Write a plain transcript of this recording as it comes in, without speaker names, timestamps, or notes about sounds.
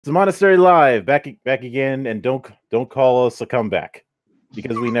It's Monastery Live, back again, and don't call us a comeback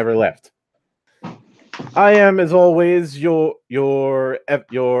because we never left. I am, as always, your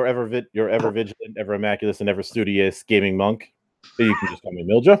ever vigilant, ever immaculate, and ever studious gaming monk. You can just call me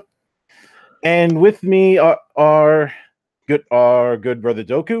Mildra. And with me are our good brother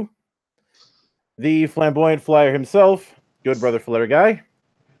Doku, the flamboyant flyer himself, good brother Flare Guy,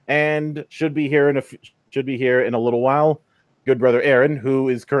 and should be here in a little while. Good brother Aaron, who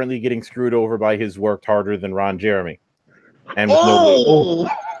is currently getting screwed over by his worked harder than Ron Jeremy, and with no.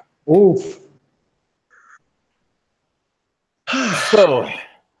 Oof. So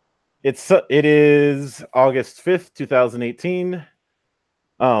it is August 5th, 2018.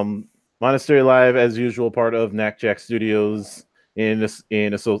 Monastery Live, as usual, part of Knackjack Studios in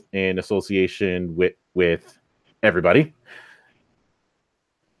association with everybody.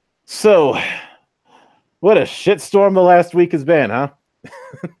 So, what a shitstorm the last week has been, huh?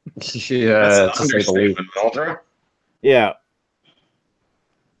 Yeah, to say the least. Yeah.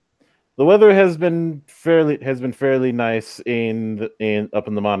 The weather has been fairly nice up in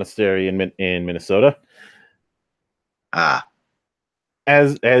the monastery in Minnesota.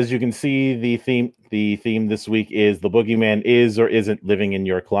 As you can see, the theme this week is the Boogeyman is or isn't living in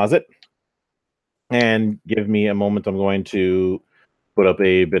your closet. And give me a moment, I'm going to put up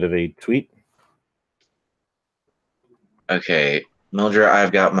a bit of a tweet. Okay, Mildred,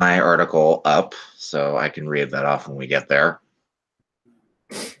 I've got my article up, so I can read that off when we get there.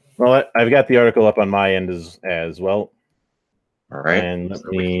 Well, I've got the article up on my end as well. All right, and so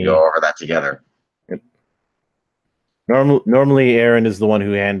we can go over that together. Normally, Aaron is the one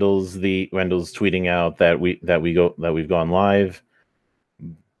who handles tweeting out that we've gone live,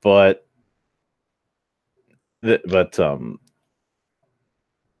 but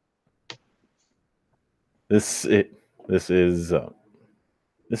this is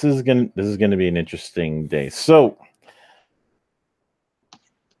gonna be an interesting day. So,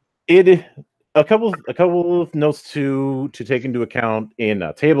 a couple of notes to take into account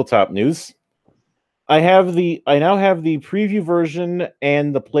in tabletop news. I now have the preview version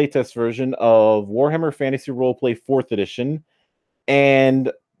and the playtest version of Warhammer Fantasy Roleplay 4th Edition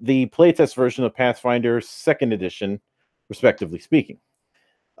and the playtest version of Pathfinder 2nd Edition, respectively speaking.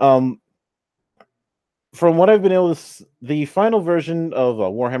 From what I've been able to, the final version of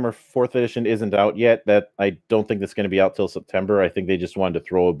Warhammer 4th Edition isn't out yet. That I don't think that's going to be out till September. I think they just wanted to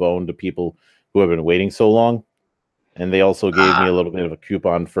throw a bone to people who have been waiting so long, and they also gave me a little bit of a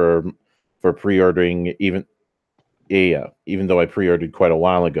coupon for pre-ordering, even though I pre-ordered quite a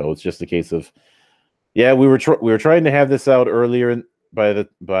while ago. It's just a case of, we were trying to have this out earlier by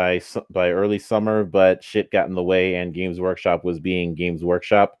early summer, but shit got in the way, and Games Workshop was being Games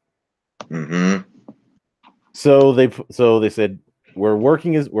Workshop. Mm-hmm. So they said we're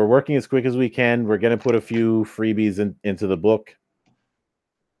working as quick as we can. We're gonna put a few freebies into the book.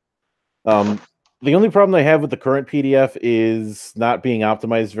 The only problem I have with the current PDF is not being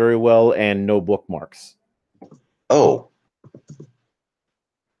optimized very well and no bookmarks. Oh,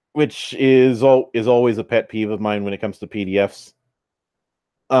 which is always a pet peeve of mine when it comes to PDFs.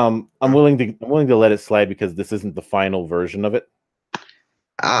 I'm willing to let it slide because this isn't the final version of it.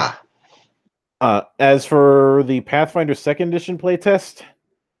 As for the Pathfinder 2nd Edition playtest,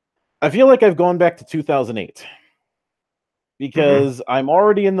 I feel like I've gone back to 2008. Because I'm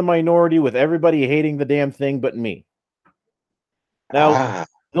already in the minority with everybody hating the damn thing but me. Now,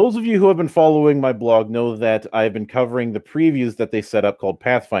 those of you who have been following my blog know that I've been covering the previews that they set up called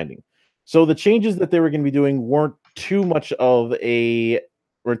Pathfinding. So the changes that they were going to be doing weren't too much of a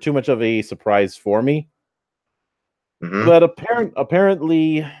surprise for me. Mm-hmm. But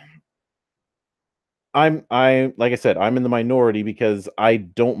apparently I'm like I said, I'm in the minority because I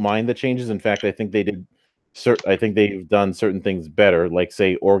don't mind the changes. In fact, I think they've done certain things better, like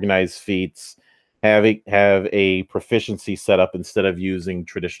say organized feats, have a proficiency set up instead of using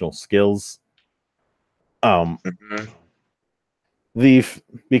traditional skills. Because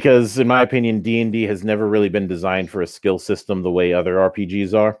in my opinion, D&D has never really been designed for a skill system the way other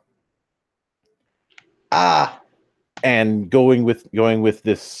RPGs are. And going with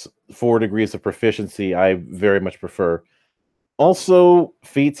this 4 degrees of proficiency, I very much prefer. Also,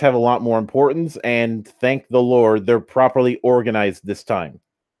 feats have a lot more importance, and thank the Lord, they're properly organized this time.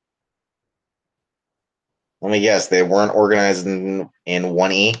 Let me guess, they weren't organized in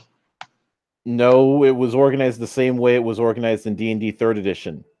 1E? No, it was organized the same way it was organized in D&D 3rd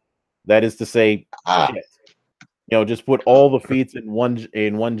Edition. That is to say, shit. Just put all the feats in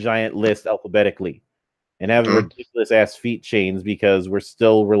one giant list alphabetically, and have ridiculous ass feat chains because we're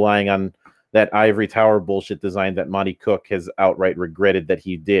still relying on that ivory tower bullshit design that Monty Cook has outright regretted that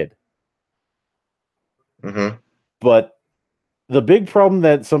he did. Mm-hmm. But the big problem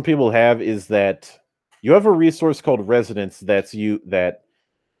that some people have is that you have a resource called resonance that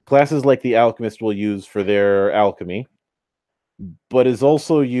classes like the alchemist will use for their alchemy, but is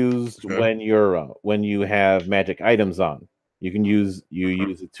also used when you have magic items on. You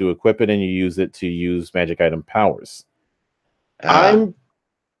use it to equip it, and you use it to use magic item powers. And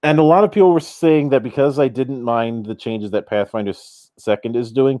a lot of people were saying that because I didn't mind the changes that Pathfinder Second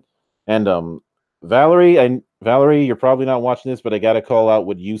is doing, and Valerie, you're probably not watching this, but I got to call out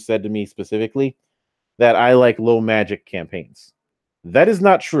what you said to me specifically, that I like low magic campaigns. That is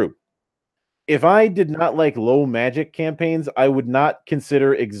not true. If I did not like low magic campaigns, I would not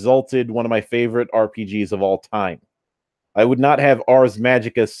consider Exalted one of my favorite RPGs of all time. I would not have Ars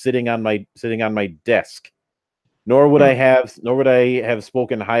Magica sitting on my desk. Nor would I have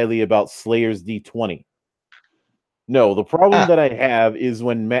spoken highly about Slayer's D20. No, the problem that I have is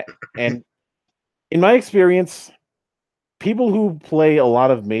and in my experience, people who play a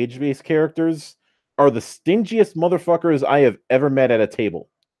lot of mage-based characters are the stingiest motherfuckers I have ever met at a table.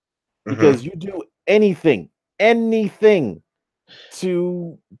 Because you do anything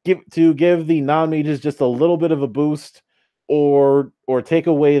to give the non-mages just a little bit of a boost, or take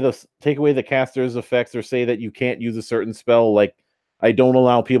away the caster's effects, or say that you can't use a certain spell. Like, I don't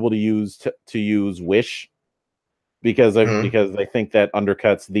allow people to use wish because I think that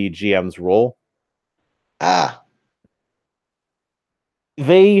undercuts the GM's role.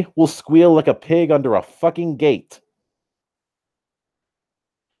 They will squeal like a pig under a fucking gate.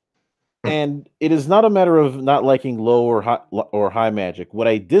 And it is not a matter of not liking low or high magic. What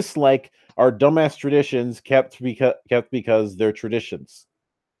I dislike are dumbass traditions kept because they're traditions.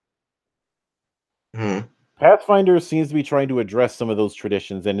 Pathfinder seems to be trying to address some of those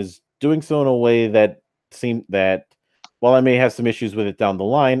traditions, and is doing so in a way that while I may have some issues with it down the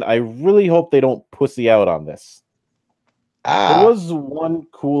line, I really hope they don't pussy out on this. There was one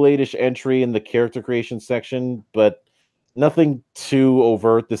Kool-Aid-ish entry in the character creation section, but nothing too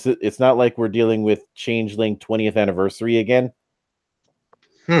overt. It's not like we're dealing with Changeling 20th anniversary again.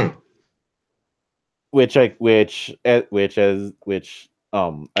 Which I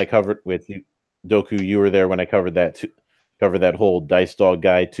covered with you, Doku. You were there when I covered that whole Dice Dog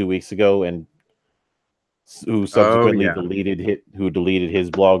guy 2 weeks ago, and who subsequently deleted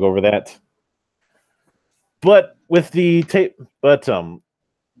his blog over that. But with the tape,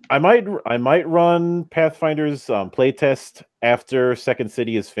 I might run Pathfinder's playtest after Second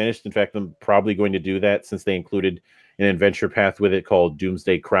City is finished. In fact, I'm probably going to do that since they included an adventure path with it called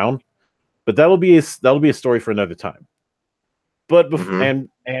Doomsday Crown. But that'll be a story for another time. But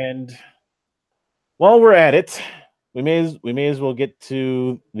and while we're at it, we may as well get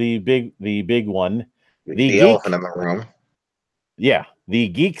to the big one, the elephant in the room. Yeah, the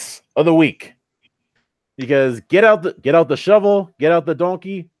geeks of the week. Because get out the shovel, get out the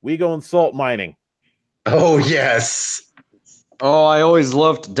donkey. We going salt mining. Oh yes. Oh, I always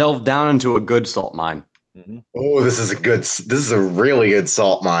love to delve down into a good salt mine. Oh, this is a really good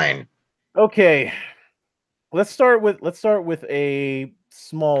salt mine. Okay, let's start with a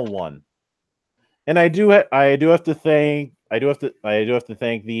small one, and I do have to thank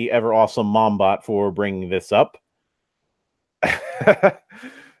the ever awesome Mombot for bringing this up.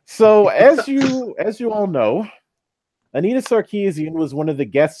 So, as you all know, Anita Sarkeesian was one of the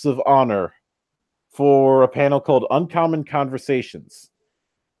guests of honor for a panel called Uncommon Conversations.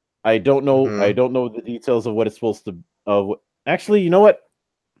 I don't know the details of what it's supposed to. Actually, you know what?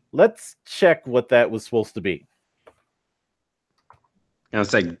 Let's check what that was supposed to be. And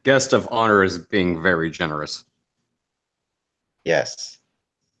it's a guest of honor is being very generous. Yes.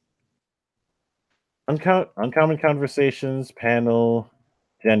 Uncommon Conversations panel,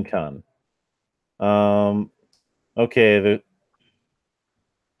 Gen Con. Okay.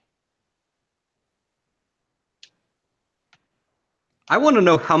 I want to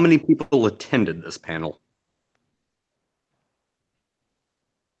know how many people attended this panel.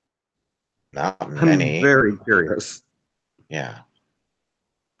 Not many. I'm very curious. Yeah.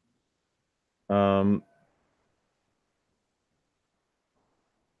 I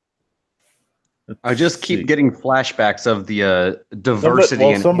just keep getting flashbacks of the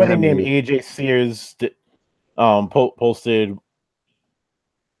diversity. Somebody named AJ Sears posted.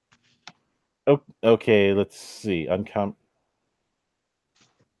 Okay, let's see.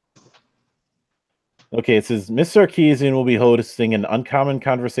 Okay, it says Miss Sarkeesian will be hosting an Uncommon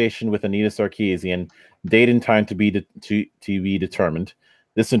Conversation with Anita Sarkeesian. Date and time to be determined.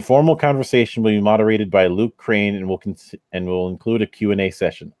 This informal conversation will be moderated by Luke Crane and will include a Q&A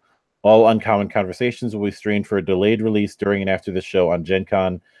session. All Uncommon Conversations will be streamed for a delayed release during and after the show on Gen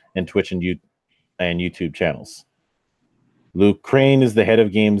Con and Twitch and YouTube channels. Luke Crane is the head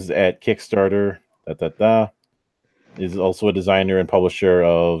of games at Kickstarter. Is also a designer and publisher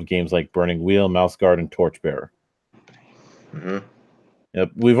of games like Burning Wheel, Mouse Guard, and Torchbearer. Mm-hmm.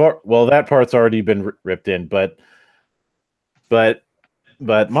 Yep, that part's already been ripped in, but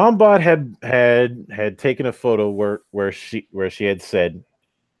Mombot had taken a photo where she had said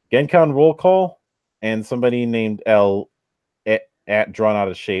GenCon roll call, and somebody named L at drawn out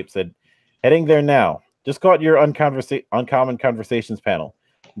of shape said, heading there now. Just caught your Uncommon Conversations panel.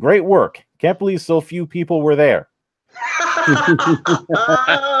 Great work. Can't believe so few people were there.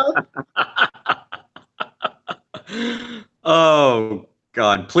 Oh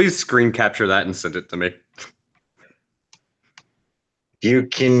God! Please screen capture that and send it to me. You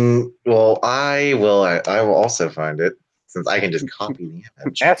can. Well, I will. I will also find it since I can just copy the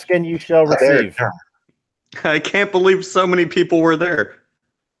image. Ask and you shall receive. I can't believe so many people were there.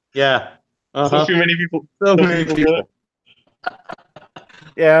 Yeah. So many people. So many people.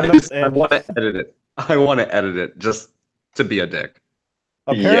 Yeah, I want to edit it. I want to edit it just to be a dick.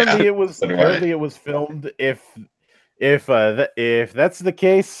 Apparently, it was filmed. If that's the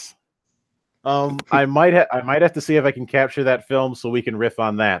case, I might have to see if I can capture that film so we can riff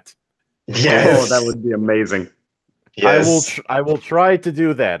on that. Yes. Oh, that would be amazing. Yes. I will try to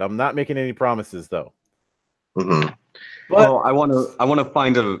do that. I'm not making any promises though. Mm-hmm. But, I want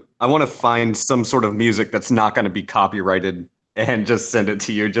to find some sort of music that's not going to be copyrighted and just send it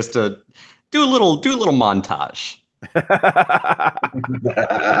to you just to do a little montage.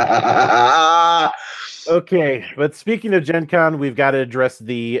 Okay, but speaking of Gen Con, we've got to address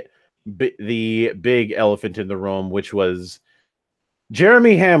the big elephant in the room, which was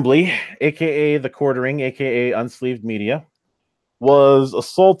Jeremy Hambley, aka the Quartering, aka Unsleeved Media, was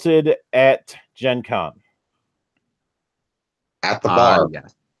assaulted at Gen Con. At the bar.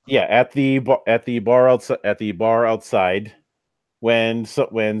 Yeah, at the bar outside. When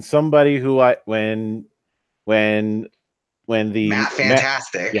somebody who when the Matt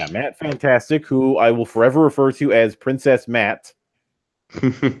Fantastic. Matt Fantastic, who I will forever refer to as Princess Matt.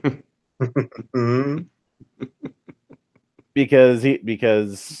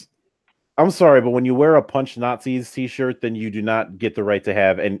 because I'm sorry, but when you wear a Punch Nazis t-shirt, then you do not get the right to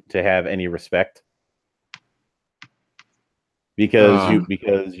have any respect. Because you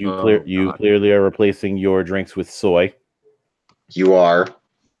clearly are replacing your drinks with soy. You are.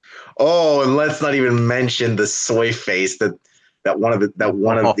 Oh, and let's not even mention the soy face that one of the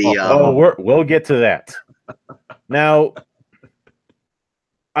we'll get to that. Now,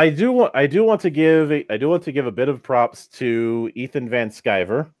 I do want to give a bit of props to Ethan Van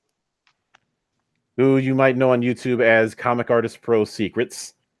Sciver, who you might know on YouTube as Comic Artist Pro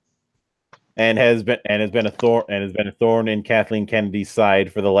Secrets, and has been a thorn in Kathleen Kennedy's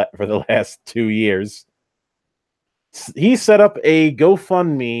side for the last 2 years. He set up a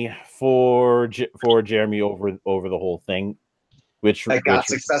GoFundMe for Jeremy over the whole thing, which got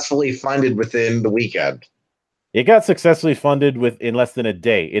successfully funded within the weekend. It got successfully funded in less than a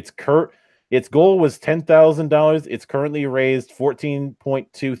day. Its goal was $10,000. It's currently raised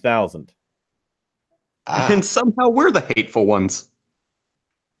 $14,200. And somehow we're the hateful ones.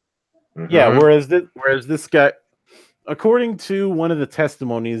 Mm-hmm. Yeah, whereas this guy, according to one of the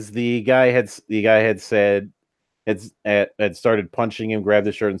testimonies, the guy had said had started punching him, grabbed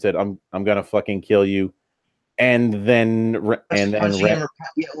his shirt, and said, "I'm gonna fucking kill you," and then he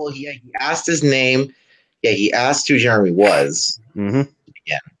asked his name. Yeah, he asked who Jeremy was. Mm-hmm.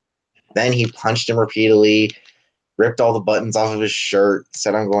 Yeah. Then he punched him repeatedly, ripped all the buttons off of his shirt,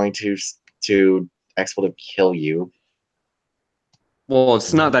 said, "I'm going to expletive kill you." Well,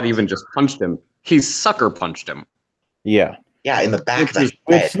 it's not that even just punched him. He sucker punched him. Yeah. Yeah, in the back of the head.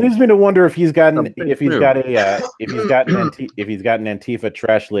 Which leads me to wonder if he's got an Antifa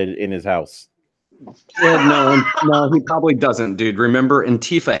trash lid in his house. Yeah, no, he probably doesn't, dude. Remember,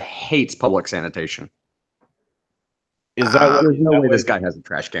 Antifa hates public sanitation. Is that there's no way this guy has a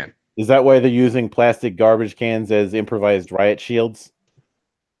trash can? Is that why they're using plastic garbage cans as improvised riot shields?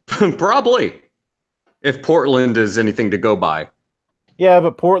 Probably. If Portland is anything to go by. Yeah,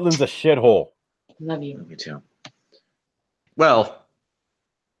 but Portland's a shithole. Love you. Me too. Well,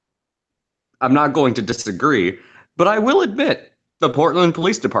 I'm not going to disagree, but I will admit the Portland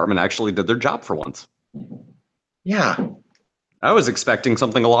Police Department actually did their job for once. Yeah. I was expecting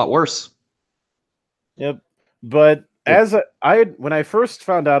something a lot worse. Yep. But when I first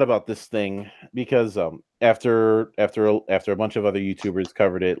found out about this thing, because after a bunch of other YouTubers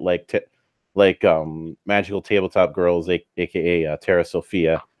covered it, like Magical Tabletop Girls, aka Terra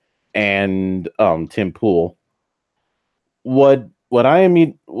Sophia, and Tim Pool. What my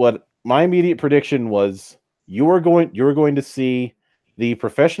immediate prediction was you were going to see the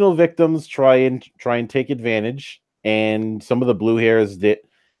professional victims try and take advantage, and some of the blue hairs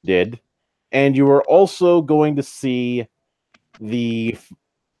did, and you were also going to see a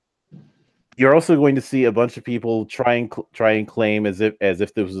bunch of people try and claim as if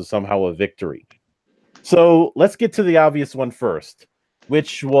this was somehow a victory. So let's get to the obvious one first,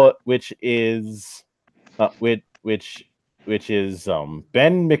 which is Ben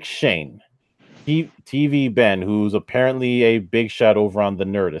McShane, TV Ben, who's apparently a big shot over on the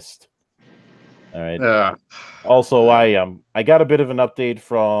Nerdist. All right. Also, I got a bit of an update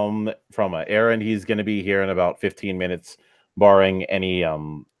from Aaron. He's going to be here in about 15 minutes, barring any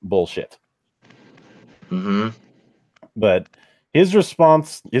bullshit. Mm-hmm. But his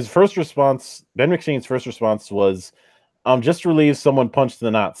first response, Ben McShane's first response was, just relieved someone punched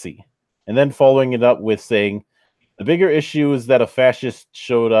the Nazi. And then following it up with saying, the bigger issue is that a fascist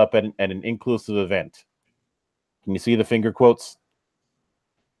showed up at an inclusive event. Can you see the finger quotes?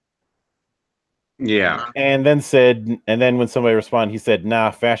 Yeah. And then when somebody responded, he said,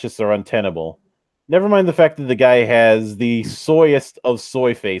 nah, fascists are untenable. Never mind the fact that the guy has the soyest of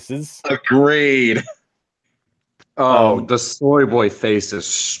soy faces. Agreed. Oh, the soy boy face is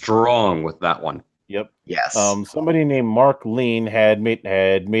strong with that one. Yep. Yes. Somebody named Mark Lean had made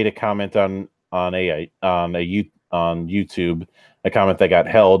a comment on YouTube, a comment that got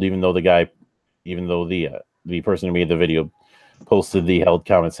held, even though the person who made the video posted the held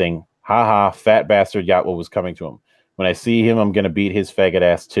comment saying, haha, fat bastard got what was coming to him. When I see him, I'm gonna beat his faggot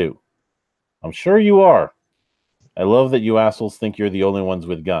ass too. I'm sure you are. I love that you assholes think you're the only ones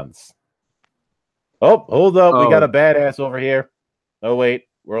with guns. Oh, hold up. We got a badass over here. Oh, wait.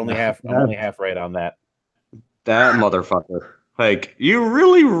 I'm only half right on that. That motherfucker. Like, you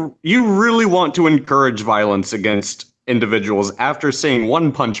really want to encourage violence against individuals after seeing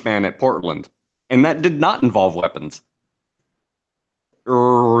One Punch Man at Portland. And that did not involve weapons.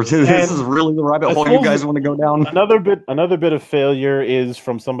 This is really the rabbit hole you guys want to go down. Another bit of failure is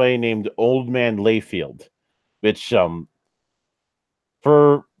from somebody named Old Man Layfield, which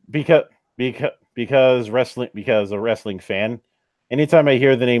because a wrestling fan, anytime I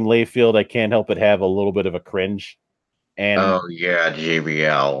hear the name Layfield, I can't help but have a little bit of a cringe. And oh yeah,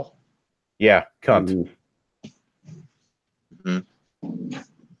 JBL. Yeah, cunt. Mm-hmm.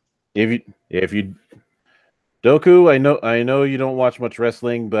 If you Doku, I know you don't watch much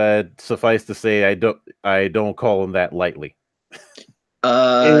wrestling, but suffice to say, I don't call him that lightly.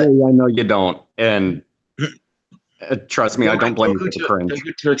 I know you don't, and trust me, I don't blame you for the cringe.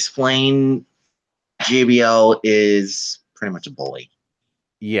 To explain, JBL is pretty much a bully.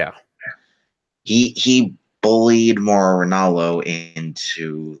 Yeah, he bullied Mauro Ranallo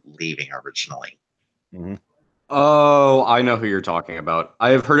into leaving originally. Mm-hmm. Oh, I know who you're talking about. I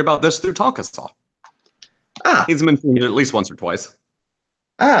have heard about this through Tonkasaw. Ah, he's mentioned it at least once or twice.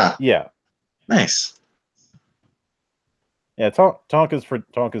 Ah, yeah, nice. Yeah,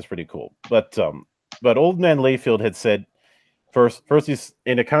 Tonka's pretty cool, but Old Man Layfield had said first he's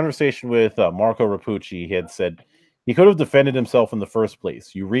in a conversation with Marco Rapucci. He had said he could have defended himself in the first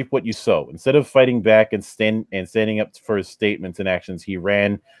place. You reap what you sow. Instead of fighting back and standing up for his statements and actions, he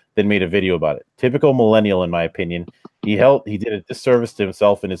ran, then made a video about it. Typical millennial, in my opinion. He did a disservice to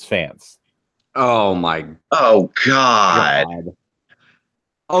himself and his fans. Oh my! Oh God!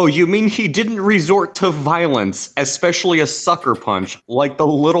 Oh, you mean he didn't resort to violence, especially a sucker punch, like the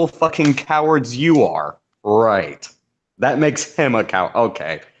little fucking cowards you are? Right. That makes him a coward.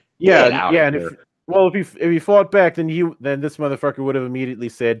 Okay. Yeah, yeah. And if he fought back, then this motherfucker would have immediately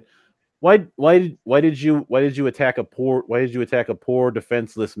said, Why did you attack a poor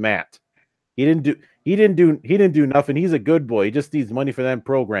defenseless Matt? He didn't do nothing. He's a good boy. He just needs money for them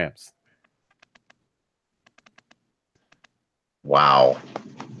programs. Wow.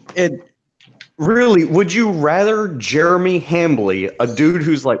 It really, would you rather Jeremy Hambley, a dude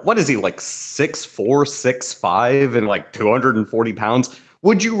who's like, what is he, like 6'4", 6'5", and like 240 pounds?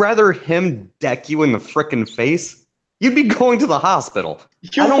 Would you rather him deck you in the frickin' face? You'd be going to the hospital.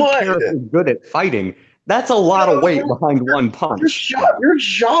 I don't care if you're good at fighting. That's a lot of weight behind one punch. Your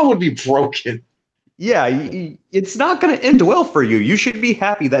jaw would be broken. Yeah, it's not going to end well for you. You should be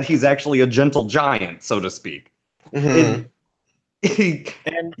happy that he's actually a gentle giant, so to speak. Mm-hmm.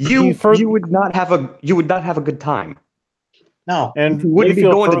 You would not have a good time. No, and you wouldn't be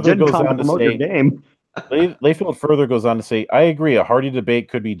going to Gen Con to promote your game. Layfield further goes on to say, "I agree. A hearty debate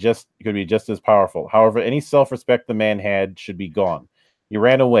could be just as powerful. However, any self-respect the man had should be gone. He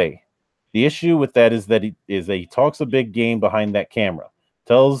ran away. The issue with that is that he talks a big game behind that camera.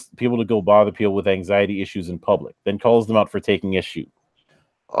 tells people to go bother people with anxiety issues in public, then calls them out for taking issue.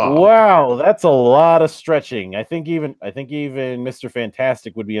 Oh. Wow, that's a lot of stretching. I think even Mr.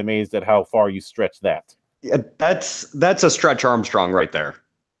 Fantastic would be amazed at how far you stretch that. Yeah, that's a Stretch Armstrong right there.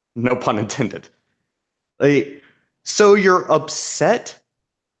 No pun intended. Like, so you're upset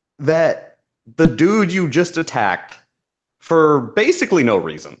that the dude you just attacked for basically no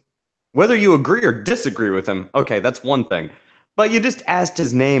reason, whether you agree or disagree with him, okay, that's one thing. But you just asked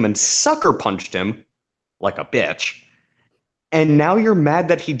his name and sucker punched him like a bitch. And now you're mad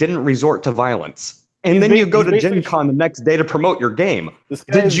that he didn't resort to violence. And then you go to Gen Con the next day to promote your game.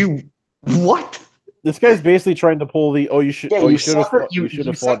 Did you... What? This guy's basically trying to pull the you should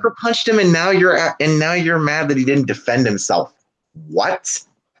have sucker punched him, and now you're mad that he didn't defend himself. What?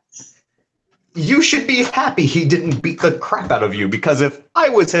 You should be happy he didn't beat the crap out of you, because if I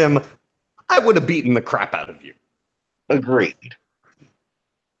was him, I would have beaten the crap out of you. Agreed.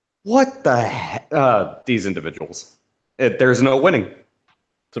 What the heck? These individuals. There's no winning.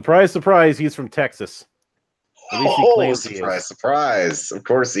 Surprise, surprise, he's from Texas. At least he claims he is. Surprise. Of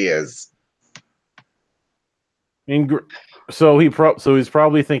course he is. So he's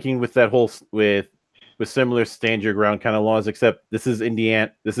probably thinking with that whole with similar stand your ground kind of laws, except this is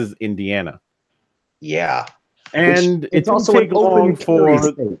Indiana. Yeah. And it didn't take long for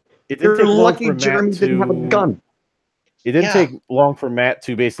Jeremy didn't have a gun. It didn't take long for Matt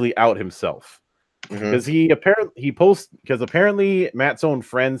to basically out himself. Because apparently Matt's own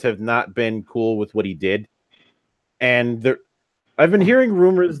friends have not been cool with what he did, and I've been hearing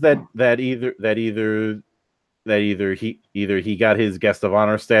rumors that either he got his guest of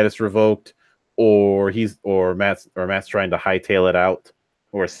honor status revoked, or Matt's trying to hightail it out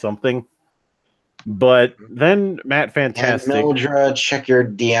or something. But then Matt Fantastic, and Mildred, check your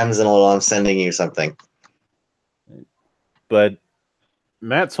DMs in a little. I'm sending you something. But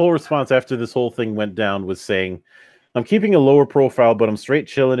Matt's whole response after this whole thing went down was saying, I'm keeping a lower profile, but I'm straight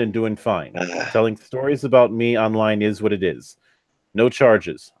chilling and doing fine. Telling stories about me online is what it is. No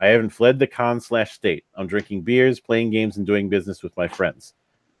charges. I haven't fled the con/state. I'm drinking beers, playing games, and doing business with my friends.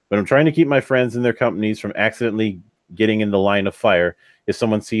 But I'm trying to keep my friends and their companies from accidentally getting in the line of fire if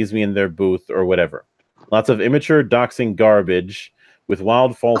someone sees me in their booth or whatever. Lots of immature doxing garbage with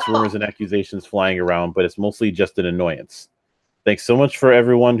wild false rumors and accusations flying around, but it's mostly just an annoyance. Thanks so much for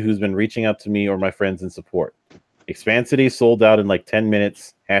everyone who's been reaching out to me or my friends in support. Expansity sold out in like 10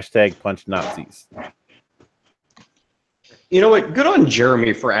 minutes. #punch Nazis. You know what? Good on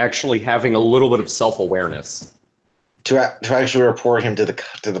Jeremy for actually having a little bit of self-awareness. To actually report him to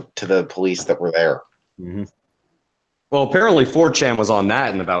the police that were there. Mm-hmm. Well, apparently 4chan was on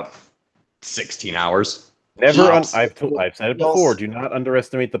that in about 16 hours. I've said it before. Do not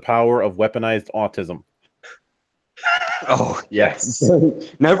underestimate the power of weaponized autism. Oh, yes.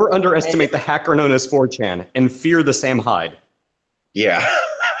 Never underestimate the hacker known as 4chan and fear the Sam Hyde. Yeah.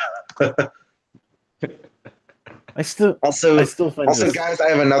 I still find this. Guys, I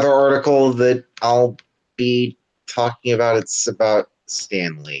have another article that I'll be talking about. It's about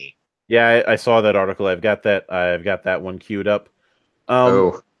Stanley. Yeah, I saw that article. I've got that one queued up.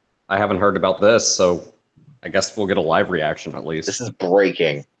 I haven't heard about this, so I guess we'll get a live reaction at least. This is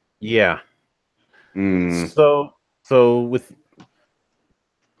breaking. Yeah. Mm. So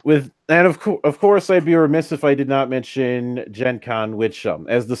and of course I'd be remiss if I did not mention Gen Con, which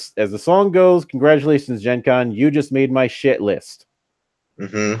as the song goes, congratulations Gen Con, you just made my shit list.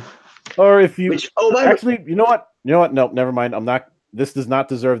 Mm-hmm. Or if you actually, you know what? No, never mind. I'm not. This does not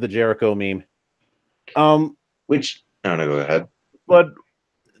deserve the Jericho meme. No, go ahead. But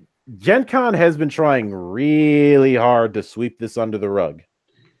Gen Con has been trying really hard to sweep this under the rug.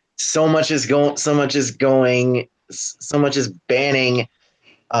 So much is banning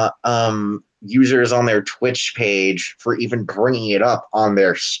users on their Twitch page for even bringing it up on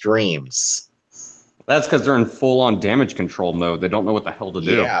their streams. That's because they're in full-on damage control mode. They don't know what the hell to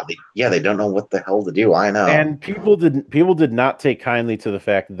do. They don't know what the hell to do. I know. And people did not take kindly to the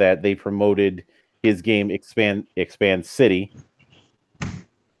fact that they promoted his game Expand City,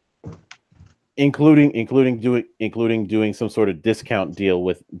 including doing some sort of discount deal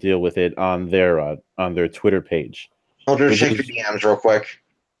with it on their Twitter page. I'll just check your DMs real quick.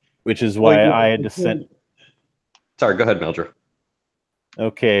 Which is why I had to send. Sorry, go ahead, Mildred.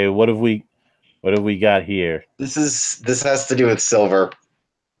 Okay, what have we got here? This has to do with silver.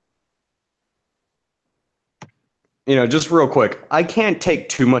 You know, just real quick, I can't take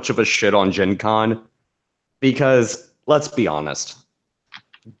too much of a shit on Gen Con because, let's be honest,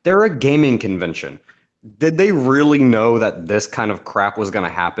 they're a gaming convention. Did they really know that this kind of crap was going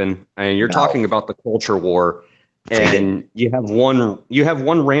to happen? I mean, you're talking about the culture war. and you have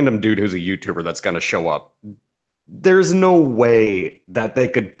one random dude who's a YouTuber that's going to show up. There's no way that they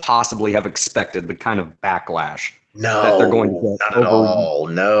could possibly have expected the kind of backlash that they're going to get not at all.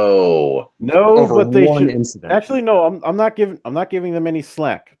 No, but they should. Incident. Actually, no. I'm not giving them any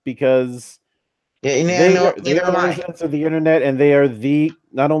slack because they are residents of the internet, and they are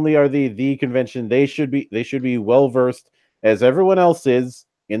not only are they the convention, they should be well versed as everyone else is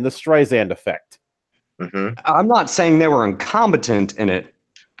in the Streisand effect. Mm-hmm. I'm not saying they were incompetent in it,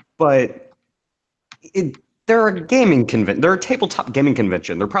 but they're a gaming convention. They're a tabletop gaming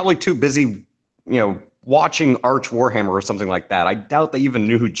convention. They're probably too busy, watching Arch Warhammer or something like that. I doubt they even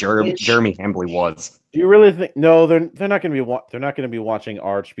knew who Jeremy Hambly was. Do you really think? No, they're not going to be watching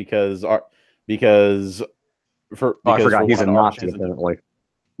Arch because I forgot he's a Nazi apparently.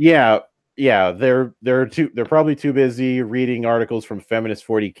 Yeah, they're probably too busy reading articles from Feminist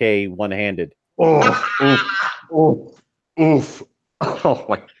 40K one-handed. Oh, oof. Oh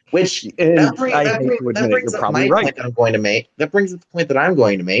my. Which that brings up my point that I'm going to make. That brings up the point that I'm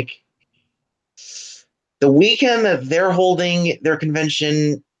going to make. The weekend that they're holding their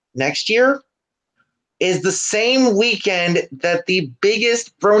convention next year is the same weekend that the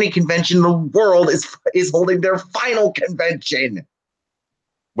biggest brony convention in the world is holding their final convention.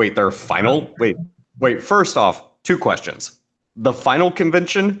 Wait, their final? Wait. First off, 2 questions. The final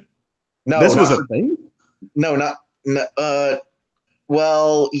convention? No, this was a thing? No, not.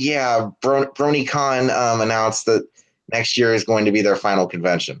 Well, yeah, BronyCon announced that next year is going to be their final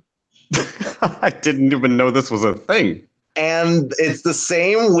convention. I didn't even know this was a thing. And it's the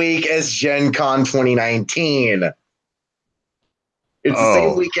same week as Gen Con 2019. It's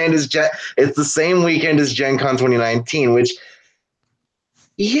the same weekend as Gen Con 2019, which,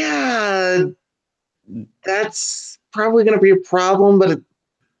 yeah, that's probably going to be a problem, but it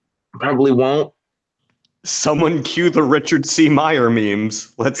probably won't. Someone cue the Richard C. Meyer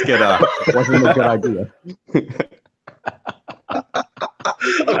memes. Let's get wasn't a good idea.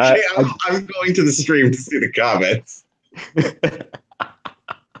 Okay, I'm going to the stream to see the comments.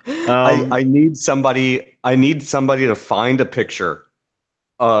 I need somebody to find a picture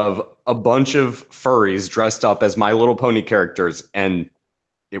of a bunch of furries dressed up as My Little Pony characters, and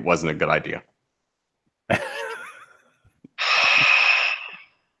it wasn't a good idea.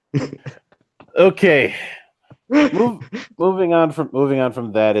 Okay. Moving on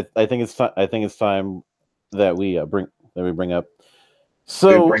from that, I think it's time that we bring up.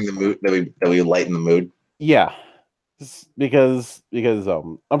 So bring the mood that we lighten the mood. Yeah, because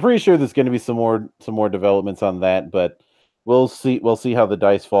I'm pretty sure there's going to be some more developments on that, but we'll see how the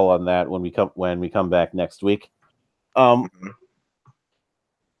dice fall on that when we come back next week. Now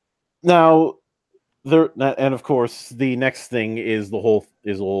and of course the next thing is the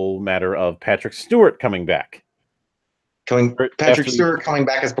whole matter of Patrick Stewart coming back. Patrick Stewart coming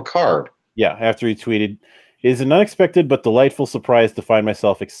back as Picard. Yeah, after he tweeted, "It is an unexpected but delightful surprise to find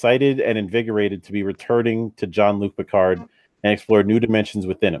myself excited and invigorated to be returning to Jean-Luc Picard and explore new dimensions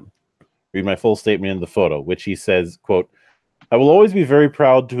within him." Read my full statement in the photo, which he says, quote, "I will always be very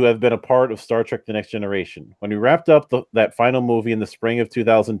proud to have been a part of Star Trek The Next Generation. When we wrapped up that final movie in the spring of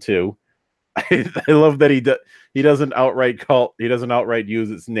 2002, I love that he doesn't outright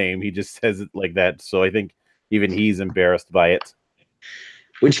use its name. He just says it like that. So I think even he's embarrassed by it.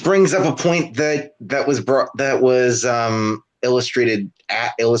 Which brings up a point that was illustrated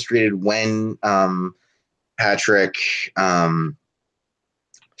when Patrick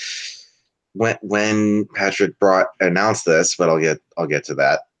when Patrick announced this, but I'll get to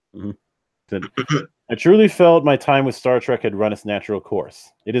that. Mm-hmm. I truly felt my time with Star Trek had run its natural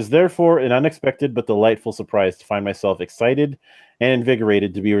course. It is therefore an unexpected but delightful surprise to find myself excited and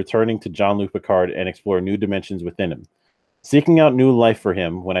invigorated to be returning to Jean-Luc Picard and explore new dimensions within him, seeking out new life for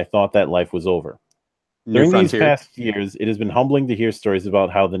him when I thought that life was over. During these past years, it has been humbling to hear stories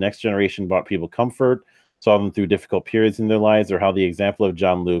about how the next generation brought people comfort, saw them through difficult periods in their lives, or how the example of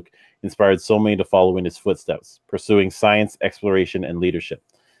Jean-Luc inspired so many to follow in his footsteps, pursuing science, exploration, and leadership.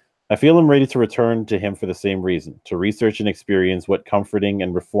 I feel I'm ready to return to him for the same reason, to research and experience what comforting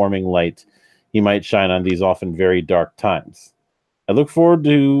and reforming light he might shine on these often very dark times. I look forward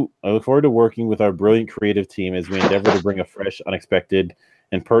to working with our brilliant creative team as we endeavor to bring a fresh, unexpected,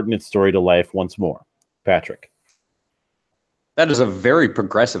 and pertinent story to life once more. Patrick." That is a very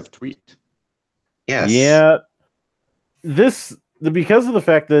progressive tweet. Yes. Yeah. Because of the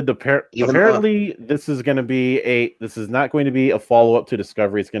fact that apparently this is not going to be a follow-up to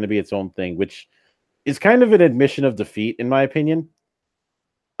Discovery. It's going to be its own thing, which is kind of an admission of defeat, in my opinion.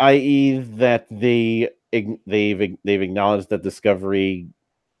 I.e., that they've acknowledged that Discovery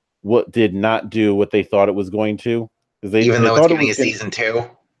did not do what they thought it was going to. Even though it's giving a season 2.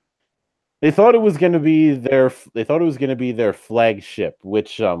 They thought it was going to be their flagship,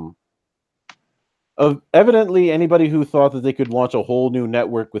 which evidently anybody who thought that they could launch a whole new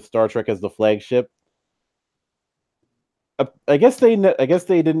network with Star Trek as the flagship, I guess they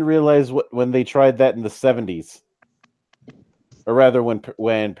didn't realize when they tried that in the 70s, or rather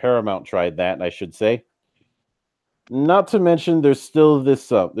when Paramount tried that, I should say. Not to mention, there's still this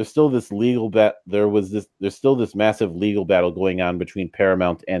massive legal battle going on between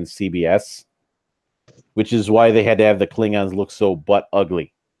Paramount and CBS, which is why they had to have the Klingons look so butt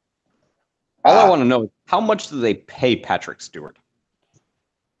ugly. All I want to know is how much do they pay Patrick Stewart?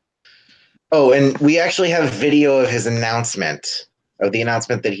 Oh, and we actually have video of his announcement, of the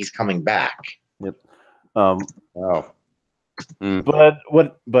announcement that he's coming back. Yep. But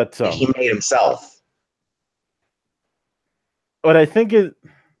he made himself. But I think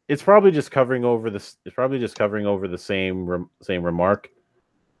it's probably just covering over this. It's probably just covering over the same remark.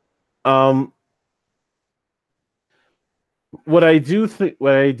 What I do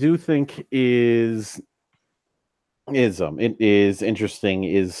think is interesting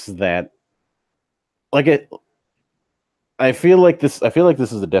is that, I feel like this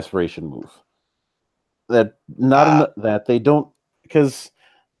is a desperation move. That that they don't, because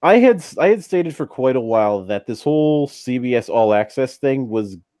I had stated for quite a while that this whole CBS All Access thing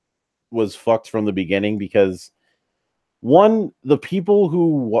was fucked from the beginning, because one, the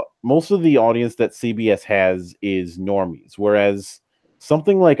people most of the audience that CBS has is normies, whereas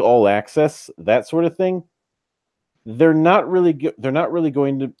something like All Access, that sort of thing, they're not really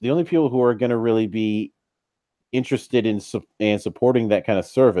going to, the only people who are going to really be interested in supporting that kind of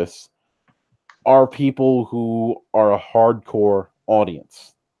service are people who are a hardcore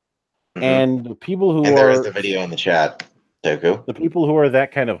audience. Mm-hmm. And the people who there is the video in the chat, Toku. The people who are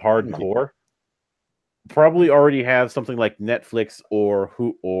that kind of hardcore probably already have something like Netflix or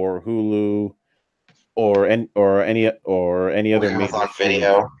Hulu or any other Amazon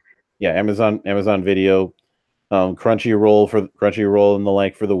Video. Yeah, Amazon Video, Crunchyroll and the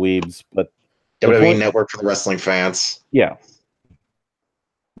like for the weebs, but WWE Network for the wrestling fans. Yeah.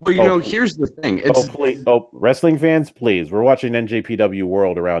 But here's the thing. Wrestling fans, please. We're watching NJPW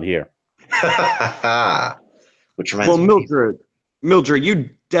World around here. Which reminds me. Mildred, you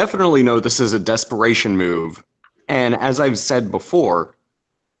definitely know this is a desperation move. And as I've said before,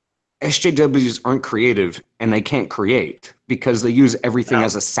 SJWs aren't creative and they can't create because they use everything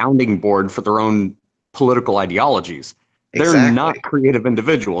as a sounding board for their own political ideologies. They're not creative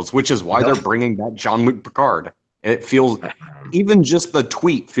individuals, which is why they're bringing back Jean-Luc Picard. It feels, even just the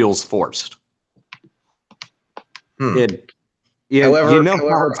tweet feels forced. However,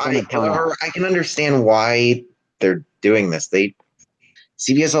 I can understand why they're doing this.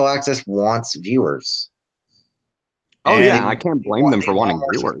 CBS All Access wants viewers. Oh, yeah, I can't blame them for wanting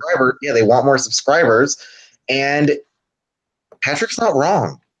viewers. Yeah, they want more subscribers, and Patrick's not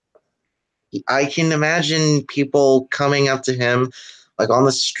wrong. I can imagine people coming up to him, like on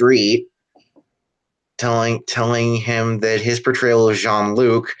the street, telling him that his portrayal of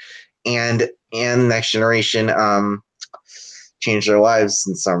Jean-Luc and Next Generation changed their lives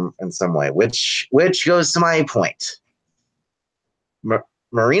in some way, which goes to my point.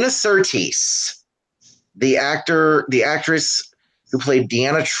 Marina Sirtis, the actress who played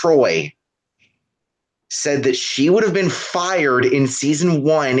Deanna Troi, said that she would have been fired in season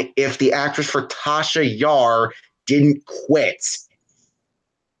 1 if the actress for Tasha Yar didn't quit.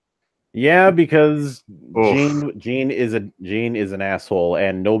 Yeah, because Gene is an asshole,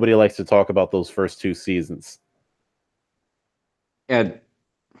 and nobody likes to talk about those first 2 seasons. And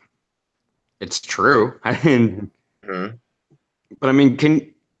it's true. I mean, but I mean,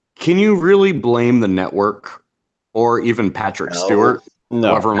 can you really blame the network or even Patrick Stewart?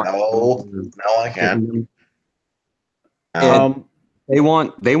 No, I can't. They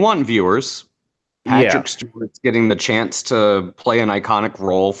want viewers. Patrick Stewart's getting the chance to play an iconic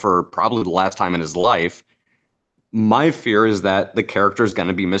role for probably the last time in his life. My fear is that the character is going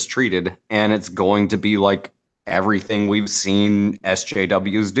to be mistreated, and it's going to be like everything we've seen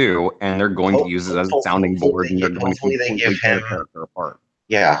SJWs do, and they're going to use it as a sounding board, and they're going to give him character apart.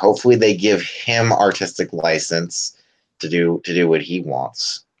 Yeah, hopefully they give him artistic license to do what he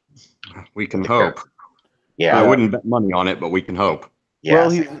wants. We can hope. Yeah, I wouldn't bet money on it, but we can hope. Yeah,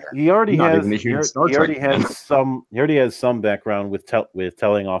 well, he already has some background with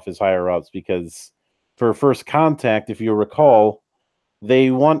telling off his higher ups, because for First Contact, if you recall,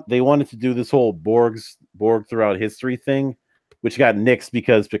 they wanted to do this whole Borg throughout history thing, which got nixed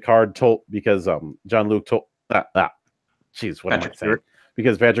because Jean-Luc told. Jeez, what am I saying?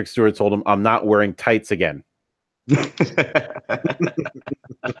 because Patrick Stewart told him, "I'm not wearing tights again."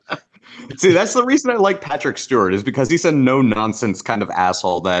 See, that's the reason I like Patrick Stewart, is because he's a no-nonsense kind of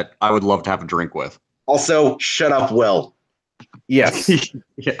asshole that I would love to have a drink with. Also, shut up, Will. Yes.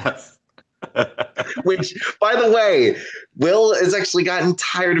 Yes. Which, by the way, Will has actually gotten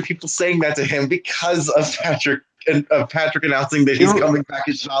tired of people saying that to him because of Patrick announcing that he's coming back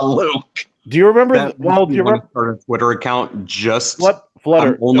as Jean-Luc. Do you remember? Do you remember? Start a Twitter account just.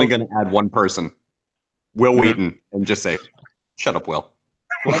 Flutter. I'm only going to add one person, Will Wheaton, and just say, "Shut up, Will."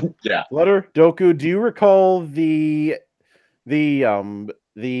 Yeah. Flutter, Doku. Do you recall the TNG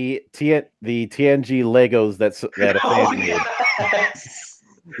Legos that a fan made?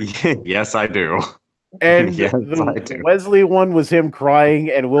 Yes, I do. And yes, the Wesley one was him crying,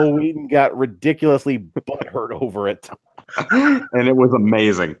 and Will Wheaton got ridiculously butthurt over it. And it was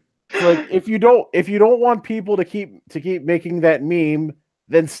amazing. Like, if you don't want people to keep making that meme,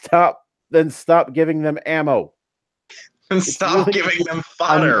 then stop giving them ammo. And stop giving them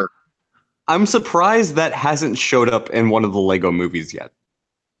fodder. I'm surprised that hasn't showed up in one of the Lego movies yet.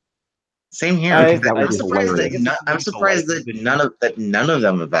 Same here. I'm surprised that none of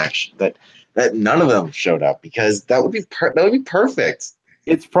them have actually that none of them showed up, because that would be perfect.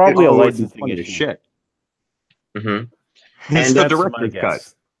 It's probably a licensing issue. Shit. Mm-hmm. It's the director's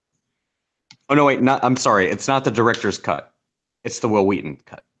cut. Oh no, wait! I'm sorry. It's not the director's cut. It's the Will Wheaton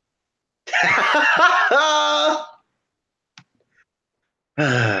cut.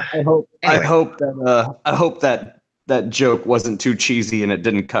 I hope that joke wasn't too cheesy and it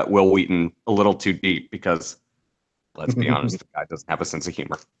didn't cut Will Wheaton a little too deep, because let's be honest, the guy doesn't have a sense of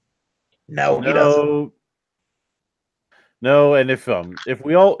humor. No, he doesn't. No, and if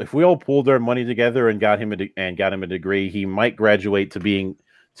we all pooled our money together and got him a degree, he might graduate to being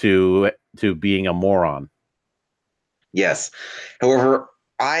a moron. Yes. However,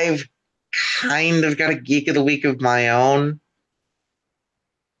 I've kind of got a geek of the week of my own.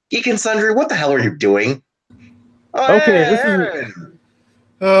 Geek and Sundry, what the hell are you doing? Oh, okay, this is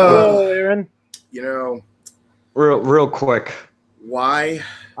hello, Aaron. You know, real quick. Why?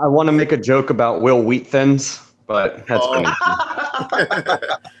 I want to make a joke about Will Wheatthins, but that's funny.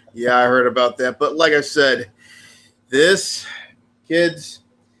 Yeah, I heard about that. But like I said, this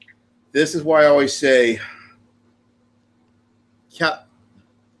is why I always say,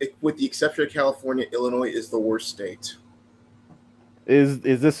 with the exception of California, Illinois is the worst state. Is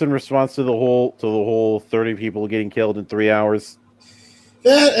this in response to the whole 30 people getting killed in 3 hours?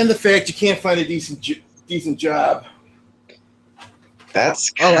 That and the fact you can't find a decent job. That's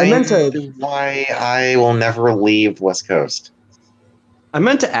kind of why I will never leave West Coast. I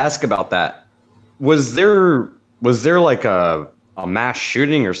meant to ask about that. Was there like a mass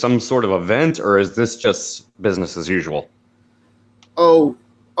shooting or some sort of event, or is this just business as usual? Oh,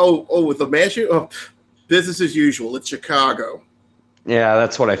 with the mass shooting? Oh, business as usual. It's Chicago. Yeah,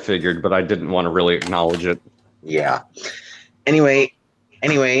 that's what I figured, but I didn't want to really acknowledge it. Yeah. Anyway,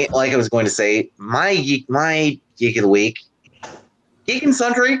 like I was going to say, my geek of the week, Geek and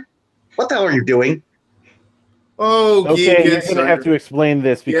Sundry, what the hell are you doing? Oh, okay, you're going to have to explain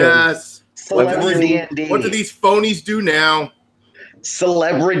this, because Celebrity D&D. What do these phonies do now?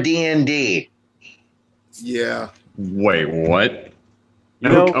 Celebrity D&D. Yeah. Wait, what? You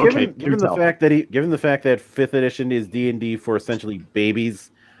know, given the fact that 5th edition is D&D for essentially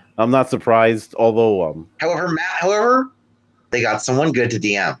babies, I'm not surprised. Although, however, they got someone good to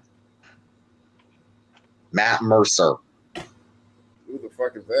DM. Matt Mercer. Who the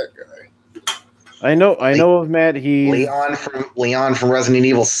fuck is that guy? I know of Matt. He's Leon from Resident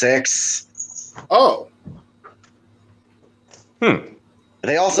Evil 6. Oh.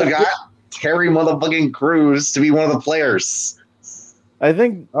 They also got Terry motherfucking Crews to be one of the players. I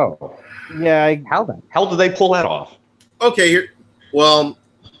think. Oh, yeah. How the hell did they pull that off? Okay, here. Well,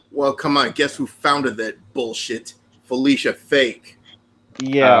 come on. Guess who founded that bullshit? Felicia Fake.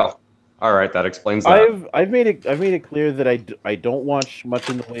 Yeah. All right, that explains that. I've made it clear that I don't watch much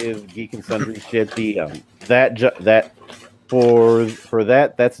in the way of Geek and Sundry shit. That's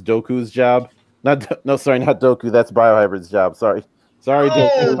Doku's job. Not Doku. That's Biohybrid's job. Sorry,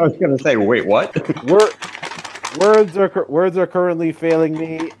 Doku. I was gonna say, wait, what? Words are currently failing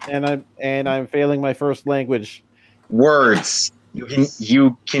me, and I'm failing my first language. Words.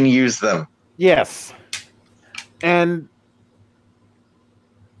 You can use them. Yes. And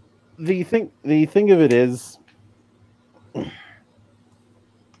the thing of it is,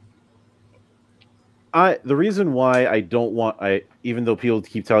 the reason why I don't want, even though people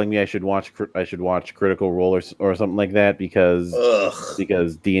keep telling me I should watch Critical Role or something like that, because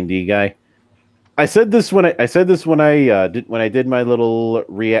D&D guy. I said this when I did my little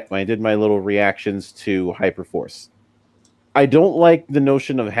reactions to Hyperforce. I don't like the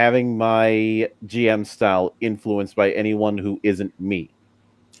notion of having my GM style influenced by anyone who isn't me.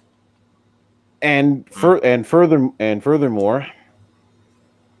 Furthermore,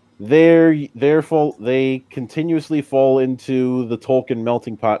 they continuously fall into the Tolkien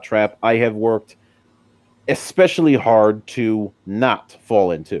melting pot trap I have worked especially hard to not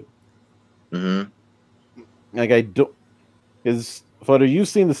fall into. Mm-hmm. Like I don't, is Flutter, you've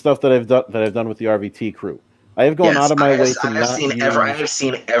seen the stuff that I've done with the RVT crew. I have gone out of my way to not use... I have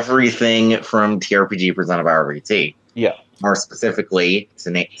seen everything from TRPG Present of RVT. Yeah. More specifically, to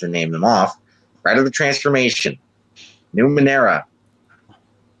name them off, Rite of the Transformation, Numenera,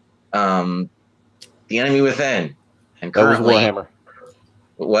 The Enemy Within, and currently... That was Warhammer.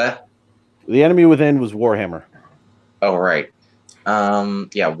 What? The Enemy Within was Warhammer. Oh, right.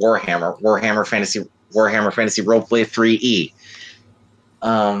 Yeah, Warhammer Fantasy Roleplay 3E.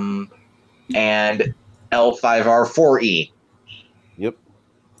 And L5R4E. Yep.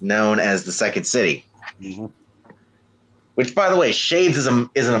 Known as the Second City. Mm-hmm. Which, by the way, Shades is an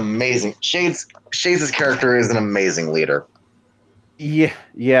amazing... Shades' character is an amazing leader.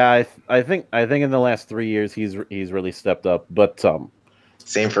 Yeah. I think in the last 3 years he's really stepped up. But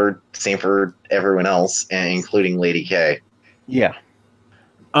same for everyone else, including Lady K. Yeah.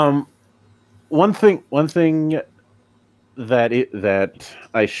 One thing that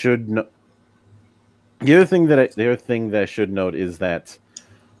I should know. The other thing that I should note is that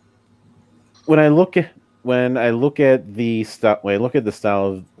when I look at the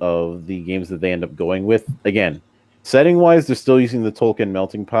style of the games that they end up going with, again, setting wise, they're still using the Tolkien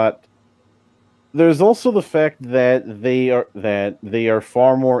melting pot. There's also the fact that they are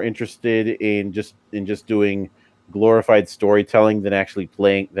far more interested in just doing glorified storytelling than actually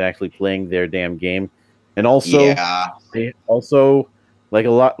playing their damn game. And also, they also like a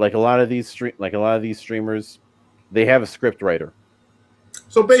lot of these streamers, they have a script writer.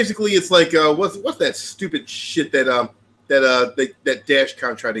 So basically, it's like what's that stupid shit that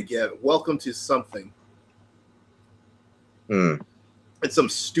Dashcon tried to get? Welcome to something. It's some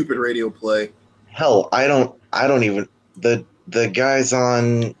stupid radio play. Hell, I don't even the guys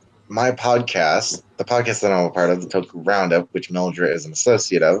on my podcast, the podcast that I'm a part of, the Toku Roundup, which Mildred is an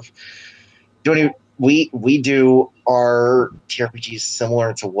associate of, we do our TRPGs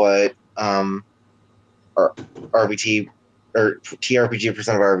similar to what our RBT or TRPG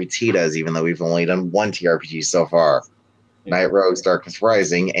Percent of RBT does, even though we've only done one TRPG so far. Yeah. Night Rogues Darkness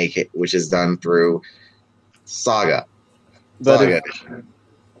Rising, which is done through Saga. But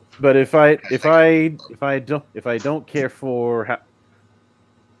if I don't care for how,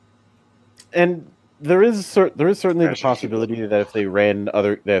 and there is certainly the possibility that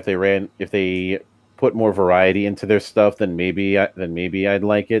if they put more variety into their stuff, then maybe I'd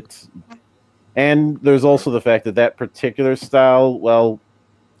like it. And there's also the fact that particular style,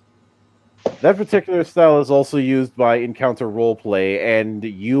 is also used by Encounter Roleplay, and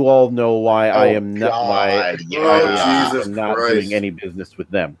you all know why I am not doing any business with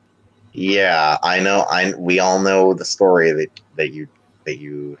them. Yeah, I know. We all know the story that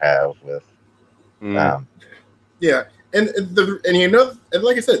you have with. Yeah, and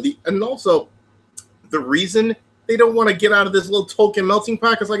like I said, also the reason they don't want to get out of this little Tolkien melting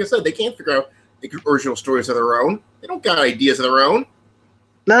pot, because like I said, they can't figure out the original stories of their own. They don't got ideas of their own.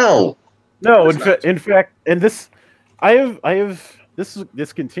 No. In fact, and this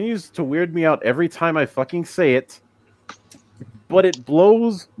continues to weird me out every time I fucking say it. But it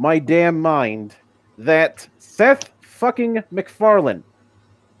blows my damn mind that Seth fucking MacFarlane,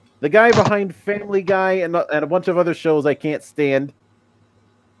 the guy behind Family Guy and a bunch of other shows I can't stand,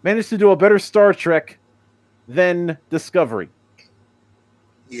 managed to do a better Star Trek than Discovery.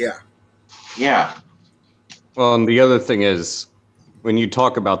 Yeah. Yeah. Well, and the other thing is, when you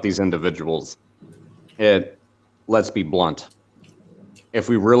talk about these individuals, let's be blunt. If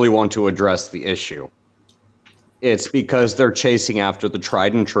we really want to address the issue, it's because they're chasing after the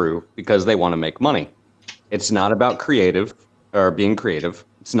tried and true because they want to make money. It's not about being creative.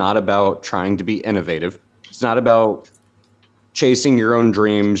 It's not about trying to be innovative. It's not about chasing your own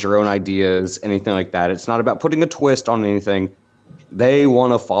dreams, your own ideas, anything like that. It's not about putting a twist on anything. They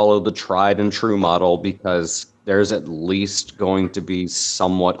want to follow the tried and true model because there's at least going to be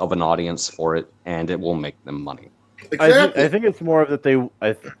somewhat of an audience for it, and it will make them money. Exactly. I think it's more of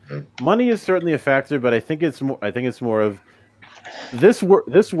that money is certainly a factor, but I think it's more of this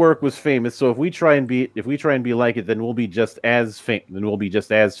work was famous. So if we try and be like it, then we'll be just as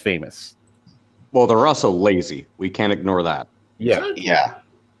famous. Well, they're also lazy. We can't ignore that. Yeah. Yeah.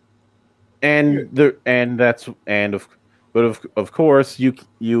 Of course you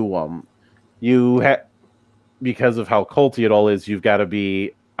have, because of how culty it all is, you've got to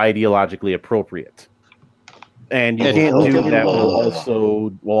be ideologically appropriate, and you can't do that while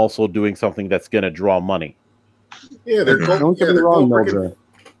also doing something that's going to draw money. Yeah, they're gold. Don't get me wrong, Mildred.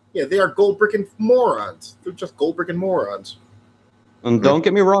 Yeah, they are gold-bricking morons. They're just gold-bricking morons. And don't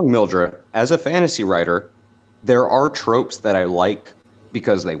get me wrong, Mildred. As a fantasy writer, there are tropes that I like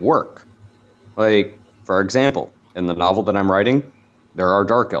because they work. Like, for example, in the novel that I'm writing, there are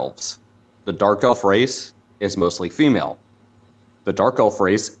dark elves. The dark elf race is mostly female. The dark elf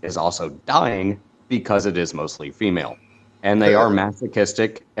race is also dying because it is mostly female. And they are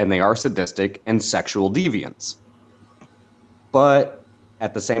masochistic, and they are sadistic, and sexual deviants. But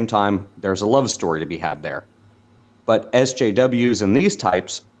at the same time, there's a love story to be had there. But SJWs and these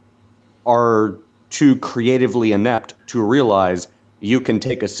types are too creatively inept to realize you can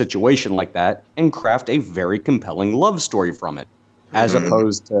take a situation like that and craft a very compelling love story from it, as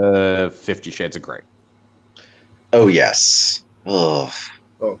opposed to 50 Shades of Grey. Oh, yes. Oh.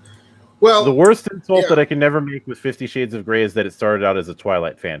 Well, the worst insult that I can never make with 50 Shades of Grey is that it started out as a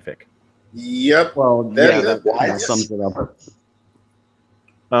Twilight fanfic. Yep. Well, that sums it up.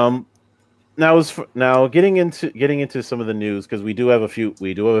 Now getting into some of the news, because we do have a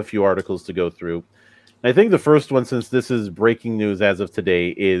few articles to go through. I think the first one, since this is breaking news as of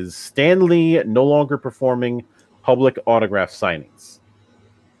today, is Stan Lee no longer performing public autograph signings.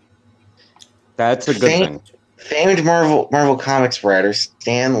 That's a good thing. Famed Marvel Comics writer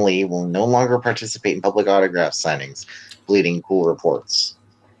Stan Lee will no longer participate in public autograph signings, Bleeding Cool reports.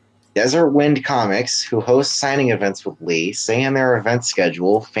 Desert Wind Comics, who hosts signing events with Lee, say in their event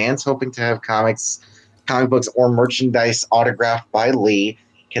schedule, fans hoping to have comic books or merchandise autographed by Lee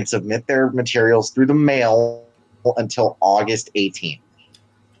can submit their materials through the mail until August 18th.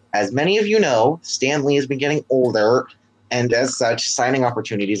 As many of you know, Stan Lee has been getting older, and as such, signing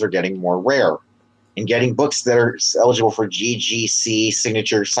opportunities are getting more rare. And getting books that are eligible for GGC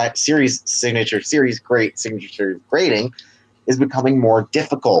signature grading is becoming more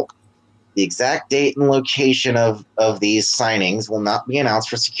difficult. The exact date and location of these signings will not be announced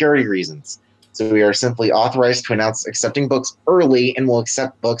for security reasons. So we are simply authorized to announce accepting books early, and will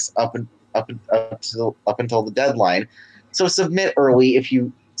accept books up until the deadline. So submit early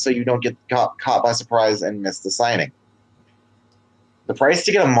so you don't get caught by surprise and miss the signing. The price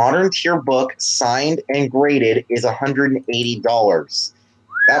to get a modern tier book signed and graded is $180.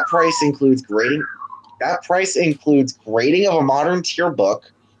 That price includes grading of a modern tier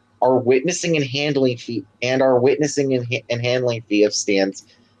book, our witnessing and handling fee, and our witnessing and handling fee of Stan's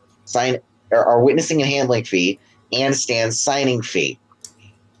signing fee.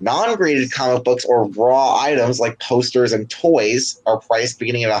 Non-graded comic books or raw items like posters and toys are priced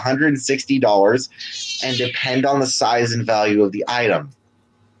beginning at $160 and depend on the size and value of the item.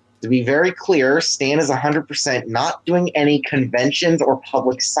 To be very clear, Stan is 100% not doing any conventions or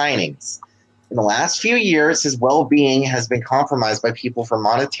public signings. In the last few years, his well-being has been compromised by people for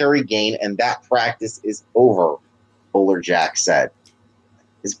monetary gain, and that practice is over, Bowler Jack said.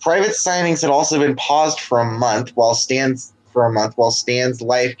 His private signings had also been paused for a month while Stan's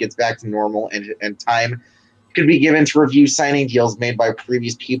life gets back to normal and time could be given to review signing deals made by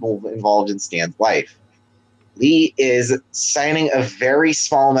previous people involved in Stan's life. Lee is signing a very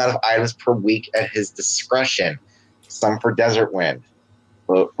small amount of items per week at his discretion, some for Desert Wind.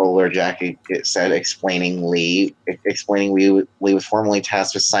 Bowler Jack said, explaining Lee was formerly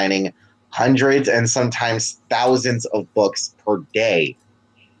tasked with signing hundreds and sometimes thousands of books per day.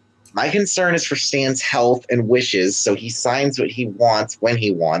 My concern is for Stan's health and wishes, so he signs what he wants when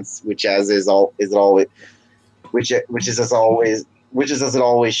he wants, which is as it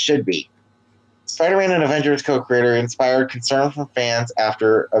always should be. Spider-Man and Avengers co-creator inspired concern from fans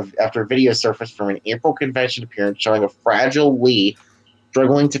after video surfaced from an April convention appearance showing a fragile Lee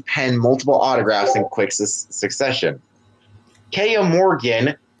struggling to pen multiple autographs in quick succession. Kaya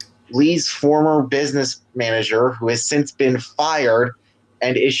Morgan, Lee's former business manager, who has since been fired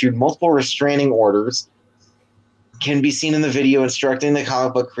and issued multiple restraining orders, can be seen in the video instructing the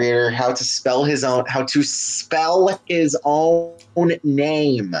comic book creator how to spell his own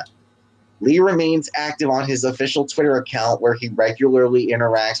name. Lee remains active on his official Twitter account, where he regularly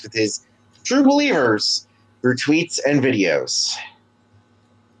interacts with his true believers through tweets and videos.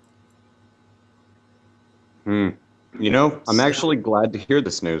 I'm actually glad to hear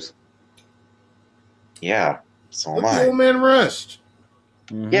this news. Yeah, so am Let I. the old man rest.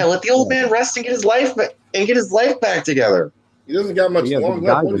 Mm-hmm. Yeah, let the old man rest and get his life back together. He doesn't got much long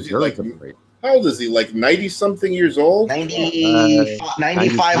left. What does he like? How old is he? Like 90-something years old?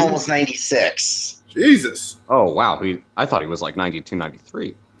 95, almost 96. Jesus. Oh, wow. I thought he was like 92,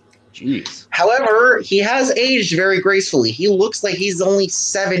 93. Jeez. However, he has aged very gracefully. He looks like he's only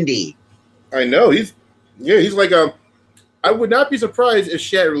 70. I know. He's like a... I would not be surprised if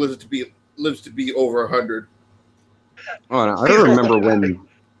Shatter lives to be over 100. Oh, no, I don't remember when...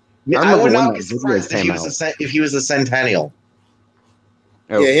 I would not be surprised if he was a centennial.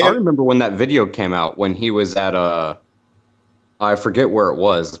 I remember when that video came out, when he was at I forget where it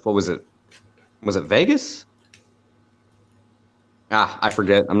was. What was it? Was it Vegas? I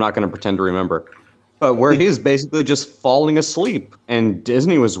forget. I'm not going to pretend to remember. But where he's basically just falling asleep, and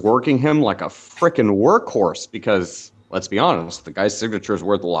Disney was working him like a freaking workhorse because, let's be honest, the guy's signature is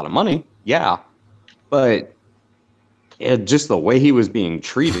worth a lot of money. Yeah. But just the way he was being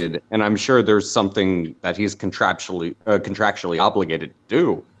treated, and I'm sure there's something that he's contractually obligated to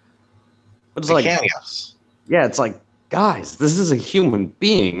do. But it's like, cameos. Yeah, it's like, guys, this is a human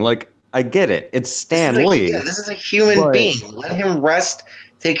being. Like, I get it. It's Stan Lee. This is a human being. Let him rest,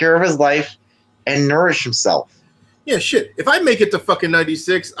 take care of his life, and nourish himself. Yeah, shit. If I make it to fucking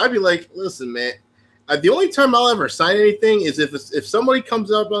 96, I'd be like, listen, man. The only time I'll ever sign anything is if somebody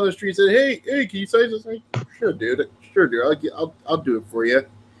comes up on the street and says, hey, can you sign this? Like, sure, dude. I'll do it for you.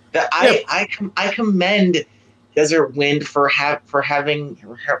 I commend Desert Wind for having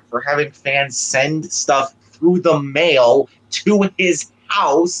fans send stuff through the mail to his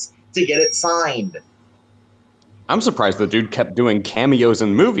house to get it signed. I'm surprised the dude kept doing cameos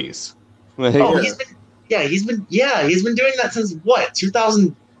in movies. He's been doing that since what,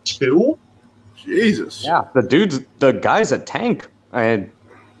 2002? Jesus. Yeah, the guy's a tank. I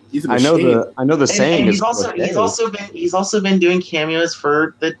know the saying and is he's also been doing cameos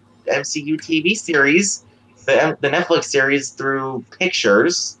for the MCU TV series, the Netflix series through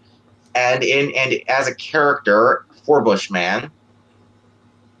pictures, and as a character for Bushman.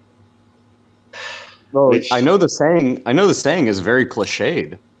 Well, I know the saying is very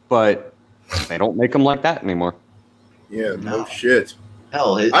cliched, but they don't make them like that anymore. Yeah, no shit.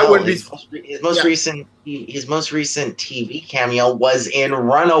 Hell, his most recent TV cameo was in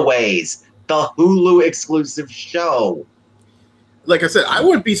Runaways, the Hulu exclusive show. Like I said, I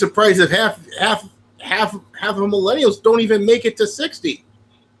wouldn't be surprised if half of millennials don't even make it to 60.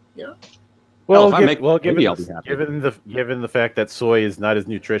 Yeah. Well, given the fact that soy is not as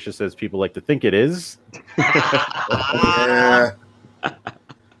nutritious as people like to think it is. Yeah.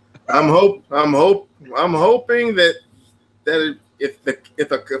 I'm hoping that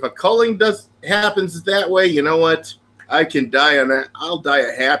if a culling happens that way, you know what? I can die on that. I'll die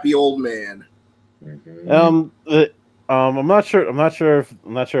a happy old man. I'm not sure if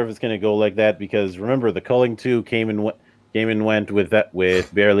it's going to go like that, because remember, the culling 2 came and went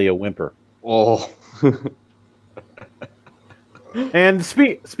with barely a whimper. Oh. And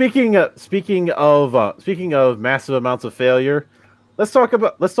speaking of massive amounts of failure, let's talk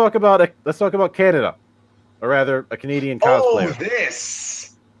about Canada, or rather a Canadian cosplayer. Oh,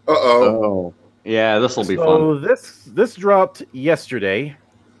 this. Oh, yeah, this will be fun. So this dropped yesterday.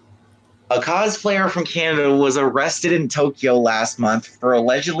 A cosplayer from Canada was arrested in Tokyo last month for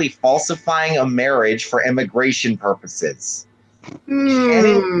allegedly falsifying a marriage for immigration purposes.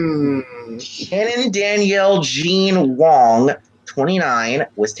 Shannon Danielle Jean Wong, 29,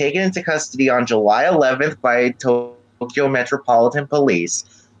 was taken into custody on July 11th by Tokyo Metropolitan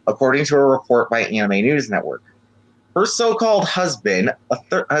Police, according to a report by Anime News Network. Her so-called husband, a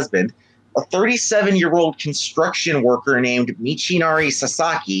 37-year-old construction worker named Michinari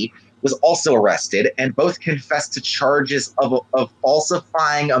Sasaki, was also arrested, and both confessed to charges of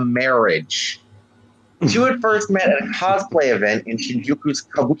falsifying a marriage. The two had first met at a cosplay event in Shinjuku's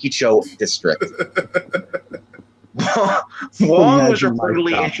Kabukicho district. Wong was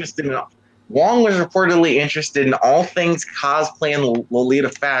reportedly interested in all things cosplay and Lolita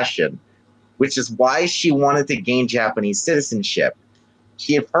fashion, which is why she wanted to gain Japanese citizenship.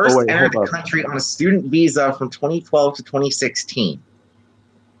 She had first entered the country on a student visa from 2012 to 2016.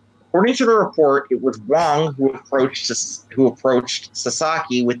 According to the report, it was Wong who approached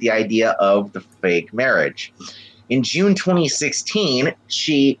Sasaki with the idea of the fake marriage. In June 2016,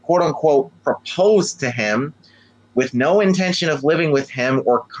 she, quote-unquote, proposed to him with no intention of living with him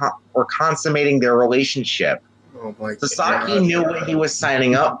or consummating their relationship. Oh my Sasaki God. knew what he was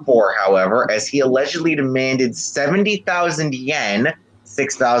signing up for, however, as he allegedly demanded 70,000 yen,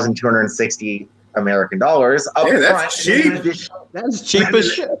 6,260 American dollars, up front. That's cheap. That's cheap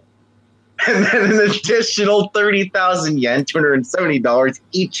as shit. And then an additional 30,000 yen, $270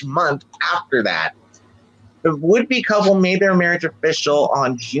 each month after that. The would-be couple made their marriage official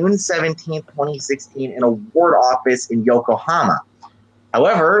on June 17, 2016 in a ward office in Yokohama.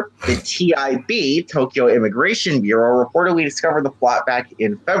 However, the TIB, Tokyo Immigration Bureau, reportedly discovered the plot back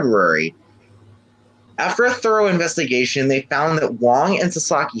in February. After a thorough investigation, they found that Wong and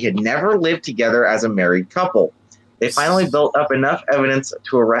Sasaki had never lived together as a married couple. They finally built up enough evidence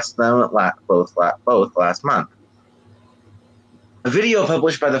to arrest them both last month. A video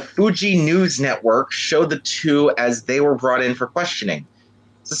published by the Fuji News Network showed the two as they were brought in for questioning.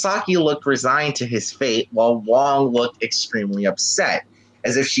 Sasaki looked resigned to his fate, while Wong looked extremely upset,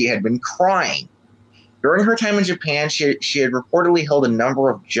 as if she had been crying. During her time in Japan, she had reportedly held a number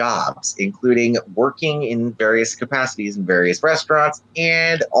of jobs, including working in various capacities in various restaurants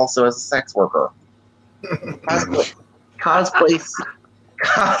and also as a sex worker. Cosplay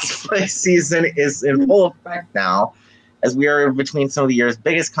season is in full effect now, as we are between some of the year's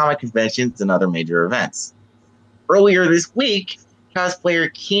biggest comic conventions and other major events. Earlier this week,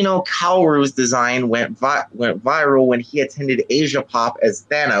 cosplayer Kino Kaoru's design went viral when he attended Asia Pop as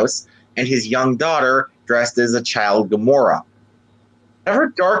Thanos and his young daughter dressed as a child Gamora. Whatever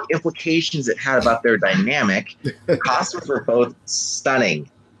dark implications it had about their dynamic, the costumes were both stunning.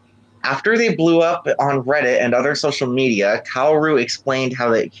 After they blew up on Reddit and other social media, Kaoru explained how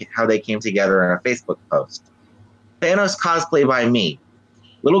they came together in a Facebook post. Thanos cosplay by me.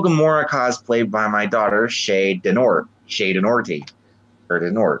 Little Gamora cosplay by my daughter, Shay Denort.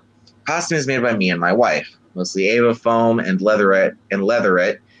 Costume is made by me and my wife. Mostly Ava foam and leatherette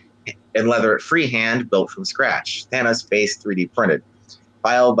freehand built from scratch. Thanos face 3D printed.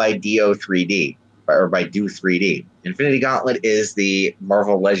 Filed by Do 3D. Infinity Gauntlet is the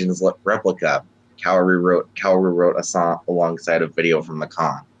Marvel Legends replica. Kaoru wrote a song alongside a video from the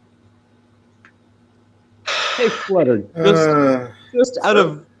con. Hey, Flutter,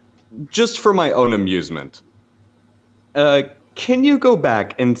 just for my own amusement, can you go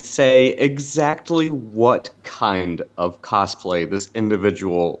back and say exactly what kind of cosplay this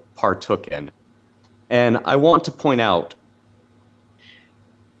individual partook in? And I want to point out,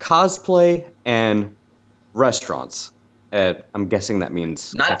 cosplay and restaurants. I'm guessing that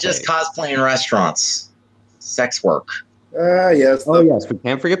means not just cosplay in restaurants, sex work. Yes. Oh, yes, we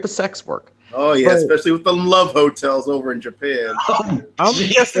can't forget the sex work. Oh yeah, especially with the love hotels over in Japan. I'm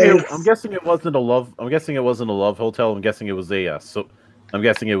guessing it wasn't a love. I'm guessing it wasn't a love hotel. I'm guessing it was a I'm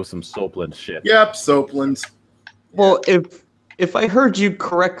guessing it was some Soapland shit. Yep, Soaplands. Well, if I heard you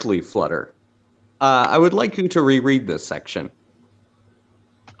correctly, Flutter, I would like you to reread this section.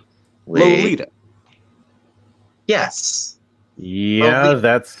 Lolita. Yes. Yeah,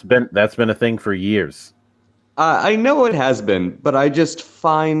 Lolita. that's been a thing for years. I know it has been, but I just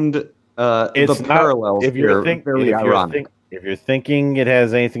find the parallels very ironic. If you're thinking it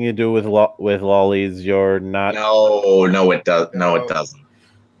has anything to do with lollies, you're not. No, it does. No, it doesn't.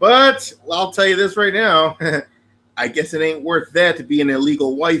 But I'll tell you this right now. I guess it ain't worth that to be an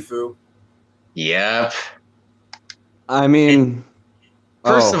illegal waifu. Yep. I mean,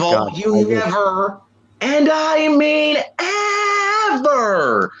 first of all, you never, and I mean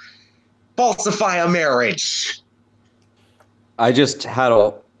ever, falsify a marriage. I just had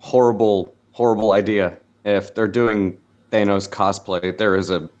a horrible idea. If they're doing Thanos cosplay, there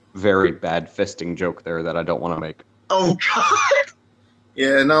is a very bad fisting joke there that I don't want to make. Oh God!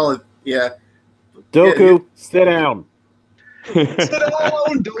 Yeah, no, yeah. Doku, sit down. Sit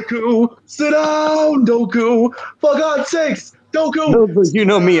down, Doku. Sit down, Doku. For God's sakes, Doku. No, you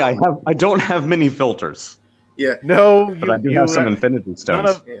know me. I don't have many filters. Yeah. No, but I do have some Infinity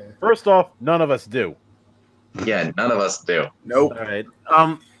Stones. First off, none of us do. Yeah, none of us do. Nope. All right.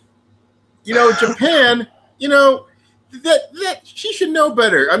 Japan, that she should know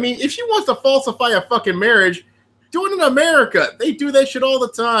better. I mean, if she wants to falsify a fucking marriage, do it in America. They do that shit all the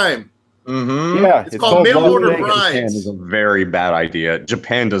time. Mm-hmm. Yeah, it's called mail order brides. Japan is a very bad idea.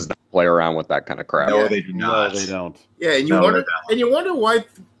 Japan does not play around with that kind of crap. No, they do not. No, they don't. Yeah, and you wonder why,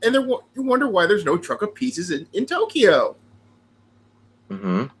 you wonder why there's no truck of pieces in Tokyo.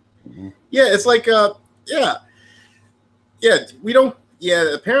 Mm-hmm. Yeah, it's like we don't.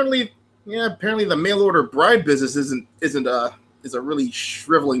 Yeah, apparently the mail order bride business isn't a really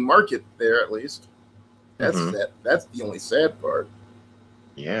shriveling market there, at least. That's that's the only sad part.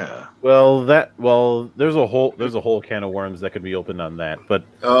 Yeah. Well, there's a whole can of worms that could be opened on that. But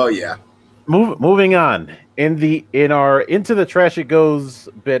oh yeah. Moving on in our Into the Trash It Goes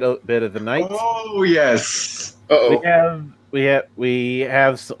bit of the night. Oh yes. We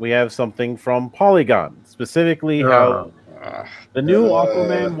have something from Polygon, specifically how the new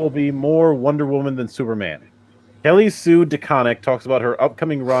Aquaman will be more Wonder Woman than Superman. Kelly Sue DeConnick talks about her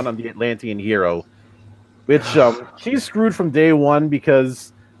upcoming run on the Atlantean hero, which she's screwed from day one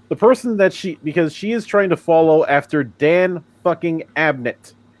because the person that she is trying to follow after Dan fucking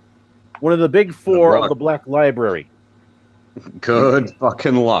Abnett, one of the big four of the Black Library. Good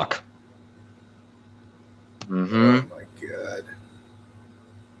fucking luck. Mm-hmm. Oh my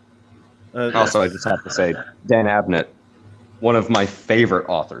god. Also, I just have to say, Dan Abnett, one of my favorite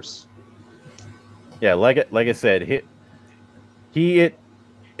authors. Yeah, like I said, he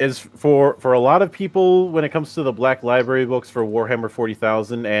is for a lot of people when it comes to the Black Library books for Warhammer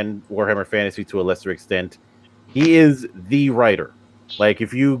 40,000 and Warhammer Fantasy to a lesser extent. He is the writer. Like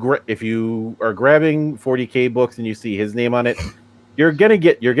if you are grabbing 40K books and you see his name on it, you're gonna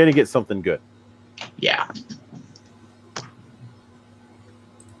get something good. Yeah.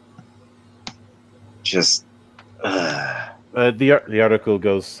 Just the article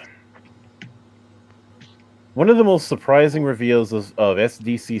goes. One of the most surprising reveals of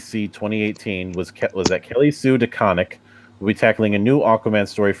SDCC 2018 was that Kelly Sue DeConnick will be tackling a new Aquaman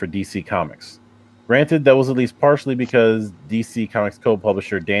story for DC Comics. Granted, that was at least partially because DC Comics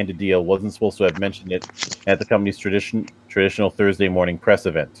co-publisher Dan DiDio wasn't supposed to have mentioned it at the company's traditional Thursday morning press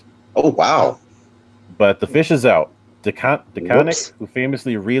event. oh wow. But the fish is out. DeConnick, who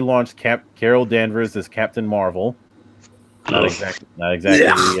famously relaunched Carol Danvers as Captain Marvel, not exactly.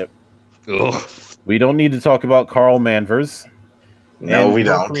 Yeah. Ugh. We don't need to talk about Carl Manvers. No, and we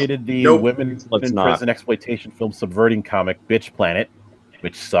don't. Created the Nope. women Let's in not. prison exploitation film subverting comic Bitch Planet,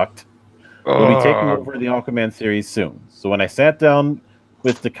 which sucked. We'll be taking over the Aquaman series soon. So when I sat down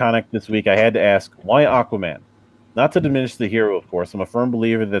with DeConnick this week, I had to ask, why Aquaman? Not to diminish the hero, of course. I'm a firm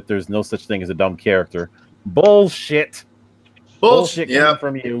believer that there's no such thing as a dumb character. Bullshit. Bullshit coming Yeah.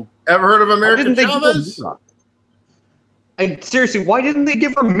 from you. Ever heard of Why American didn't they give her Chavez? Mira? And seriously, why didn't they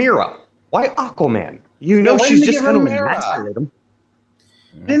give her Mira? Why Aquaman? You know why she's didn't they just give her going to Mira? emasculate him.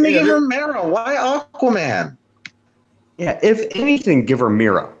 Didn't they Yeah, give her Mara? Why Aquaman? Yeah, if anything, give her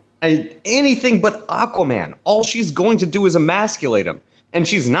Mira. Anything but Aquaman. All she's going to do is emasculate him. And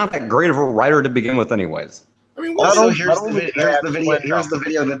she's not that great of a writer to begin with anyways. I mean, Also, what here's the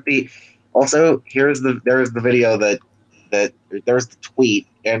video that the also there's the video that there's the tweet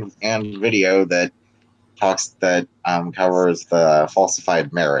and video that covers the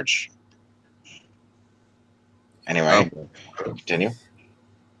falsified marriage. Anyway, continue.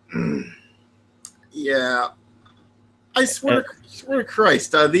 Yeah, I swear to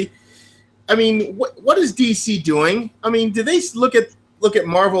Christ, what is DC doing? I mean, did they look at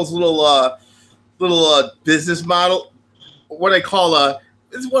Marvel's little business model?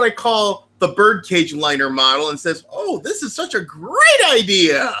 This is what I call the birdcage liner model, and says, "Oh, this is such a great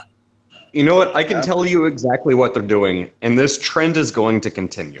idea." You know what? I can tell you exactly what they're doing, and this trend is going to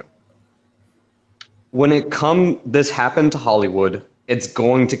continue. When this happened to Hollywood, it's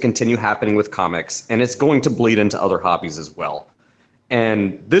going to continue happening with comics, and it's going to bleed into other hobbies as well.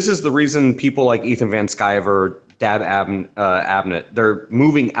 And this is the reason people like Ethan Van Sciver, Dab Abnett, they're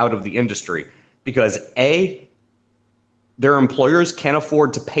moving out of the industry. Because A, their employers can't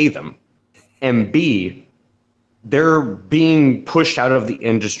afford to pay them, and B, they're being pushed out of the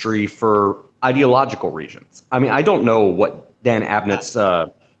industry for ideological reasons. I mean, I don't know what Dan Abnett's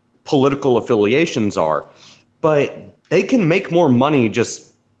political affiliations are, but they can make more money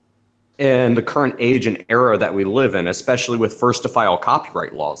just in the current age and era that we live in, especially with first to file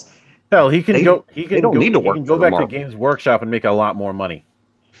copyright laws. Hell, he can go back to Marvel. Games Workshop and make a lot more money.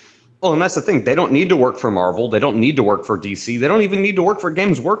 Well, and that's the thing. They don't need to work for Marvel. They don't need to work for DC. They don't even need to work for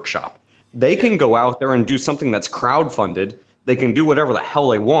Games Workshop. They can go out there and do something that's crowdfunded. They can do whatever the hell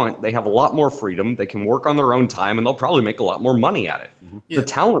they want. They have a lot more freedom. They can work on their own time, and they'll probably make a lot more money at it. Yeah. The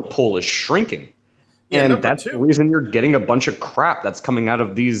talent pool is shrinking. Yeah, And that's the reason you're getting a bunch of crap that's coming out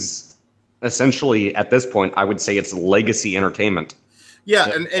of these, essentially, at this point, I would say it's legacy entertainment.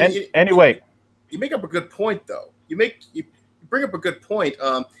 Yeah, Anyway, you make up a good point, though. You bring up a good point.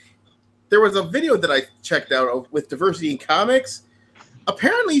 There was a video that I checked out with diversity in comics.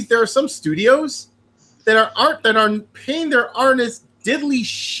 Apparently, there are some studios that are paying their artists diddly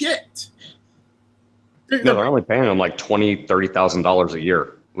shit. No, they're only paying them like $20,000, $30,000 a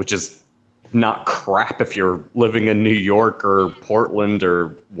year, which is not crap if you're living in New York or Portland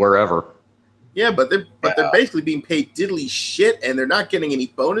or wherever. Yeah, but they're basically being paid diddly shit, and they're not getting any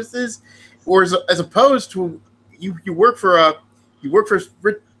bonuses. Or as opposed to you work for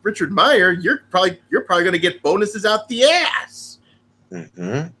Richard Meyer, you're probably going to get bonuses out the ass.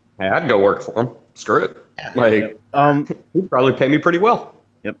 Mm-hmm. Hey, I'd go work for him. Screw it. Like, he'd probably pay me pretty well.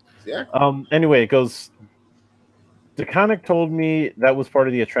 Yep. Yeah. Anyway, it goes. DeConnick told me that was part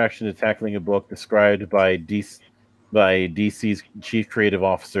of the attraction to tackling a book described by DC by DC's chief creative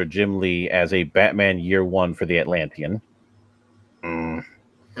officer Jim Lee as a Batman Year One for the Atlantean. May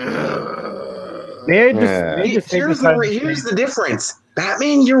I just take Here's this time here's the difference.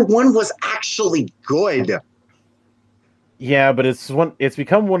 Batman Year One was actually good. Yeah, but it's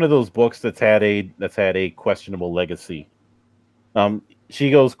become one of those books that's had a questionable legacy. She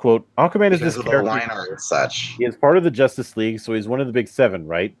goes, quote, Aquaman is this character. Line art and such. He is part of the Justice League, so he's one of the big seven,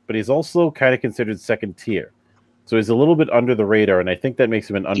 right? But he's also kind of considered second tier. So he's a little bit under the radar, and I think that makes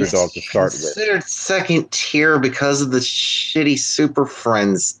him an underdog to start with. Considered second tier because of the shitty Super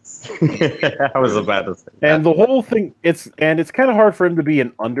Friends. I was about to say that. And the whole thing, it's kind of hard for him to be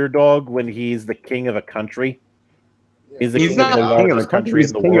an underdog when he's the king of a country. He's not the king of largest the country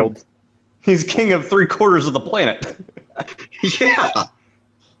in the world. He's king of 3/4 of the planet. Yeah.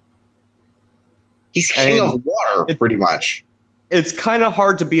 He's king of water, pretty much. It's kind of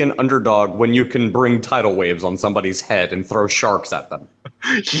hard to be an underdog when you can bring tidal waves on somebody's head and throw sharks at them.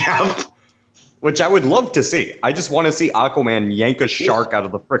 Yeah. Which I would love to see. I just want to see Aquaman yank a shark out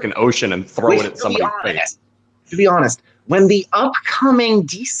of the frickin' ocean and throw it at somebody's face. To be honest, when the upcoming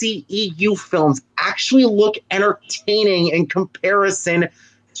DCEU films actually look entertaining in comparison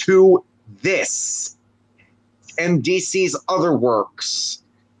to this and DC's other works,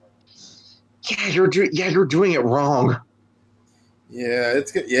 you're doing it wrong. Yeah,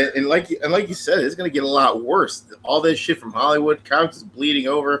 it's good. Yeah, and like you said, it's gonna get a lot worse. All this shit from Hollywood, comics is bleeding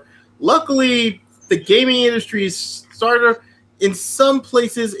over. Luckily, the gaming industry is starting. In some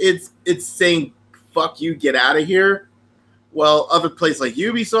places, it's saying "fuck you, get out of here." Well, other places like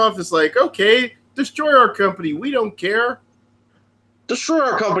Ubisoft is like, "Okay, destroy our company. We don't care. Destroy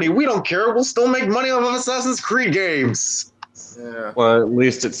our company. We don't care. We'll still make money off of Assassin's Creed games." Yeah. Well, at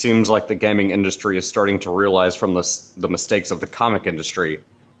least it seems like the gaming industry is starting to realize from the mistakes of the comic industry.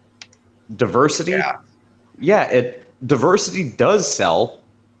 Diversity, diversity does sell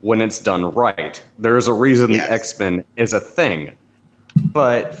when it's done right. There's a reason the X-Men is a thing,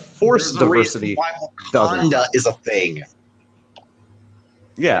 but forced diversity doesn't. Wakanda is a thing.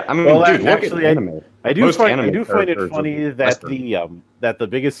 Yeah, I mean, Well, dude, look actually, at anime. I do find it funny that Western.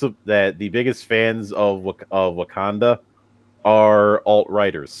 the biggest fans of Wakanda are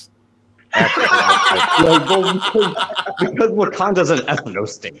alt-righters. Because Wakanda's an ethno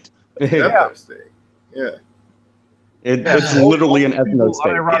state. Yeah. It's literally an ethno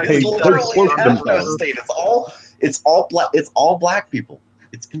state. It's literally an ethno state. It's all black people.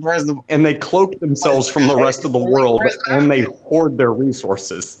 It's comprised of, and they cloak themselves from the rest of the world, and they hoard their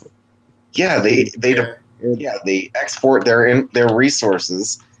resources. Yeah, they export their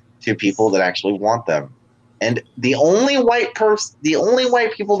resources to people that actually want them. And the only white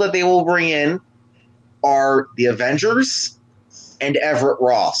people that they will bring in are the Avengers and Everett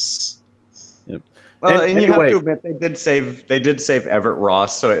Ross. Yep. Well, and you have to admit they did save Everett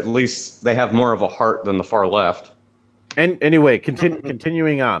Ross, so at least they have more of a heart than the far left. And anyway,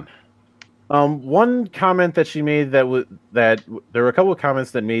 continuing on. One comment that she made that there were a couple of comments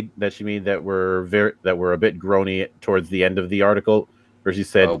that she made that were a bit groany towards the end of the article, where she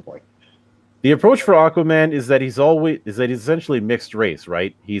said, "Oh boy. The approach for Aquaman is that he's essentially mixed race,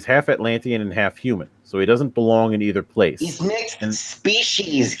 right? He's half Atlantean and half human, so he doesn't belong in either place. He's mixed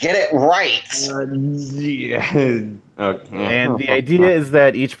species. Get it right." Okay. And the idea is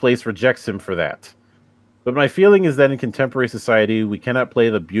that each place rejects him for that. But my feeling is that in contemporary society, we cannot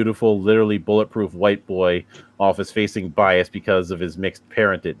play the beautiful, literally bulletproof white boy off as facing bias because of his mixed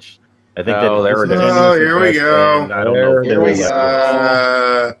parentage. I think here we go. I don't know. Here we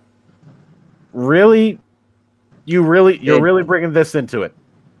go. Really? You're really bringing this into it?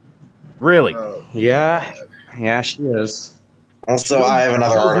 Really? Yeah, she is. Also, I have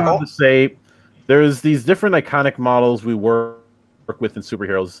another article to say. There's these different iconic models we work with in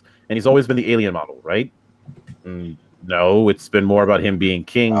superheroes, and he's always been the alien model, right? No, it's been more about him being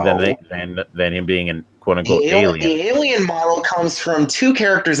king than him being an quote unquote alien. The alien model comes from two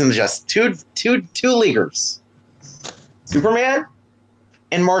characters in two leaguers: Superman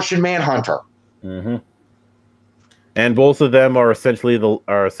and Martian Manhunter. Mm-hmm. And both of them are essentially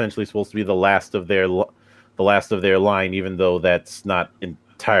supposed to be the last of their line, even though that's not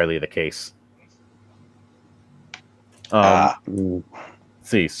entirely the case.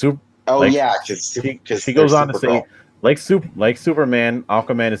 See, because she goes on to say, like Superman,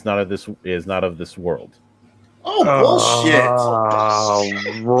 Aquaman is not of this world. Oh bullshit!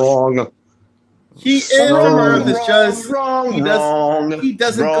 Wrong. He is from Earth. It's just he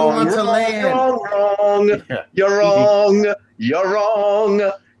doesn't go onto land. Wrong. You're wrong. You're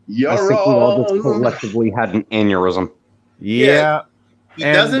wrong. You're I think wrong. we all just collectively had an aneurysm. Yeah. He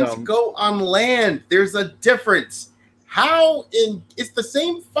doesn't go on land. There's a difference. How in it's the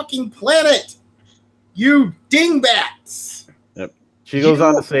same fucking planet. You dingbats. Yep. She goes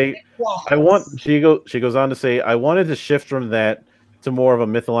on to say, she goes on to say, I wanted to shift from that to more of a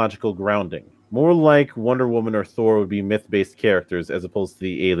mythological grounding. More like Wonder Woman or Thor would be myth-based characters as opposed to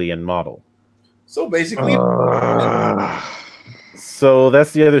the alien model. So basically, so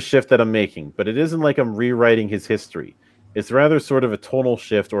that's the other shift that I'm making, but it isn't like I'm rewriting his history. It's rather sort of a tonal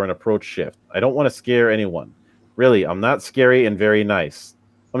shift or an approach shift. I don't want to scare anyone. Really, I'm not scary and very nice.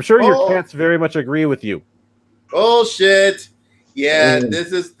 I'm sure your cats very much agree with you. Bullshit. Yeah,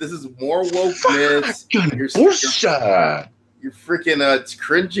 this is more wokeness. You're freaking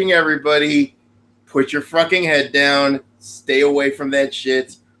cringing, everybody. Put your fucking head down. Stay away from that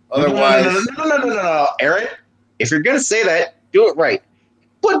shit. Otherwise, no, Aaron. If you're gonna say that, do it right.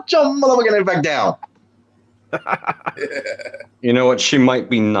 Put your motherfucking head back down. You know what? She might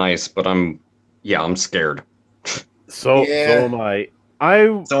be nice, but I'm scared. So am I.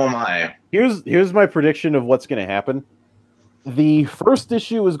 So am I. Here's my prediction of what's going to happen. The first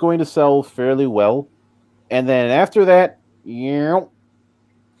issue is going to sell fairly well, and then after that, it's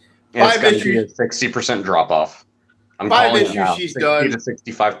going to be a 60% drop off. I'm calling it now. 60 to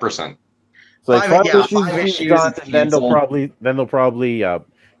 65%. So like five issues she's done, and then they'll probably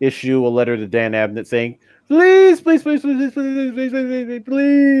issue a letter to Dan Abnett saying, please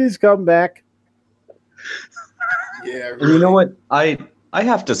come back. Yeah, really. You know what? I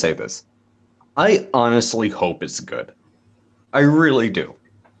have to say this. I honestly hope it's good. I really do.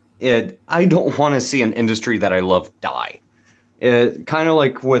 I don't want to see an industry that I love die. Kind of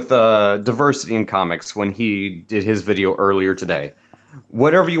like with diversity in comics when he did his video earlier today.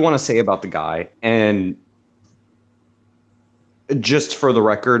 Whatever you want to say about the guy, and just for the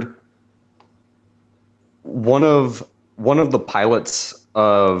record, one of the pilots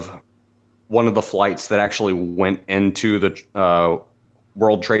of one of the flights that actually went into the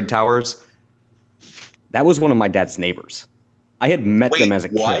World Trade Towers, that was one of my dad's neighbors. I had met them as a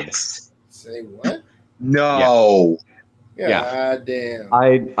kid. Say what? No. Yeah. God damn.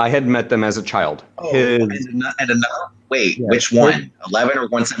 I had met them as a child. Wait, which one? 11 or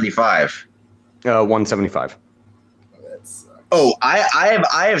 175? 175. Oh,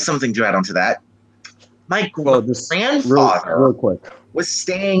 I have something to add on to that. My grandfather real quick was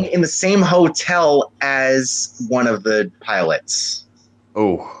staying in the same hotel as one of the pilots.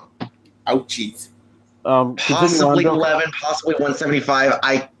 Oh. Ouchies. Possibly 11, possibly 175.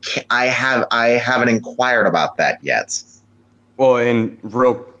 I haven't inquired about that yet. Well, and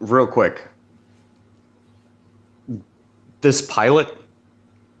real quick, this pilot,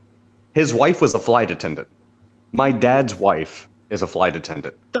 his wife was a flight attendant. My dad's wife is a flight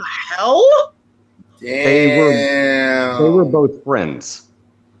attendant. The hell? Damn. They were both friends.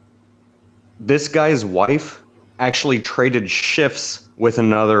 This guy's wife actually traded shifts with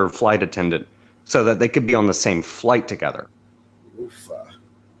another flight attendant so that they could be on the same flight together. Oofa.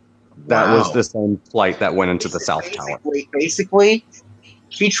 That was the same flight that went into the South Tower. Basically,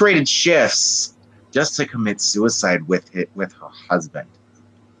 he traded shifts just to commit suicide with her husband.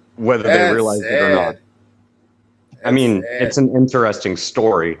 Whether they realized it or not. I mean, it's an interesting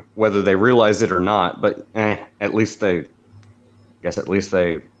story, whether they realize it or not, but at least they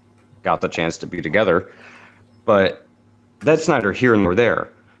got the chance to be together. But that's neither here nor there.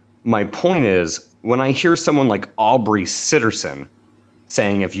 My point is, when I hear someone like Aubrey Sitterson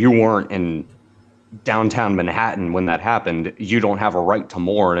saying if you weren't in downtown Manhattan when that happened, you don't have a right to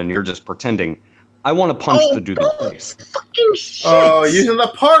mourn and you're just pretending, I want to punch the dude in the face. Fucking shit. Oh, using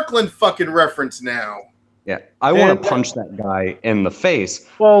the Parkland fucking reference now. Yeah, I want to punch that guy in the face.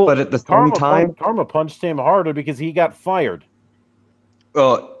 Well, but at the same time, Karma punched him harder because he got fired.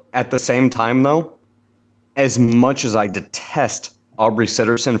 At the same time, though, as much as I detest Aubrey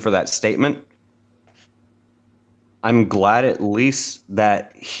Sitterson for that statement, I'm glad at least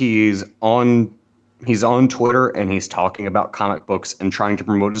that he's on Twitter and he's talking about comic books and trying to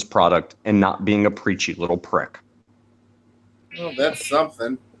promote his product and not being a preachy little prick. Well, that's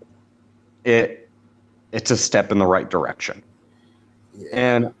something. It's a step in the right direction. Yeah.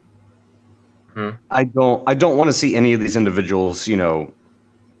 And I don't want to see any of these individuals,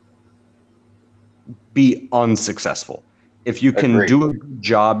 be unsuccessful. If you can do a good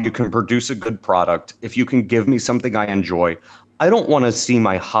job, you can produce a good product. If you can give me something I enjoy, I don't want to see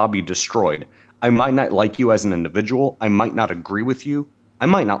my hobby destroyed. I might not like you as an individual. I might not agree with you. I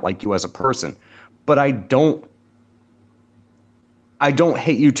might not like you as a person, but I don't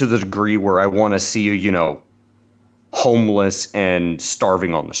hate you to the degree where I want to see you, homeless and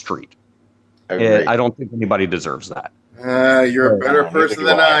starving on the street. I don't think anybody deserves that. You're a better person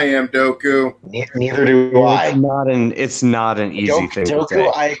than I am, Doku. Neither do I. It's not an easy thing to say.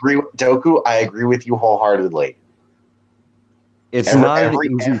 Doku, I agree with you wholeheartedly. It's not an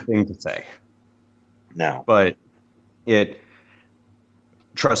easy thing to say. No. But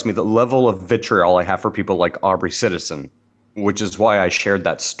trust me, the level of vitriol I have for people like Aubrey Citizen, which is why I shared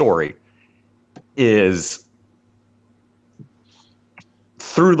that story, is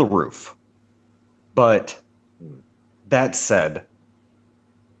through the roof. But that said,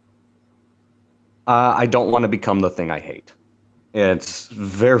 I don't want to become the thing I hate. It's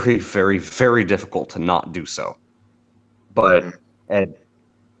very, very, very difficult to not do so. But,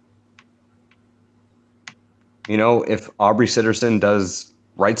 if Aubrey Citizen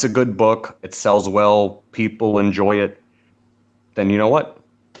writes a good book, it sells well, people enjoy it, then you know what?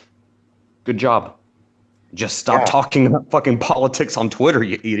 Good job. Just stop talking about fucking politics on Twitter,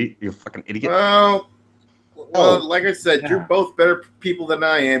 you idiot. You fucking idiot. Well, like I said, you're both better people than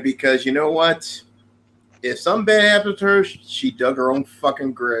I am because you know what? If something bad happened to her, she dug her own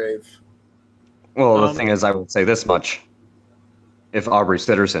fucking grave. Well, the thing is, I will say this much. If Aubrey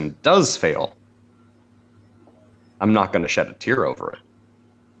Citizen does fail, I'm not going to shed a tear over it.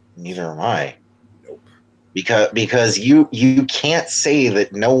 Neither am I. Nope. Because you can't say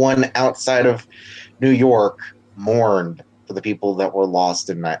that no one outside of New York mourned for the people that were lost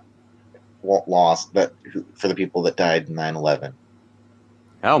in that. For the people that died in 9/11.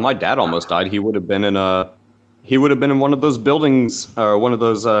 Hell, my dad almost died. He would have been in one of those buildings, one of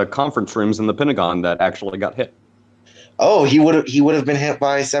those conference rooms in the Pentagon that actually got hit. Oh, he would have been hit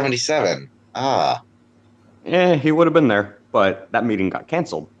by 77. Ah. Yeah, he would have been there, but that meeting got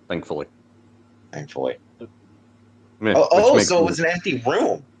canceled, thankfully. Thankfully. So it was an empty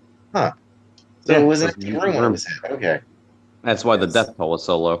room. Huh. So it was an empty room when it was hit. Okay. That's why the death toll was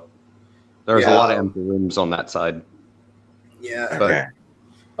so low. There's a lot of empty rooms on that side. Yeah. Okay.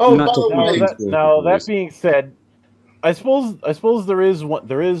 Oh, that being said, I suppose there is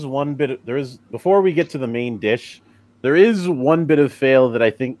one bit. Before we get to the main dish, there is one bit of fail that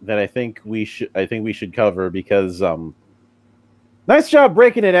I think we should cover because nice job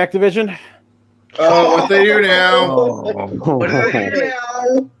breaking it, Activision. Oh, what they do now? What do they do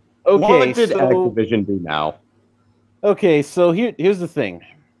now? Okay, what did Activision do now? Okay, so here's the thing.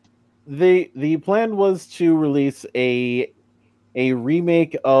 The plan was to release a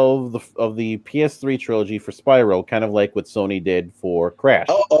remake of the PS3 trilogy for Spyro, kind of like what Sony did for Crash.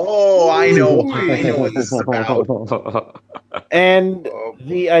 I know what this is about. And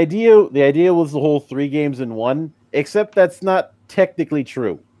the idea was the whole 3 games in one, except that's not technically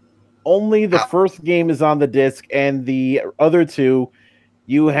true. Only the first game is on the disc, and the other 2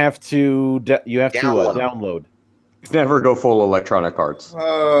 you have to download. Never go full Electronic Arts.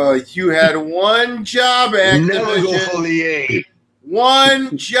 You had one job, Activision. Never go full EA.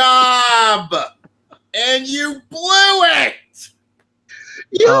 One job, and you blew it.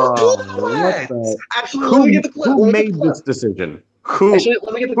 You blew it. Actually, let me get the clip. Who made this decision? Who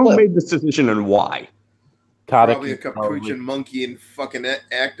made this decision and why? Probably a capuchin monkey in fucking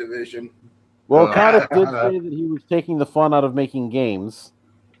Activision. Well, Kotick did say that he was taking the fun out of making games.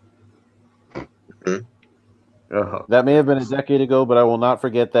 That may have been a decade ago, but I will not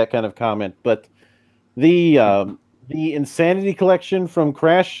forget that kind of comment. But the Insanity Collection from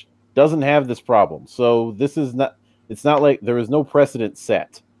Crash doesn't have this problem. So this is not. It's not like there is no precedent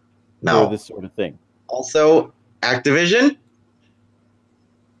set for this sort of thing. Also, Activision.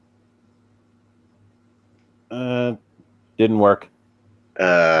 Didn't work.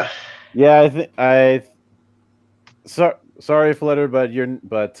 Yeah, Sorry, Flutter, but you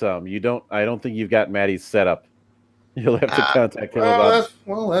don't. I don't think you've got Maddie's setup. You'll have to contact him about.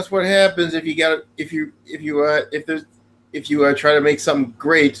 That's what happens if you try to make something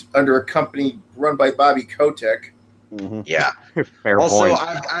great under a company run by Bobby Kotick. Mm-hmm. Yeah. Fair also, point.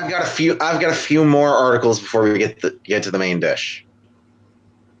 I've got a few more articles before we get to the main dish.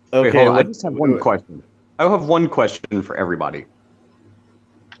 Okay, I just have one question. I have one question for everybody.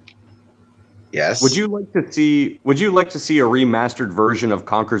 Yes. Would you like to see a remastered version of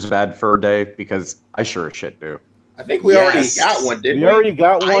Conker's Bad Fur Day? Because I sure as shit do. I think we already got one, didn't we? We already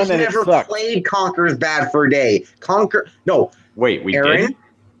got one, I've and never it sucked. played Conker's Bad Fur Day. Wait, we Aaron? did?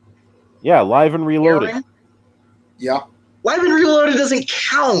 Yeah, Live and Reloaded. Aaron? Yeah. Live and Reloaded doesn't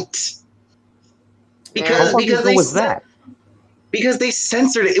count. Because they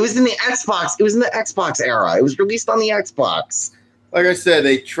censored it. It was in the Xbox. It was in the Xbox era. It was released on the Xbox. Like I said,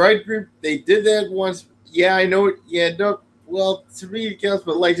 they did that once. Yeah, I know it. Yeah, no. Well, to me it counts,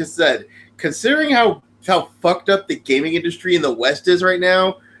 but like I said, considering how fucked up the gaming industry in the West is right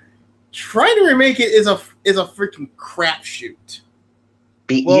now, trying to remake it is a freaking crapshoot.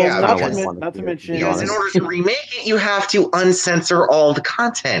 Well, not to mention, because in order to remake it, you have to uncensor all the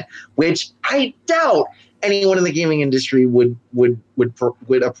content, which I doubt anyone in the gaming industry would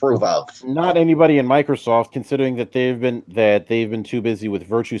approve of. Not anybody in Microsoft, considering that they've been too busy with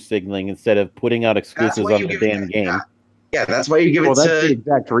virtue signaling instead of putting out exclusives on the damn game. Yeah, that's why you give it to. That's the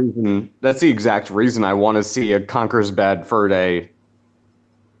exact reason. That's the exact reason I want to see a Conker's Bad Fur Day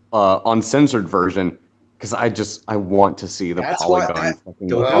uncensored version. Because I want to see the polygon.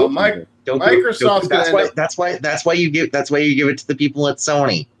 Microsoft's that's why you give it to the people at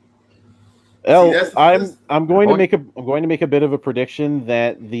Sony. Oh, I'm going to make a bit of a prediction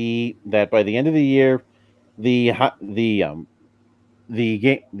that by the end of the year, the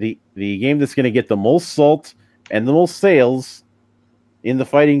game that's going to get the most salt and the most sales in the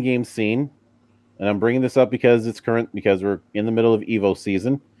fighting game scene, and I'm bringing this up because we're in the middle of Evo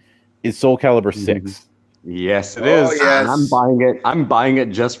season, is Soul Calibur 6. Yes, it is. Yes. And I'm buying it. I'm buying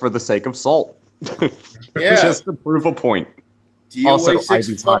it just for the sake of salt. Yeah. Just to prove a point. DOA Also,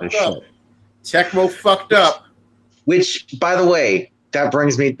 6 fucked up. Tecmo fucked up. Which, by the way, that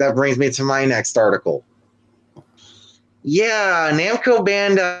brings me to my next article. Yeah, Namco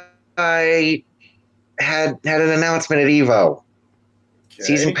Bandai had an announcement at Evo. Okay.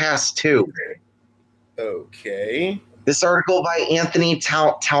 Season Pass 2. Okay. This article by Anthony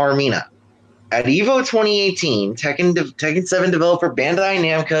Taormina. At Evo 2018, Tekken 7 developer Bandai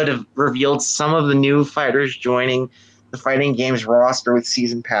Namco revealed some of the new fighters joining the fighting game's roster with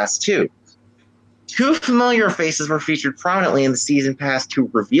Season Pass 2. Two familiar faces were featured prominently in the Season Pass 2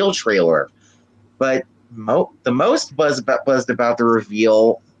 reveal trailer, but the most buzzed about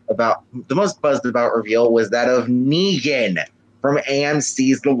reveal was that of Negan from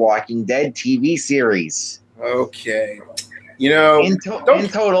AMC's The Walking Dead TV series. Okay. You know, in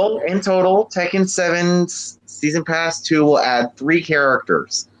total, Tekken 7's Season Pass 2 will add 3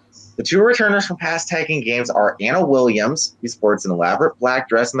 characters. The 2 returners from past Tekken games are Anna Williams, who sports an elaborate black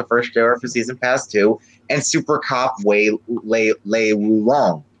dress in the first trailer for Season Pass 2, and Super Cop Lei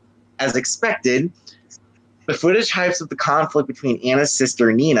Wulong. As expected, the footage hypes up the conflict between Anna's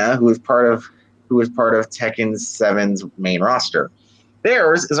sister Nina, who is part of Tekken 7's main roster.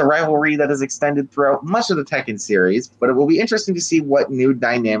 Theirs is a rivalry that is extended throughout much of the Tekken series, but it will be interesting to see what new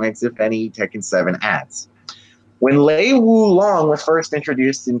dynamics, if any, Tekken 7 adds. When Lei Wulong was first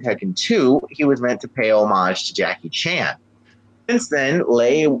introduced in Tekken 2, he was meant to pay homage to Jackie Chan. Since then,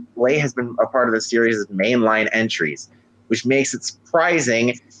 Lei has been a part of the series' mainline entries, which makes it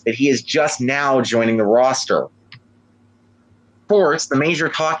surprising that he is just now joining the roster. Of course, the major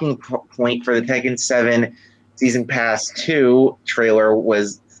talking point for the Tekken 7 Season Pass 2 trailer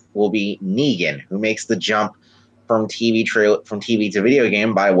will be Negan, who makes the jump from TV to video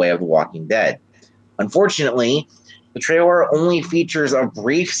game by way of The Walking Dead. Unfortunately, the trailer only features a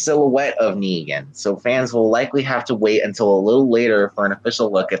brief silhouette of Negan, so fans will likely have to wait until a little later for an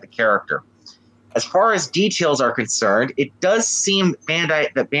official look at the character. As far as details are concerned, it does seem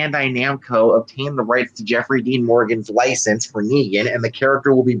that Bandai Namco obtained the rights to Jeffrey Dean Morgan's license for Negan, and the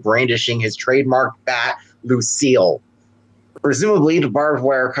character will be brandishing his trademark bat, Lucille. Presumably, the barbed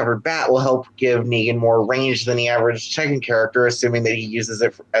wire covered bat will help give Negan more range than the average Tekken character, assuming that he uses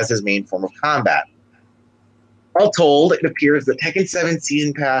it as his main form of combat. All told, it appears that Tekken 7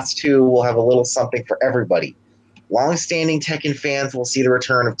 Season Pass 2 will have a little something for everybody. Long-standing Tekken fans will see the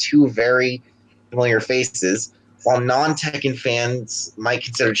return of 2 very familiar faces, while non-Tekken fans might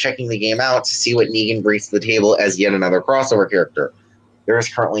consider checking the game out to see what Negan brings to the table as yet another crossover character. There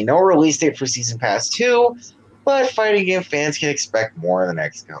is currently no release date for Season Pass 2, but fighting game fans can expect more in the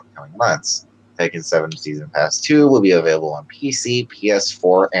next coming months. Tekken 7 Season Pass 2 will be available on PC,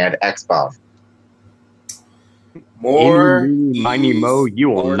 PS4, and Xbox. More Miney Mo, you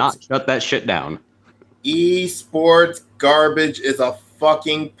will not shut that shit down. Esports garbage is a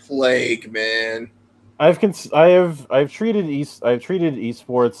fucking plague, man. I've treated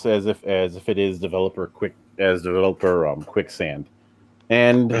esports as if it is developer quicksand,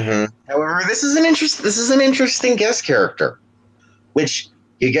 and however, this is an interesting guest character, which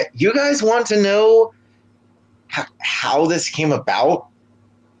you guys want to know how this came about.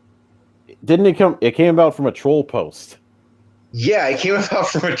 It came about from a troll post. Yeah, it came about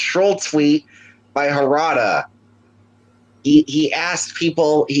from a troll tweet by Harada. He asked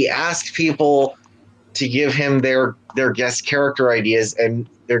people to give him their guest character ideas, and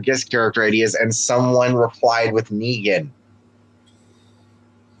someone replied with Negan.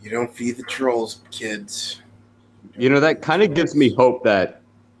 You don't feed the trolls, kids. You know, that kind of gives me hope that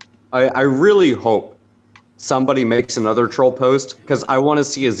I really hope somebody makes another troll post, because I want to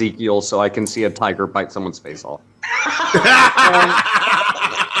see Ezekiel so I can see a tiger bite someone's face off.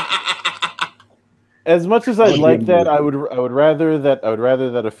 As much as I'd like that, I would rather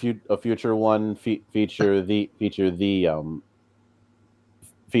that a future one feature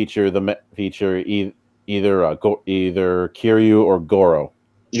either Kiryu or Goro.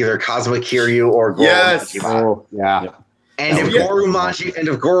 Either Cosmic Kiryu or Goro Majima. Oh, yeah. Yep. And if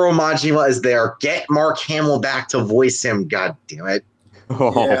Goro Majima is there, get Mark Hamill back to voice him. God damn it!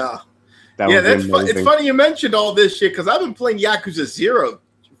 Oh, Yeah, that it's funny you mentioned all this shit because I've been playing Yakuza 0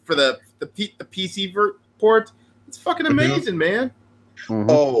 for the PC port. It's fucking amazing, man. Mm-hmm.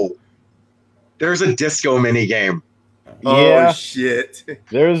 Oh, there's a disco mini game. Yeah. Oh shit!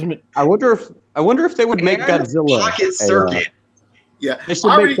 There's. I wonder if they would make Godzilla Pocket Circuit. Yeah, they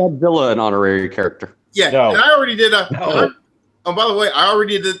should make Godzilla an honorary character. Yeah, No. and I already did No. Oh, by the way, I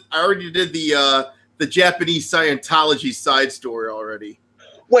already did the Japanese Scientology side story already.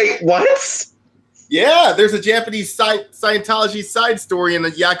 Wait, what? Yeah, there's a Japanese Scientology side story in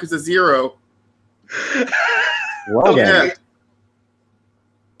the Yakuza 0. Well, Yeah.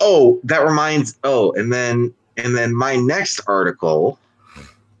 Oh, that reminds. Oh, and then my next article.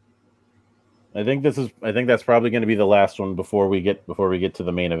 I think that's probably going to be the last one before we get to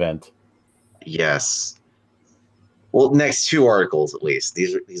the main event. Yes. Well, next two articles at least.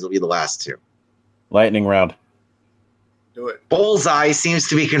 These will be the last two. Lightning round. Do it. Bullseye seems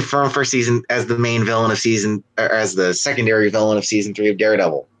to be confirmed for season as the main villain of as the secondary villain of season 3 of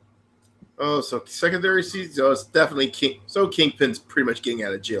Daredevil. Oh, so secondary season. Oh, it's definitely King. So Kingpin's pretty much getting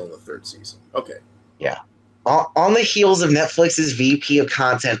out of jail in the 3rd season. Okay. Yeah. On the heels of Netflix's VP of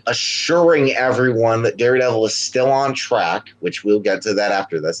content assuring everyone that Daredevil is still on track, which we'll get to that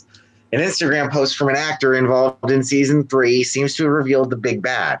after this, an Instagram post from an actor involved in season 3 seems to have revealed the big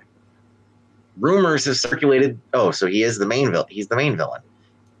bad. Rumors have circulated. Oh, so he is the main villain. He's the main villain.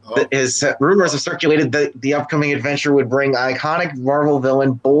 Oh. Rumors have circulated that the upcoming adventure would bring iconic Marvel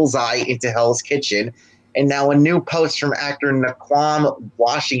villain Bullseye into Hell's Kitchen, and now a new post from actor Naquan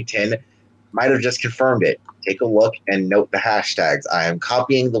Washington might have just confirmed it. Take a look and note the hashtags. I am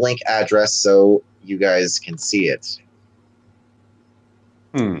copying the link address so you guys can see it.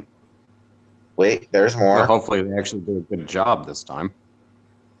 Wait, there's more. well, hopefully they actually do a good job this time.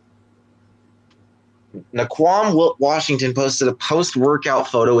 Naquan Washington posted a post-workout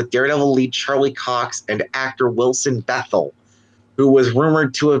photo with Daredevil lead Charlie Cox and actor Wilson Bethel, who was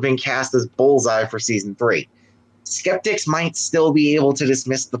rumored to have been cast as Bullseye for season 3. Skeptics might still be able to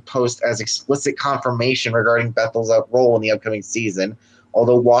dismiss the post as explicit confirmation regarding Bethel's role in the upcoming season,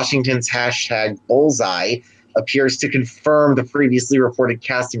 although Washington's hashtag Bullseye appears to confirm the previously reported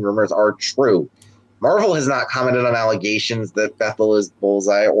casting rumors are true. Marvel has not commented on allegations that Bethel is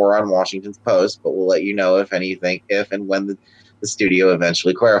Bullseye or on Washington's post, but we'll let you know if and when the studio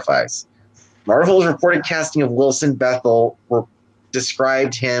eventually clarifies. Marvel's reported casting of Wilson Bethel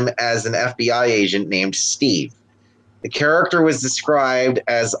described him as an FBI agent named Steve. The character was described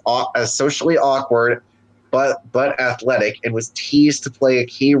as socially awkward but athletic and was teased to play a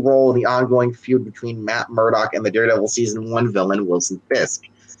key role in the ongoing feud between Matt Murdock and the Daredevil Season 1 villain Wilson Fisk.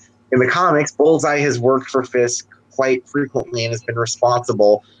 In the comics, Bullseye has worked for Fisk quite frequently and has been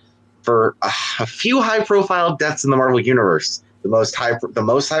responsible for a few high-profile deaths in the Marvel Universe. The most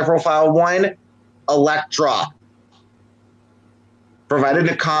high-profile one, Elektra. Provided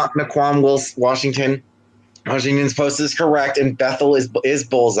Naquan Washington's post is correct, and Bethel is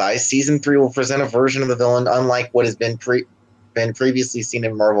Bullseye. Season 3 will present a version of the villain unlike what has been previously seen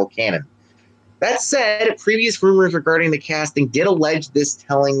in Marvel canon. That said, previous rumors regarding the casting did allege this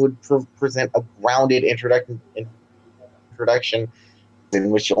telling would present a grounded introduction in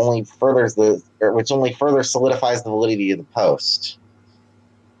which only further solidifies the validity of the post.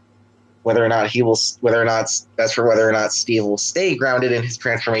 Whether or not Steve will stay grounded in his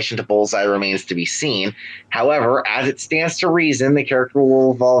transformation to Bullseye remains to be seen. However, as it stands to reason, the character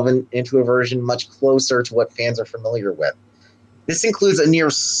will evolve into a version much closer to what fans are familiar with. This includes a near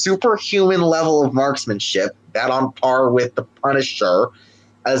superhuman level of marksmanship, that on par with the Punisher,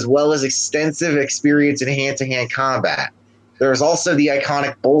 as well as extensive experience in hand-to-hand combat. There is also the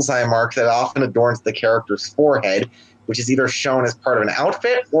iconic Bullseye mark that often adorns the character's forehead, which is either shown as part of an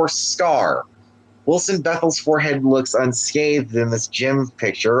outfit or scar. Wilson Bethel's forehead looks unscathed in this gym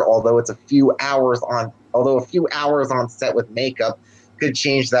picture, although a few hours on set with makeup could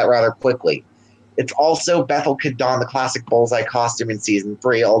change that rather quickly. It's also Bethel could don the classic Bullseye costume in season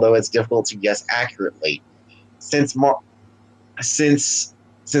 3, although it's difficult to guess accurately. Since Marvel has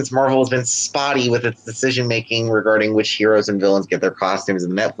been spotty with its decision-making regarding which heroes and villains get their costumes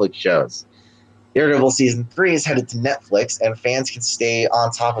in the Netflix shows. Daredevil Season 3 is headed to Netflix, and fans can stay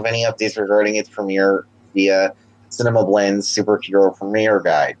on top of any updates regarding its premiere via Cinema Blend's Superhero Premiere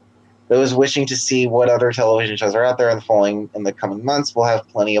Guide. Those wishing to see what other television shows are out there in the coming months will have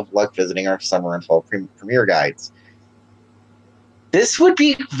plenty of luck visiting our summer and fall premiere guides. This would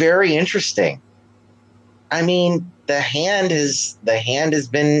be very interesting. I mean, the hand has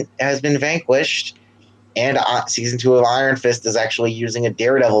been vanquished, and season 2 of Iron Fist is actually using a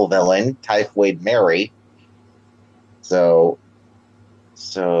Daredevil villain, Typhoid Mary. So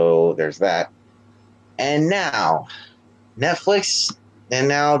there's that. And now Netflix, and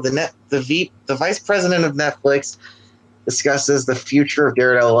now the vice president of Netflix discusses the future of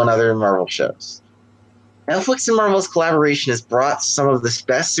Daredevil and other Marvel shows. Netflix and Marvel's collaboration has brought some of the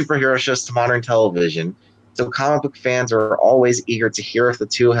best superhero shows to modern television, so comic book fans are always eager to hear if the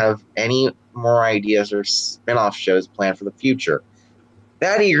two have any more ideas or spin-off shows planned for the future.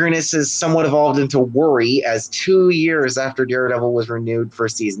 That eagerness has somewhat evolved into worry, as 2 years after Daredevil was renewed for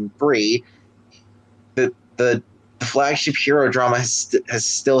season 3, the flagship hero drama has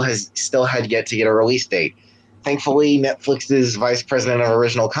still had yet to get a release date. Thankfully, Netflix's vice president of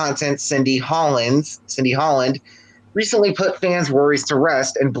original content, Cindy Holland, recently put fans' worries to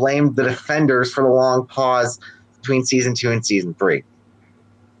rest and blamed the Defenders for the long pause between season 2 and season 3.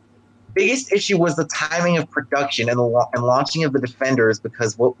 Biggest issue was the timing of production and launching of the Defenders,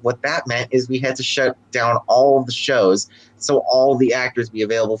 because what that meant is we had to shut down all of the shows so all the actors be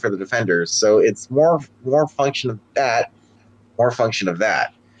available for the Defenders. So it's more function of that, more function of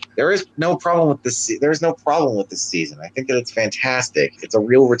that. There is no problem with this. There's no problem with this season. I think that it's fantastic. It's a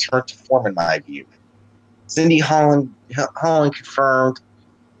real return to form in my view. Cindy Holland confirmed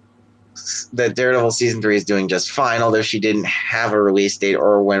that Daredevil season 3 is doing just fine, although she didn't have a release date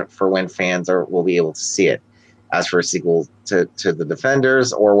or when fans will be able to see it. As for a sequel to the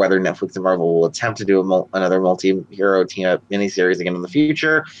Defenders, or whether Netflix and Marvel will attempt to do another multi-hero team-up miniseries again in the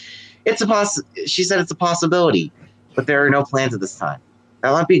future, she said it's a possibility, but there are no plans at this time.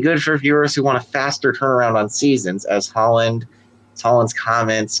 That might be good for viewers who want a faster turnaround on seasons, as Holland's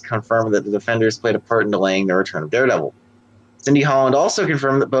comments confirmed that the Defenders played a part in delaying the return of Daredevil. Cindy Holland also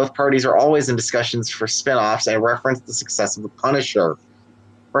confirmed that both parties are always in discussions for spin-offs and referenced the success of The Punisher.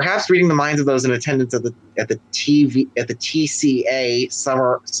 Perhaps reading the minds of those in attendance at the TCA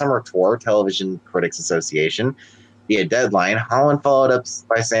Summer Tour, Television Critics Association, via Deadline, Holland followed up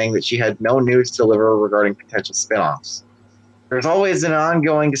by saying that she had no news to deliver regarding potential spin-offs. There's always an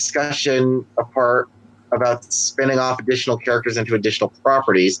ongoing discussion about spinning off additional characters into additional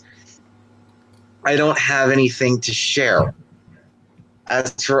properties. I don't have anything to share.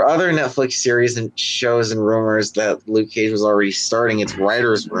 As for other Netflix series and shows and rumors that Luke Cage was already starting its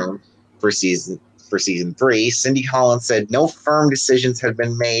writer's room for season 3, Cindy Holland said no firm decisions had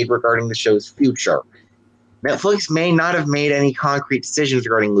been made regarding the show's future. Netflix may not have made any concrete decisions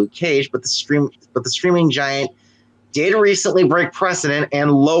regarding Luke Cage, but the streaming giant did recently break precedent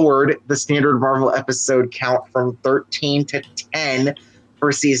and lowered the standard Marvel episode count from 13 to 10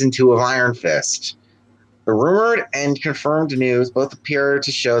 for season 2 of Iron Fist. The rumored and confirmed news both appear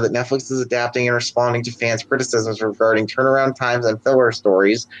to show that Netflix is adapting and responding to fans' criticisms regarding turnaround times and filler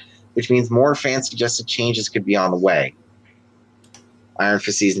stories, which means more fan-suggested changes could be on the way. Iron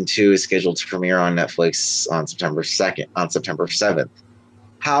Fist Season 2 is scheduled to premiere on Netflix on September 7th.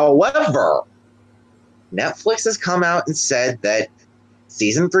 However, Netflix has come out and said that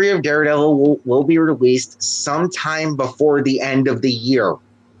Season 3 of Daredevil will be released sometime before the end of the year.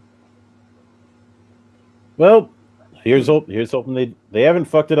 Well, here's hoping they haven't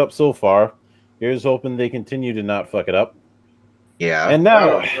fucked it up so far. Here's hoping they continue to not fuck it up. Yeah. And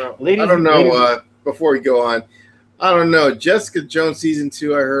now, ladies, I don't know. Before we go on, I don't know. Jessica Jones season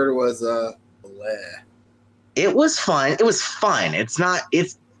 2, I heard was bleh. It was fun. It was fun. It's not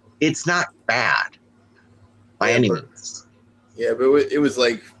bad by any means. Yeah, but it was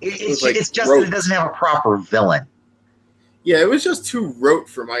like it's just that it doesn't have a proper villain. Yeah, it was just too rote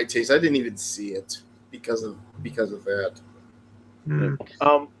for my taste. I didn't even see it because of that.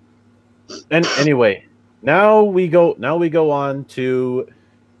 And anyway, now we go on to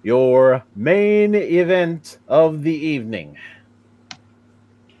your main event of the evening.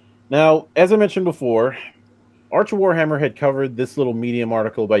 Now, as I mentioned before, Archer Warhammer had covered this little Medium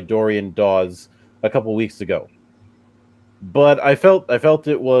article by Dorian Dawes a couple weeks ago, but I felt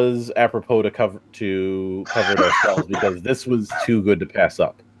it was apropos to cover it ourselves because this was too good to pass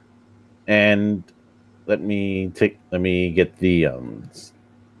up. And let me get the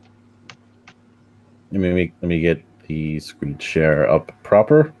let me get the screen share up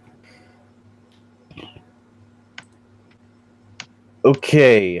proper.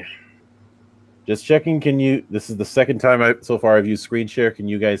 Okay. Just checking. Can you? This is the second time so far I've used screen share. Can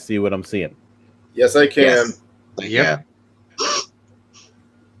you guys see what I'm seeing? Yes, I can. Yes. Yep.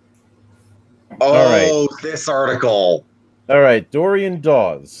 Oh, this article. All right, Dorian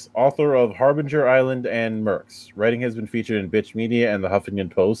Dawes, author of Harbinger Island and Mercs. Writing has been featured in Bitch Media and the Huffington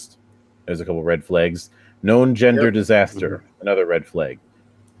Post. There's a couple red flags. Known Gender Disaster, another red flag.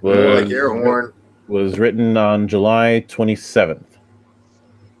 Like air horn. Was written on July 27th.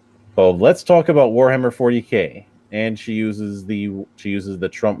 Called "Let's Talk About Warhammer 40K," and she uses the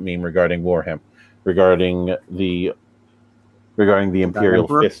Trump meme regarding Warhammer, regarding the Imperial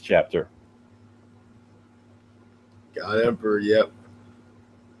Fist chapter. God Emperor, yep.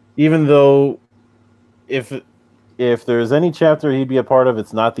 Even though, if there's any chapter he'd be a part of,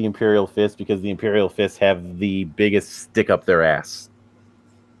 it's not the Imperial Fist, because the Imperial Fists have the biggest stick up their ass.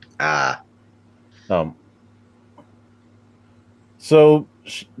 So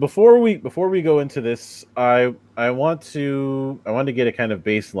before we go into this, I want to get a kind of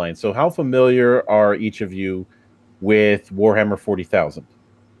baseline. So how familiar are each of you with Warhammer 40,000?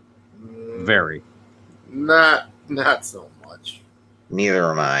 Very. Not so much.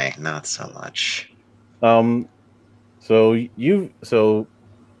 Neither am I. Not so much. So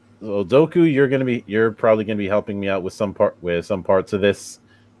Doku, you're probably gonna be helping me out with some parts of this.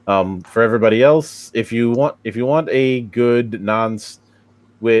 For everybody else, if you want a good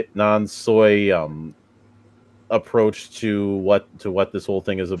non-soy approach to what this whole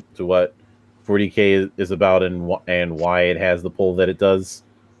thing is, to what 40K is about, and why it has the pull that it does,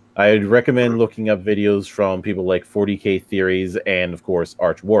 I'd recommend looking up videos from people like 40K Theories and, of course,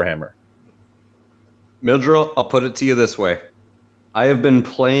 Arch Warhammer. Mildred, I'll put it to you this way. I have been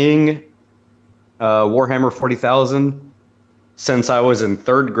playing Warhammer 40,000 since I was in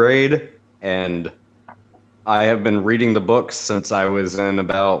 3rd grade, and I have been reading the books since I was in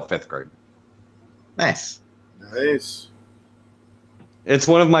about 5th grade. Nice. It's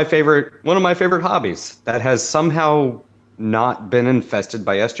one of my favorite hobbies that has somehow not been infested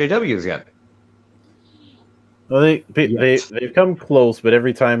by SJWs yet. Well, they've come close, but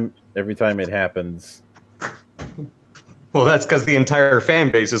every time it happens. Well, that's because the entire fan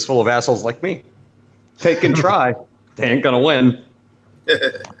base is full of assholes like me. They can try. They ain't gonna win.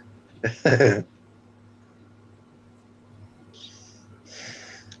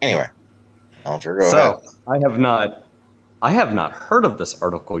 Anyway, Oliver, go so ahead. I have not heard of this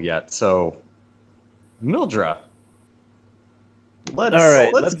article yet. So, Mildred,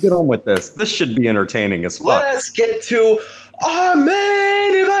 let's get on with this. This should be entertaining as fuck. Let's get to our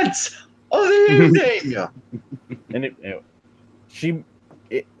main event of the evening. And she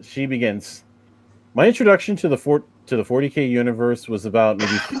begins. My introduction to the 40K universe was about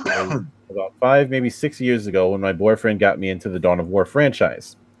maybe 5, maybe 6 years ago, when my boyfriend got me into the Dawn of War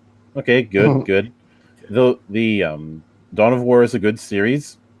franchise. Okay, good. The Dawn of War is a good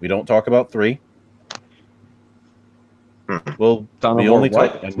series. We don't talk about 3. Well, we only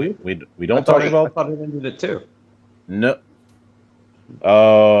talk. We don't talk about. I thought it ended it too. No.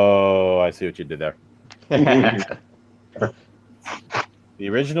 Oh, I see what you did there. The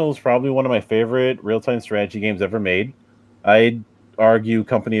original is probably one of my favorite real-time strategy games ever made. I'd argue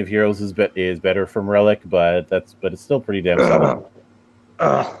Company of Heroes is better from Relic, but it's still pretty damn solid.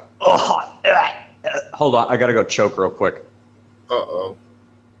 Hold on, I gotta go choke real quick. Uh-oh.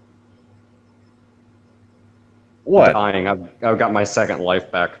 What? I'm dying. I've got my second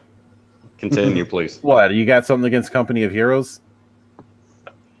life back. Continue, please. What? You got something against Company of Heroes?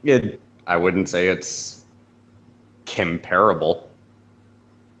 I wouldn't say it's comparable.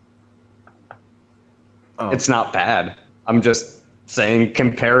 Oh. It's not bad. I'm just saying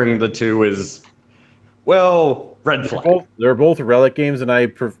comparing the two is, well, red flag. They're both Relic games, and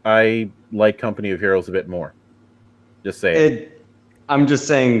I like Company of Heroes a bit more. Just saying. I'm just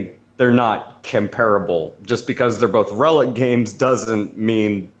saying they're not comparable. Just because they're both Relic games doesn't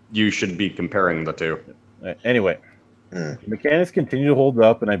mean you should be comparing the two. Anyway, the mechanics continue to hold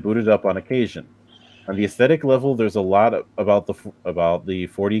up, and I boot it up on occasion. On the aesthetic level, there's a lot about the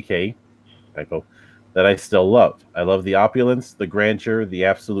 40K typo that I still love. I love the opulence, the grandeur, the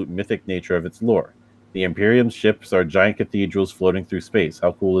absolute mythic nature of its lore. The Imperium's ships are giant cathedrals floating through space.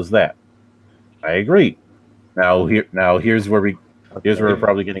 How cool is that? I agree. Here's where we're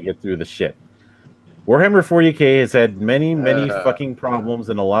probably going to get through the shit. Warhammer 40K has had many fucking problems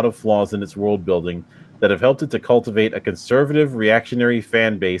and a lot of flaws in its world building that have helped it to cultivate a conservative, reactionary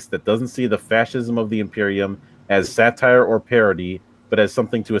fan base that doesn't see the fascism of the Imperium as satire or parody, but as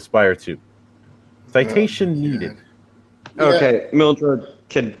something to aspire to. Citation needed. Okay, Mildred,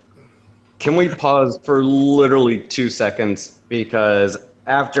 can we pause for literally 2 seconds? Because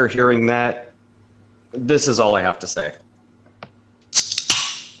after hearing that, This is all I have to say.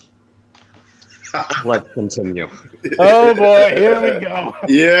 Let's continue. Oh boy, here we go.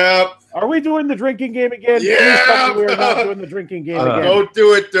 Yep. Are we doing the drinking game again? Yeah. Please tell me we're not doing the drinking game again. Don't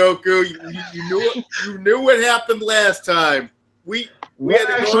do it, Doku. You knew what happened last time. We had to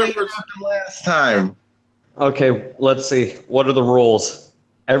go Actually, for last time. Okay, let's see. What are the rules?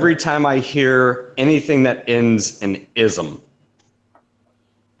 Every time I hear anything that ends in ism.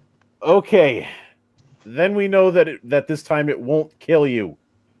 Okay, then we know that this time it won't kill you.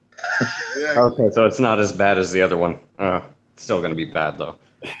 Yeah. Okay, so it's not as bad as the other one. It's still gonna be bad though.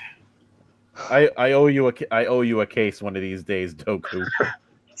 I owe you a case one of these days, Doku.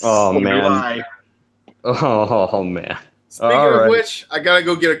 Oh So do man. I. Oh man. Speaking All of right. which, I gotta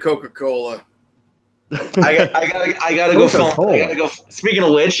go get a Coca-Cola. I gotta go film. Coca-Cola. I gotta go. Speaking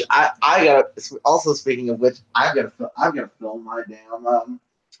of which, I gotta. Also speaking of which, I've got to film my damn.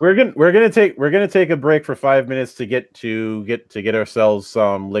 We're gonna take a break for 5 minutes to get ourselves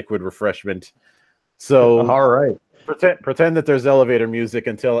some liquid refreshment. So All right. pretend that there's elevator music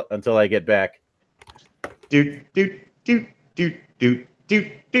until I get back. Do do do do do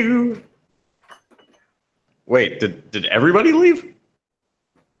do do. Wait, did everybody leave?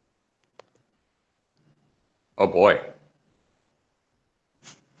 Oh boy.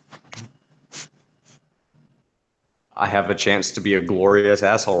 I have a chance to be a glorious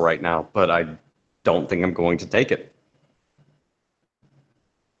asshole right now, but I don't think I'm going to take it.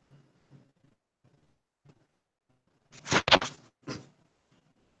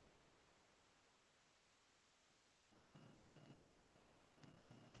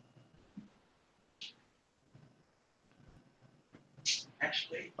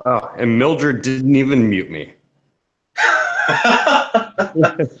 Actually. Oh, and Mildred didn't even mute me.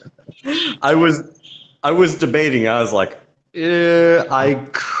 I was debating. I was like, I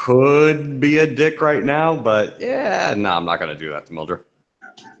could be a dick right now, but yeah, no, I'm not gonna do that to Mildred.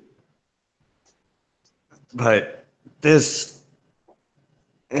 But this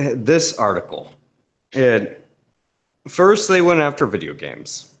article, first they went after video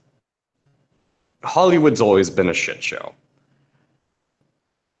games. Hollywood's always been a shit show.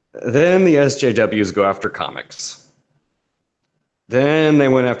 Then the SJWs go after comics. Then they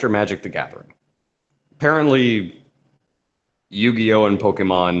went after Magic the Gathering. Apparently, Yu-Gi-Oh! And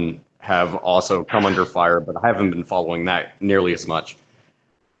Pokemon have also come under fire, but I haven't been following that nearly as much.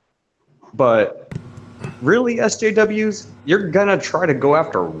 But really, SJWs, you're gonna try to go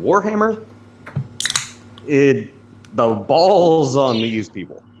after Warhammer? The balls on these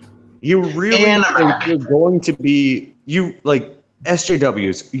people. You really think you're going to be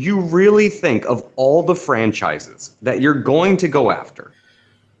SJWs, you really think of all the franchises that you're going to go after,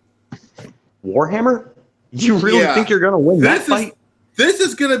 Warhammer? You really think you're going to win that fight? This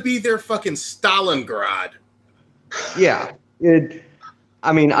is going to be their fucking Stalingrad. Yeah.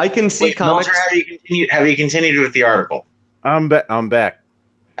 I mean, I can see comics. Walter, have you continued with the article? I'm back.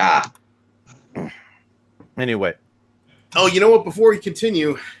 Ah. Anyway. Oh, you know what? Before we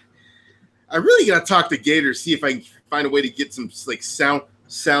continue, I really got to talk to Gator, see if I can find a way to get some like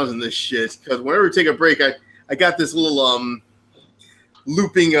sounds in this shit. Because whenever we take a break, I got this little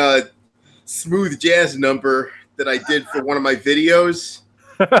looping smooth jazz number that I did for one of my videos.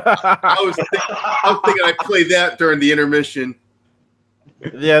 I was thinking I'd play that during the intermission.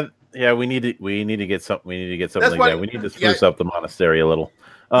 Yeah, we need to get something like that. We need to spruce up the monastery a little.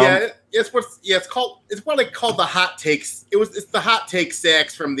 It's what I call the hot takes. It's the hot take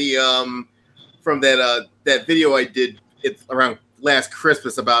sax from the from that video I did around last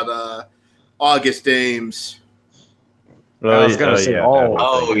Christmas about August Dames. I was gonna say all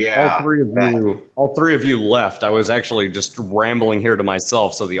three of you left. I was actually just rambling here to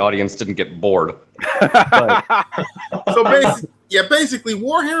myself, so the audience didn't get bored. So basically,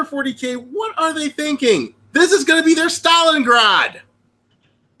 Warhammer 40K. What are they thinking? This is going to be their Stalingrad.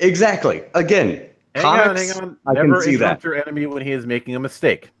 Exactly. Again, hang on. I Never can see interrupt that. your enemy when he is making a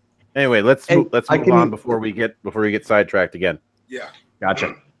mistake. Anyway, let's move on before we get sidetracked again. Yeah.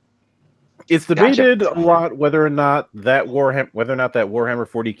 Gotcha. It's debated a lot whether or not that Warhammer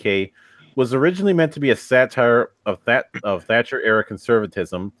 40K was originally meant to be a satire of Thatcher era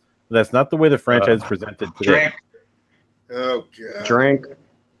conservatism. That's not the way the franchise presented today. Oh god. Drink.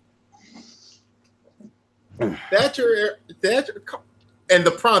 Thatcher, and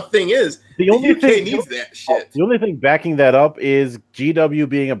the prompt thing is the only thing needs that shit. The only thing backing that up is GW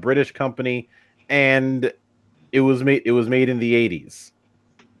being a British company, and it was made in the 80s.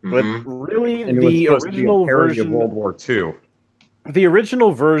 But really, the original version of World War II. The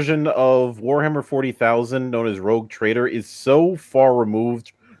original version of Warhammer 40,000, known as Rogue Trader, is so far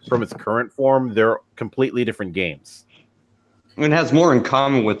removed from its current form, they're completely different games. It has more in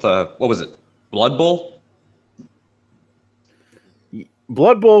common with what was it? Blood Bowl?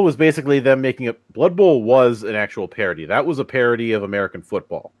 Blood Bowl was basically them making a Blood Bowl was an actual parody. That was a parody of American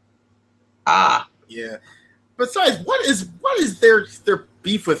football. Ah, yeah. Besides, what is their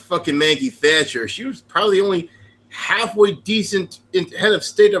beef with fucking Maggie Thatcher? She was probably only halfway decent head of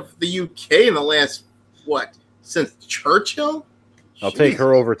state of the UK in the last since Churchill. I'll take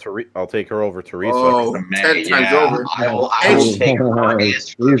her over Theresa. Oh, 10 times over. I will take her.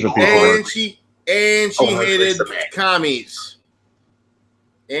 And she hated commies.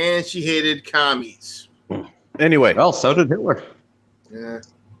 And she hated commies. Anyway. Well, so did Hitler. Yeah.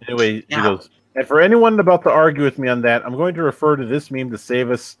 Anyway, he goes, and for anyone about to argue with me on that, I'm going to refer to this meme to save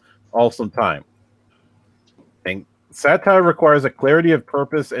us all some time. And satire requires a clarity of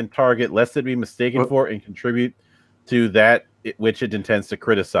purpose and target, lest it be mistaken for and contribute to that which it intends to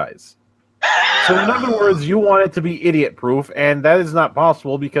criticize. So in other words, you want it to be idiot-proof, and that is not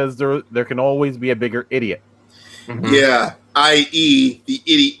possible because there can always be a bigger idiot. Mm-hmm. Yeah, i.e. the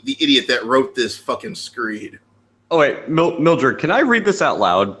idiot that wrote this fucking screed. Oh wait, Mildred, can I read this out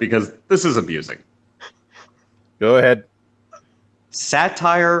loud because this is abusing? Go ahead.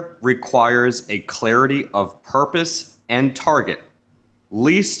 Satire requires a clarity of purpose and target,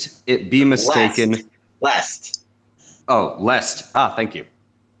 lest it be mistaken. Lest. Oh, lest. Thank you.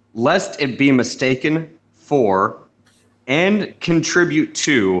 Lest it be mistaken for and contribute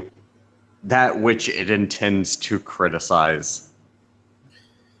to that which it intends to criticize.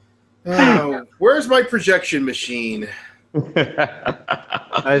 Oh, where's my projection machine?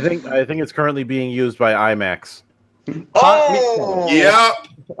 I think it's currently being used by IMAX. Oh, yep.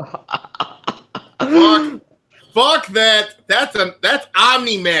 Fuck that. That's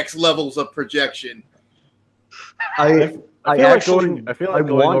Omnimax levels of projection. I feel like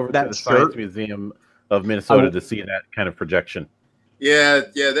going over to the Science Museum of Minnesota to see that kind of projection. Yeah,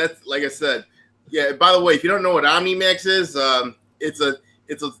 that's like I said. Yeah, by the way, if you don't know what Omnimax is, it's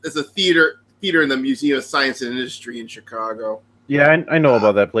a theater in the Museum of Science and Industry in Chicago. Yeah, I know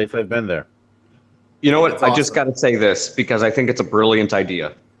about that place. I've been there. You know what? I just got to say this because I think it's a brilliant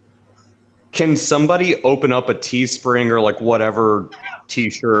idea. Can somebody open up a Teespring or like whatever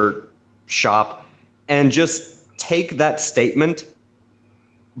t-shirt shop and just take that statement,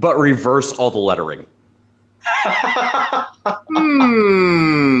 but reverse all the lettering?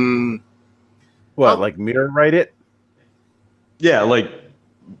 What, like mirror write it? Yeah, like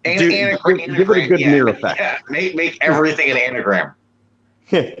give it a good mirror effect. Yeah, make everything an anagram.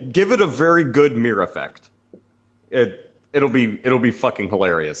 Give it a very good mirror effect. It'll be fucking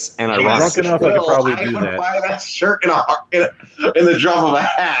hilarious. And I'm drunk enough, I could probably do that. Buy that shirt in the drop of a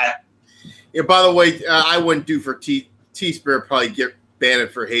hat. Yeah. By the way, I wouldn't do for T-Spirit. Probably get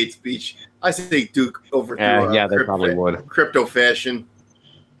banned for hate speech. I say Duke over. Yeah, they probably would. Crypto fashion.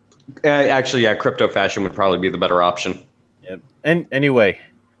 Actually, yeah, crypto fashion would probably be the better option. Yep. And anyway,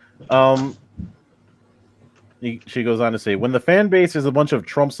 she goes on to say, when the fan base is a bunch of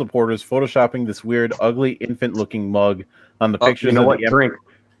Trump supporters photoshopping this weird, ugly, infant-looking mug on the pictures. You know what?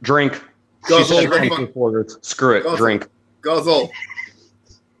 Drink. Guzzle. Screw it. Guzzle. Drink. Guzzle.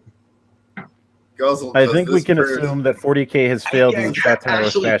 I think we can assume that 40K has failed as a satire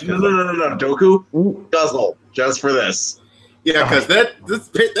of fascism. No, Doku. Guzzle. Just for this. Yeah, because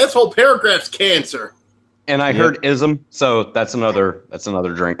this whole paragraph's cancer. And I heard ism, so that's another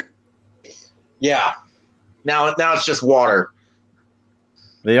drink. Yeah. Now it's just water.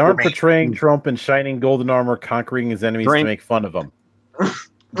 They aren't portraying Trump in shining golden armor, conquering his enemies to make fun of them.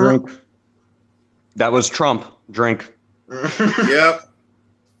 Drink. That was Trump. Drink. Yep.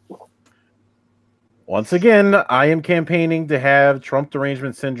 Once again, I am campaigning to have Trump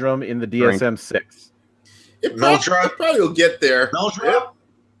derangement syndrome in the DSM-6. It probably will get there. Yep.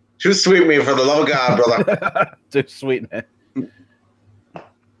 Too sweet me for the love of God, brother. Too sweet, man.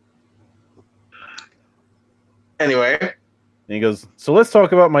 Anyway. And he goes, so let's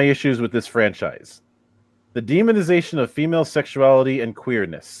talk about my issues with this franchise. The demonization of female sexuality and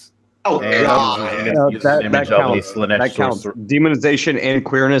queerness. Oh, God. That counts. Demonization and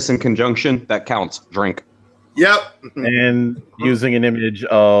queerness in conjunction, that counts. Drink. Yep. And using an image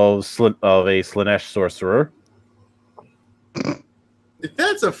of a Slanesh sorcerer. If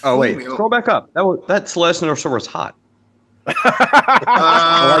that's a female... Oh, wait. Scroll back up. That Slanesh sorcerer was hot.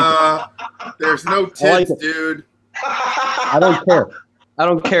 There's no tits, dude. I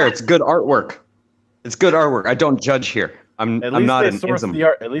don't care. It's good artwork. I don't judge here. I'm not an ism.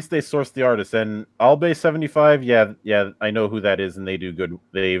 At least they sourced the artist. And Albay 75, yeah, I know who that is, and they do good.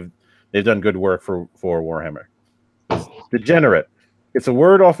 They've done good work for Warhammer. Degenerate. It's a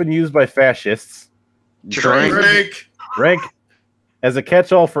word often used by fascists. Drink. Drink as a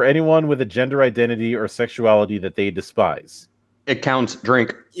catch-all for anyone with a gender identity or sexuality that they despise. It counts.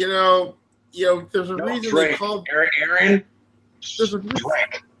 Drink. You know, there's a reason they called Aaron. There's a reason.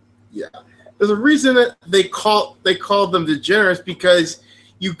 Drink. Yeah, there's a reason that they called them degenerates because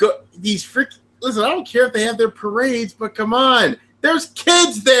you go these freak. Listen, I don't care if they have their parades, but come on, there's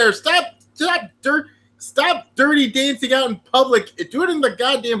kids there. Stop dirty dancing out in public. Do it in the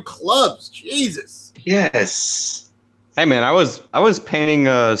goddamn clubs. Jesus. Yes. Hey man, I was painting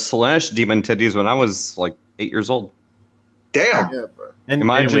Slanesh demon titties when I was like 8 years old. Damn. Yeah, bro. And Am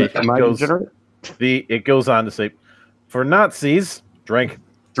I anyway, degenerate? it goes on to say, for Nazis, drink.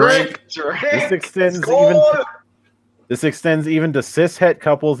 Drink. This extends even to cishet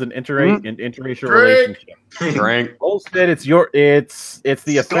couples and interracial Drink. relationships. Drink. Instead, it's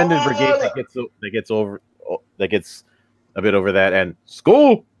the offended brigade that gets a bit over that. And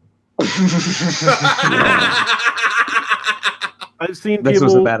school. I've seen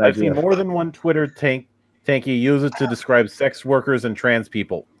more than one Twitter tanky use it to describe sex workers and trans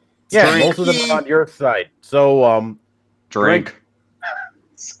people. Yeah, most of them are on your side. So, drink.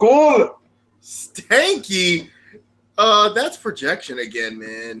 School. Stanky. That's projection again,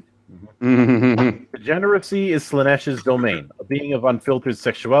 man. Degeneracy is Slanesh's domain, a being of unfiltered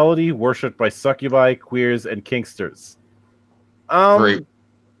sexuality, worshipped by succubi, queers, and kinksters. Great.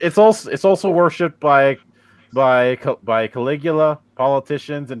 It's also worshipped by Caligula,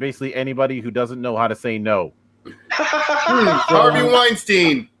 politicians, and basically anybody who doesn't know how to say no. Harvey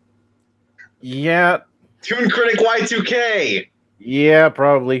Weinstein. Yeah. Tune Critic Y2K. Yeah,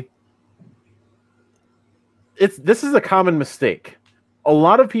 probably. This is a common mistake. A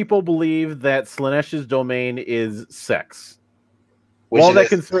lot of people believe that Slanesh's domain is sex. While that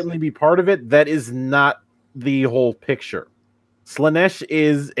can certainly be part of it, that is not the whole picture. Slanesh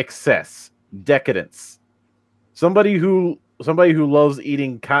is excess, decadence. Somebody who loves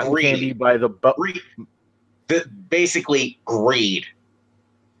eating cotton candy by the basically greed.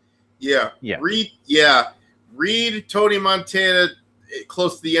 Yeah. Read Tony Montana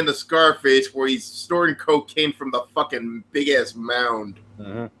close to the end of Scarface, where he's storing cocaine from the fucking big ass mound.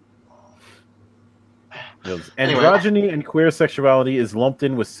 Androgyny and queer sexuality is lumped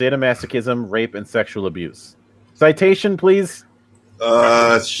in with sadomasochism, rape, and sexual abuse. Citation, please.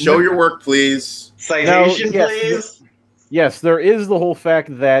 Show your work, please. Citation, please. Yes, there is the whole fact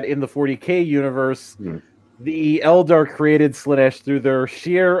that in the 40K universe, the Eldar created Slanesh through their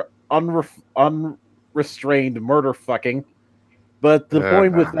sheer unrestrained murder fucking. But the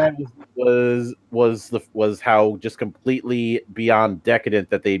point with that was how just completely beyond decadent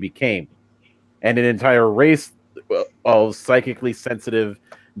that they became, and an entire race of psychically sensitive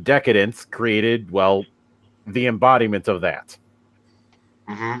decadents created, well, the embodiment of that.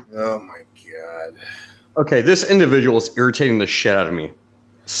 Oh my god. Okay, this individual is irritating the shit out of me.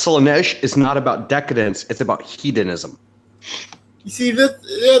 Slanesh is not about decadence; it's about hedonism. You see, this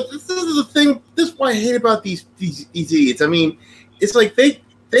is the thing. This is what I hate about these idiots. I mean, it's like they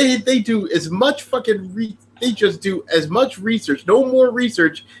do as much fucking they just do as much research, no more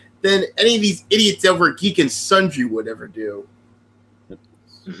research than any of these idiots over at Geek and Sundry would ever do.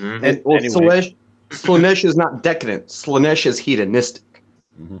 And anyway. Slanesh is not decadent. Slanesh is hedonistic.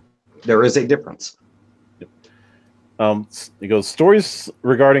 There is a difference. It goes stories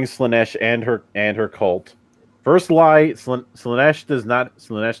regarding Slanesh and her cult. First lie: Slanesh does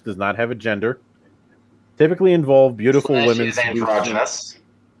not have a gender. Typically involve beautiful women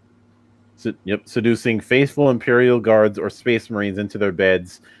seducing faithful Imperial guards or Space Marines into their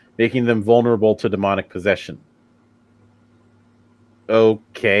beds, making them vulnerable to demonic possession.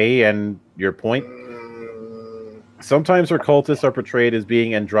 Okay, and your point? Sometimes her cultists are portrayed as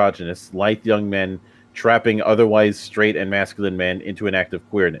being androgynous, lithe young men trapping otherwise straight and masculine men into an act of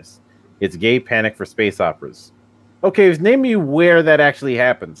queerness. It's gay panic for space operas. Okay, name me where that actually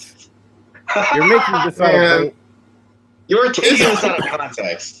happens. You're making this out of... You're taking this out of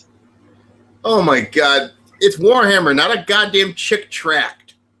context. Oh my god. It's Warhammer, not a goddamn chick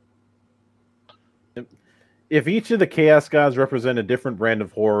tract. If each of the Chaos Gods represent a different brand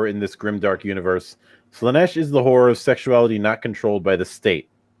of horror in this grimdark universe, Slanesh is the horror of sexuality not controlled by the state.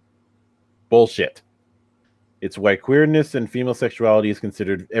 Bullshit. It's why queerness and female sexuality is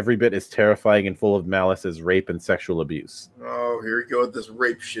considered every bit as terrifying and full of malice as rape and sexual abuse. Oh, here we go with this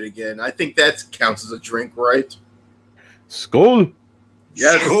rape shit again. I think that counts as a drink, right? Skull.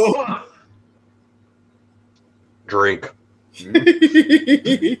 Yes. Skull. Drink.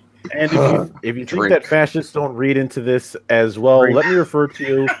 And if you think that fascists don't read into this as well, let me refer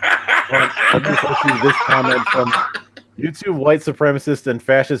to this comment YouTube white supremacist and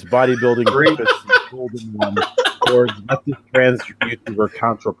fascist bodybuilding doofus, the golden one, towards leftist trans YouTuber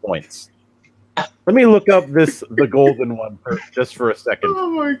ContraPoints. Let me look up the golden one just for a second. Oh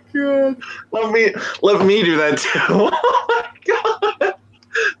my god! Let me do that too. Oh my god!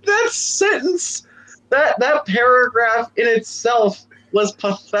 That sentence, that paragraph in itself was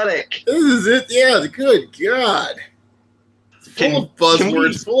pathetic. This is it. Yeah, good God. It's full of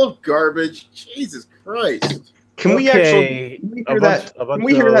buzzwords, full of garbage. Jesus Christ. Can we actually hear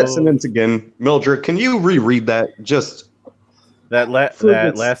that sentence again? Mildred, can you reread that? Just that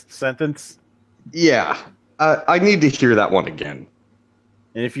last sentence? Yeah. I need to hear that one again.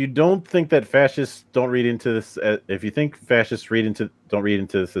 And if you don't think that fascists don't read into this, if you think fascists don't read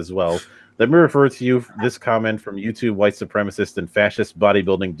into this as well, let me refer to you this comment from YouTube white supremacist and fascist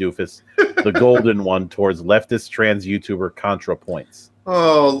bodybuilding doofus, the golden one, towards leftist trans YouTuber ContraPoints.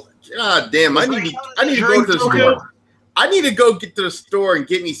 Oh god damn! I need to go to the store. I need to go get to the store and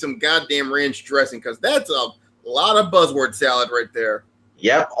get me some goddamn ranch dressing because that's a lot of buzzword salad right there.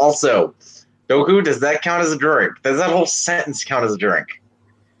 Yep. Also, Goku, does that count as a drink? Does that whole sentence count as a drink?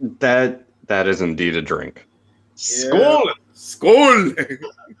 That is indeed a drink. Skål! Yeah. Skål!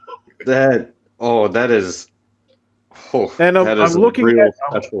 that is. Oh, and that is I'm looking a real at,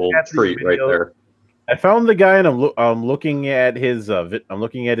 special treat right there. I found the guy, and I'm looking at his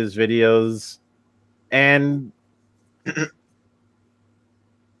videos, and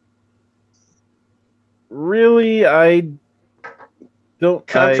really, I don't.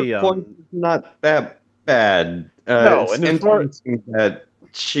 ContraPoint is not that bad. No, it's and interesting that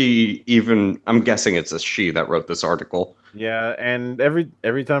she even. I'm guessing it's a she that wrote this article. Yeah, and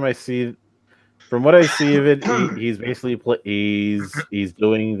every time I see, from what I see of it, he's basically he's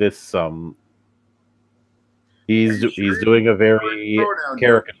doing this he's doing a very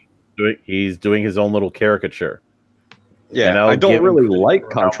caricature. He's doing his own little caricature. Yeah, I don't really like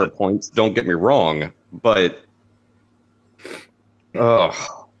ContraPoints. Don't get me wrong, but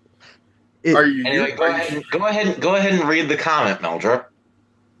anyway, go ahead and read the comment, Meldra.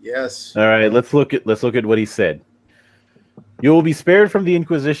 Yes. All right, let's look at what he said. You will be spared from the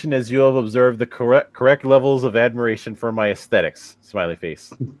Inquisition as you have observed the correct levels of admiration for my aesthetics. Smiley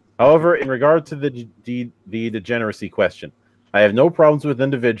face. However, in regard to the degeneracy question, I have no problems with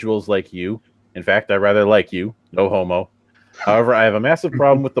individuals like you. In fact, I rather like you. No homo. However, I have a massive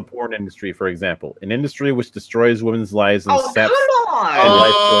problem with the porn industry, for example, an industry which destroys women's lives and saps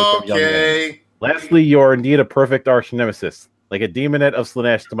life from young men. Lastly, you are indeed a perfect arch nemesis, like a demonette of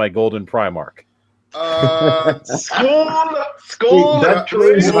Slanesh to my golden Primarch. Skål! That's the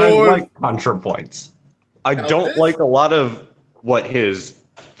reason I like ContraPoints. I don't like a lot of what his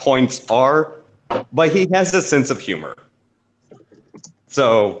points are, but he has a sense of humor.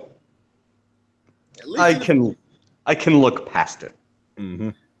 So I can look past it.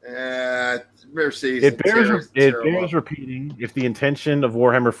 Mm-hmm. It bears repeating. If the intention of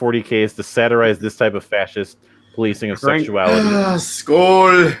Warhammer 40k is to satirize this type of fascist policing of sexuality,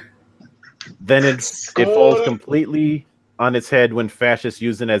 Skål! Then it falls completely on its head when fascists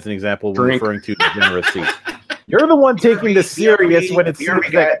use it as an example when referring to degeneracy. You're the one taking this serious when it's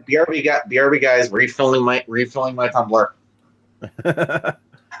BRB guys refilling my tumbler. Yeah,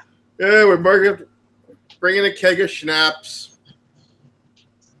 we're bringing a keg of schnapps.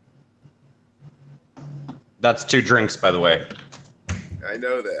 That's 2 drinks, by the way. I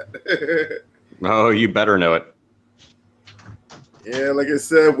know that. Oh, you better know it. Yeah, like I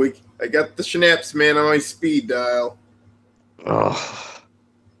said, I got the schnapps, man, on my speed dial. Ugh.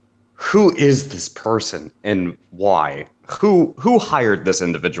 Who is this person and why? Who hired this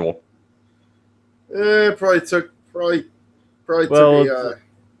individual? Probably took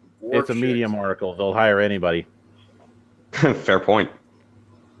it's a Medium article. They'll hire anybody. Fair point.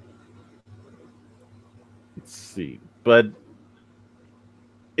 Let's see, but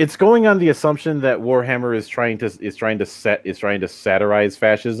it's going on the assumption that Warhammer is trying to satirize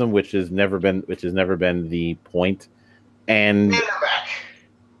fascism, which has never been the point. And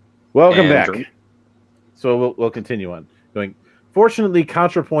welcome back. So we'll continue on going. Fortunately,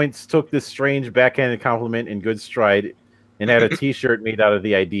 ContraPoints took this strange backhanded compliment in good stride and had a T-shirt made out of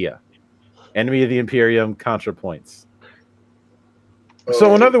the idea. Enemy of the Imperium, ContraPoints.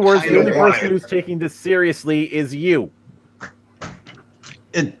 So in other words, the only person who's taking this seriously is you.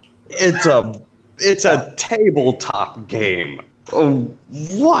 It's a tabletop game. Oh,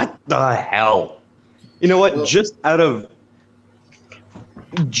 what the hell? You know what? Just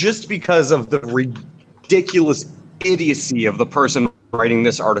because of the ridiculous idiocy of the person writing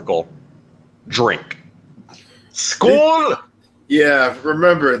this article, drink. Skål! Yeah,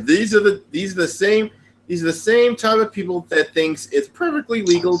 remember these are the These are the same type of people that thinks it's perfectly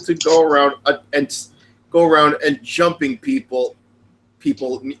legal to go around and jumping people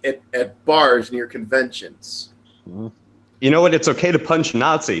at bars near conventions. You know what? It's okay to punch a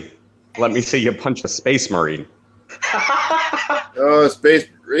Nazi. Let me see you punch a space marine. Oh, space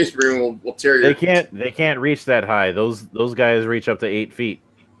marine will tear you. They can't reach that high. Those guys reach up to 8 feet.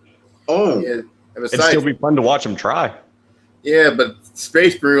 Oh, Yeah, It'd still be fun to watch them try. Yeah, but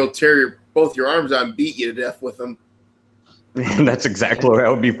space marine will tear both your arms out and beat you to death with them. That's exactly what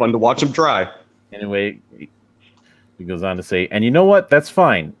would be fun to watch them try. Anyway, he goes on to say, and you know what? That's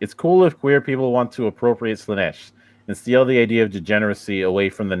fine. It's cool if queer people want to appropriate Slanesh and steal the idea of degeneracy away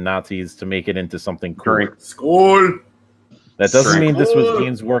from the Nazis to make it into something cool. School. That doesn't mean this was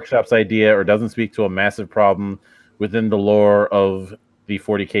Games Workshop's idea or doesn't speak to a massive problem within the lore of the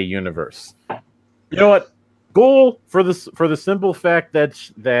 40K universe. You know what? Goal for the simple fact that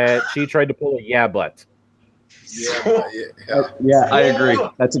she tried to pull a yeah butt. Yeah, I agree.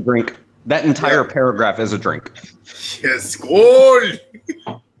 That's a drink. That entire paragraph is a drink. Yes, school.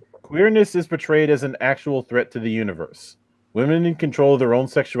 Queerness is portrayed as an actual threat to the universe. Women in control of their own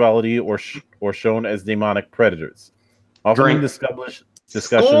sexuality or shown as demonic predators. Often in discussions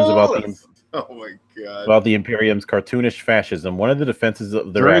about the Imperium's cartoonish fascism, one of the defenses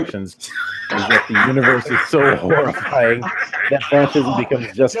of their actions is that the universe is so horrifying that fascism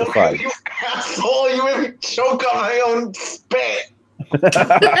becomes justified. You asshole! You made me choke on my own spit.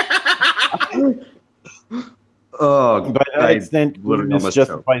 By that extent, queerness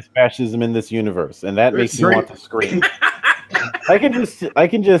justifies fascism in this universe, and that makes me want to scream. I can just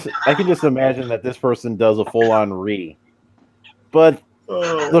imagine that this person does a full-on re. But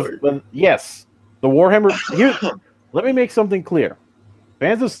yes, the Warhammer. Here, let me make something clear.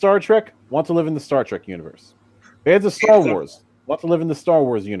 Fans of Star Trek want to live in the Star Trek universe. Fans of Star Wars want to live in the Star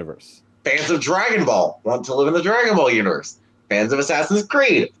Wars universe. Fans of Dragon Ball want to live in the Dragon Ball universe. Fans of Assassin's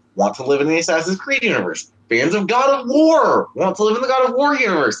Creed want to live in the Assassin's Creed universe. Fans of God of War want to live in the God of War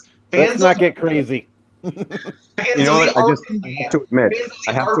universe. Let's not get crazy. You know what? I have to admit.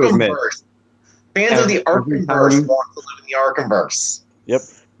 Fans of the Arkhamverse want to live in the Arkhamverse. Yep.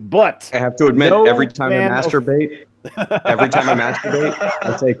 But I have to admit, every time I masturbate,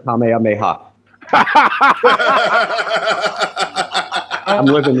 I say Kamehameha. I'm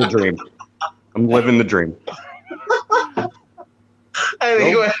living the dream.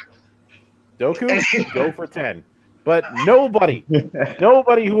 Anyway. Doku, go for 10. But nobody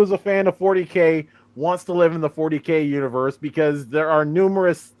who is a fan of 40K wants to live in the 40K universe because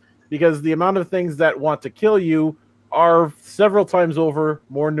the amount of things that want to kill you are several times over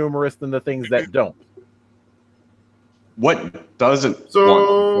more numerous than the things that don't. What doesn't?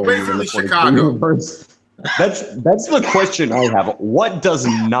 So basically, Chicago. That's the question I have. What does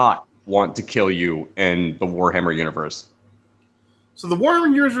not want to kill you in the Warhammer universe? So the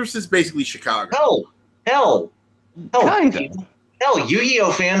Warhammer universe is basically Chicago. Hell, Kinda. Hell,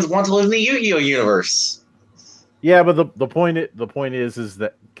 Yu-Gi-Oh fans want to live in the Yu-Gi-Oh universe. Yeah, but the point is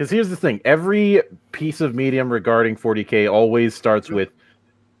that because here's the thing: every piece of medium regarding 40K always starts with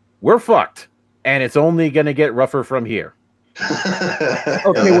 "we're fucked," and it's only gonna get rougher from here.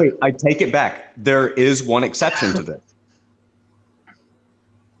 Okay, wait. I take it back. There is one exception to this: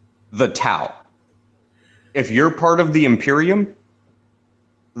 the Tau. If you're part of the Imperium,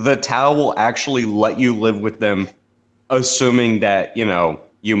 the Tau will actually let you live with them, assuming that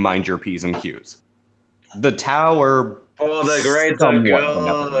you mind your P's and Q's. The Tau are the grades are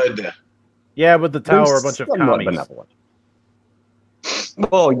good. Yeah, but the Tau are a bunch of commies. Benevolent.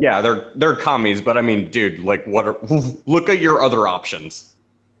 Well, yeah, they're commies, but I mean, dude, like, look at your other options.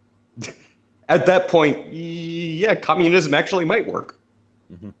 At that point, yeah, communism actually might work.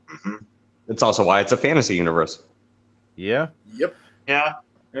 Mm-hmm. It's also why it's a fantasy universe. Yeah. Yep. Yeah.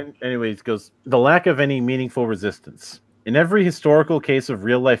 And anyways, goes the lack of any meaningful resistance. In every historical case of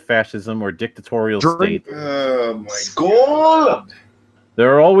real-life fascism or dictatorial state, Oh my School! God.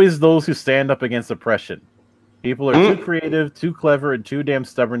 there are always those who stand up against oppression. People are too creative, too clever, and too damn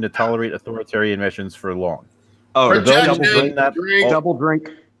stubborn to tolerate authoritarian measures for long. Oh, Projection. double drink.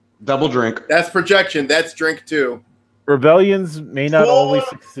 That's projection. That's drink too. Rebellions may not always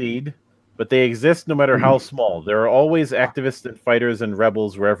succeed, but they exist no matter how small. There are always activists and fighters and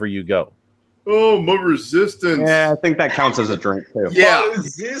rebels wherever you go. Oh, my resistance. Yeah, I think that counts as a drink too. Yeah. My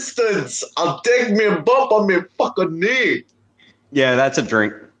resistance! I'll take me a bump on me fucking knee! Yeah, that's a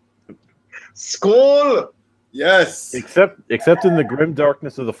drink. School! Yes. Except in the grim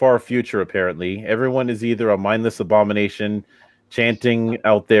darkness of the far future, apparently, everyone is either a mindless abomination chanting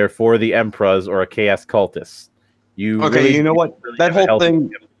out there for the Emperors or a chaos cultist. You know what? That whole thing,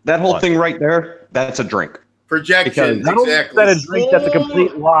 That whole thing right there, that's a drink. Projections, not only exactly. is that a drink, that's a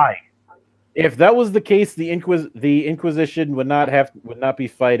complete lie. If that was the case, the Inquisition would not be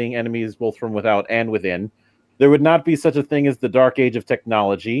fighting enemies both from without and within. There would not be such a thing as the Dark Age of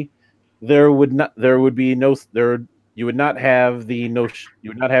technology. You would not have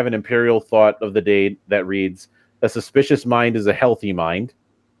an imperial thought of the day that reads, "A suspicious mind is a healthy mind."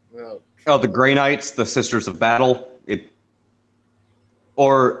 Oh, the Grey Knights, the Sisters of Battle.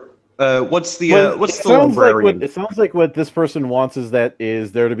 What's the librarian? It sounds like what this person wants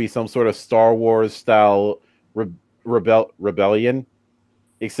is there to be some sort of Star Wars style rebellion,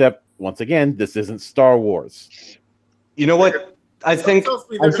 except once again, this isn't Star Wars. You know what? I think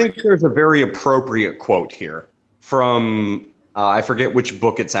there's a very appropriate quote here from I forget which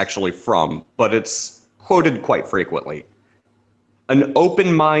book it's actually from, but it's quoted quite frequently. An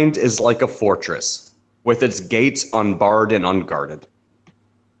open mind is like a fortress, with its gates unbarred and unguarded.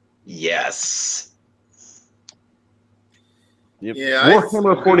 Yes. Yep. Yeah,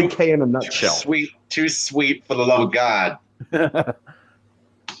 Warhammer 40K in a nutshell. Too sweet for the love of God.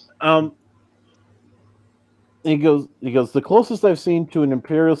 He goes, the closest I've seen to an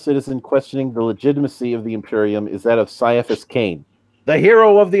Imperial citizen questioning the legitimacy of the Imperium is that of Caiaphas Cain, the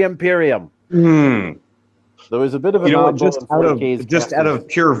hero of the Imperium. There was a bit of an just out of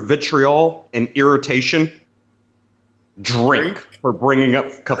pure vitriol and irritation, drink for bringing up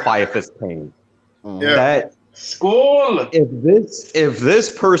Caiaphas Cain. Yeah. School. If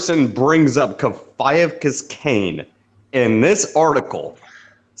this person brings up Caiaphas Cain in this article,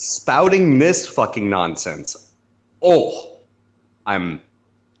 spouting this fucking nonsense, I am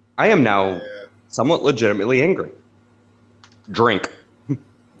now somewhat legitimately angry. Drink.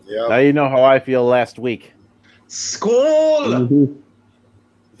 Yeah. Now you know how I feel last week. School. It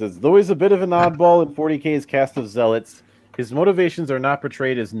says, though he's a bit of an oddball in 40K's cast of zealots, his motivations are not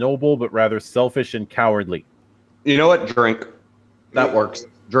portrayed as noble, but rather selfish and cowardly. You know what? Drink. That works.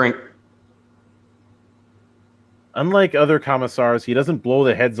 Drink. Unlike other commissars, he doesn't blow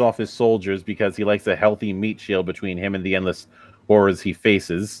the heads off his soldiers because he likes a healthy meat shield between him and the endless horrors he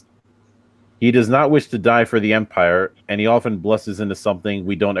faces. He does not wish to die for the Empire, and he often blesses into something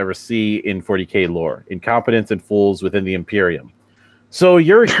we don't ever see in 40K lore: incompetence and fools within the Imperium. So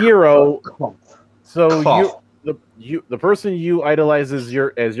your hero, the person you idolize as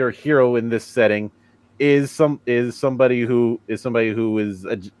your hero in this setting is somebody who is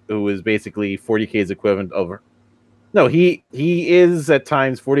basically 40K's equivalent of. No, he is at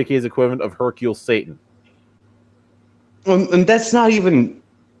times 40K's equivalent of Hercule Satan. And that's not even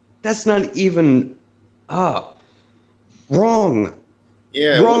wrong.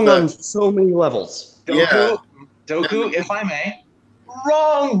 Yeah, wrong on so many levels. Doku, if I may.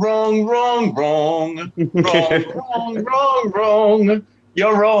 Wrong.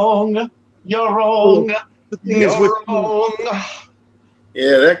 You're wrong. The thing is with wrong.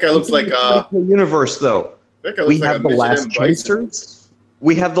 Yeah, that guy looks like the universe though. We have the Last Chancers.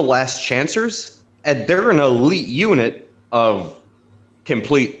 We have the Last Chancers, and they're an elite unit of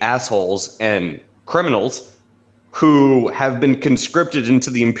complete assholes and criminals who have been conscripted into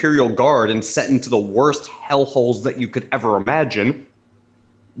the Imperial Guard and set into the worst hellholes that you could ever imagine,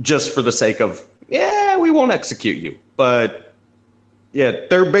 just for the sake of, we won't execute you. But,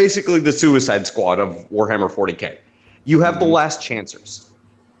 they're basically the Suicide Squad of Warhammer 40K. You have the Last Chancers.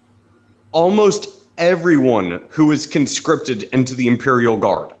 Almost everyone who is conscripted into the Imperial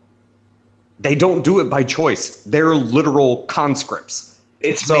Guard, they don't do it by choice. They're literal conscripts.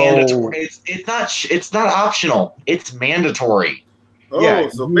 It's mandatory. It's not optional. It's mandatory.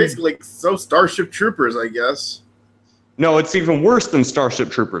 Basically, Starship Troopers, I guess. No, it's even worse than Starship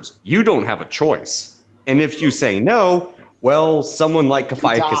Troopers. You don't have a choice. And if you say no, well, someone like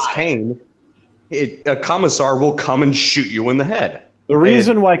Caiaphas Cain, a commissar will come and shoot you in the head. The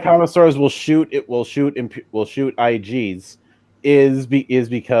reason why commissars will shoot IGs is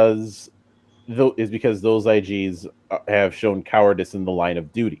because those IGs have shown cowardice in the line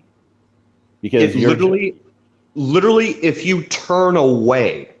of duty. Because literally, if you turn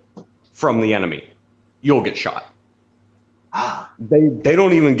away from the enemy, you'll get shot. They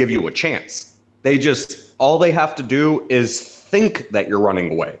don't even give you a chance. All they have to do is think that you're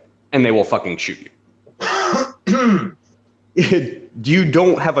running away, and they will fucking shoot you. You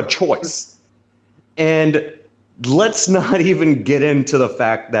don't have a choice. And let's not even get into the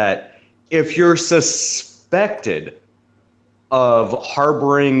fact that if you're suspected of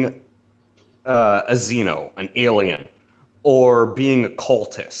harboring a Xeno, an alien, or being a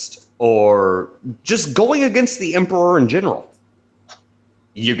cultist, or just going against the Emperor in general,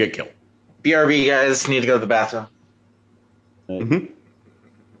 you get killed. BRB, guys, need to go to the bathroom.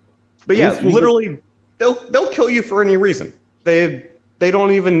 But yeah, literally, they'll kill you for any reason. They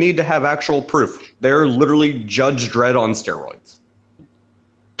don't even need to have actual proof. They're literally Judge Dredd on steroids.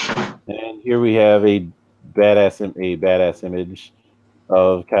 And here we have a badass image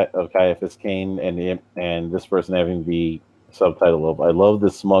of Caiaphas Cain, and this person having the subtitle of "I love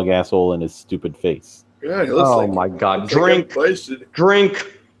this smug asshole and his stupid face." Yeah, oh my god! Drink,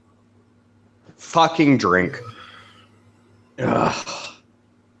 fucking drink. Ugh.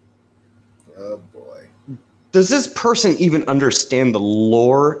 Oh boy! Does this person even understand the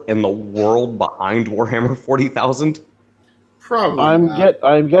lore and the world behind Warhammer 40,000? Probably.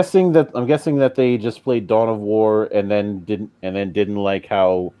 I'm guessing that they just played Dawn of War and then didn't like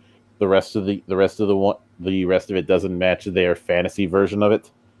how the rest of it doesn't match their fantasy version of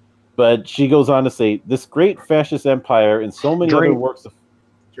it. But she goes on to say, this great fascist empire and so many other works of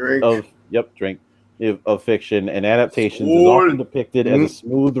fiction and adaptations is often depicted as a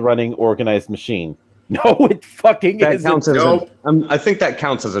smooth running organized machine. No, it fucking isn't. I think that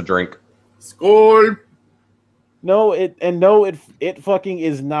counts as a drink. Skål. No, it fucking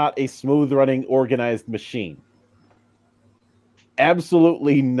is not a smooth running organized machine.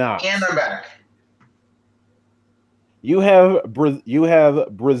 Absolutely not. And I'm back. You have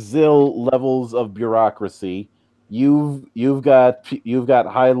Brazil levels of bureaucracy. You've got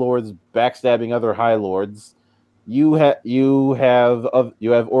high lords backstabbing other high lords. You have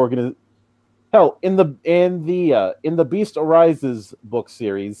hell in the Beast Arises book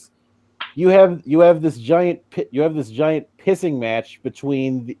series. You have this giant pissing match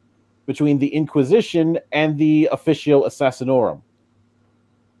between the Inquisition and the Officio Assassinorum.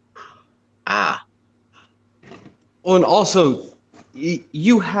 Ah. Well, and also,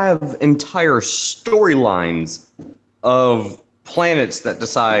 you have entire storylines of planets that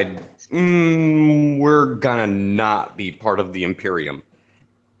decide we're gonna not be part of the Imperium,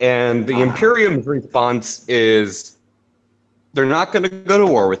 and the Imperium's response is they're not going to go to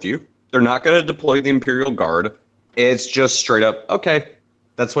war with you. They're not going to deploy the Imperial Guard. It's just straight up, okay,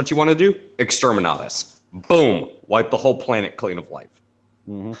 that's what you want to do? Exterminate us. Boom. Wipe the whole planet clean of life.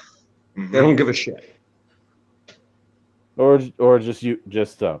 Mm-hmm. They don't give a shit. Or just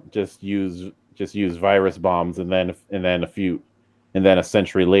use virus bombs and then a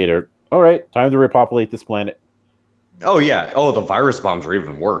century later, all right, time to repopulate this planet. Oh yeah. Oh, the virus bombs are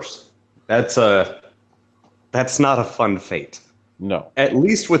even worse. That's not a fun fate. No. At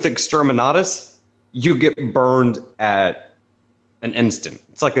least with Exterminatus, you get burned at an instant.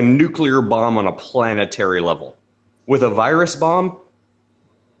 It's like a nuclear bomb on a planetary level. With a virus bomb,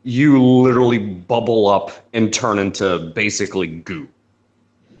 you literally bubble up and turn into basically goo.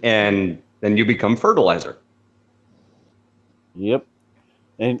 And then you become fertilizer. Yep.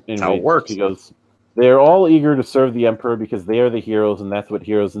 And that's how it works. He goes, they're all eager to serve the Emperor because they are the heroes, and that's what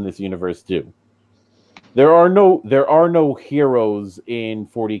heroes in this universe do. There are no heroes in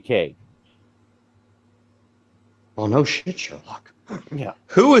 40K. Oh no shit, Sherlock. Yeah.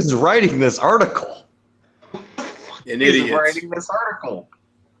 Who is writing this article? An idiot. Writing this article.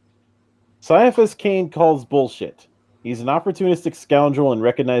 Caiaphas Cain calls bullshit. He's an opportunistic scoundrel and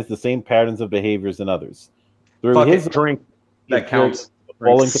recognizes the same patterns of behaviors in others. Through his drink that counts.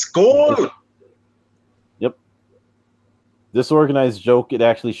 Skål! Yep. Disorganized joke, it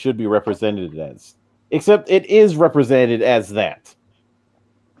actually should be represented as. Except it is represented as that.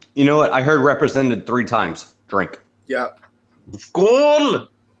 You know what? I heard represented 3 times. Drink. Yeah. Skål!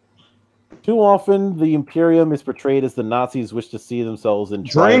 Too often, the Imperium is portrayed as the Nazis wish to see themselves in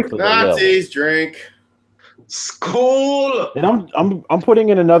drink. For Nazis, drink. Skål! And I'm putting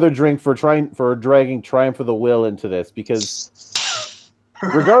in another drink for dragging Triumph for the Will into this because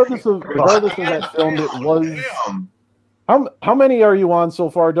regardless of that film, it was. How many are you on so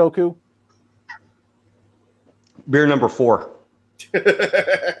far, Doku? Beer number 4.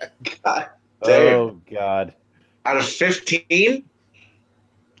 God damn. Oh God! Out of 15?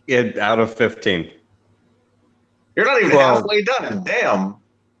 Out of 15. You're not even halfway done. Damn.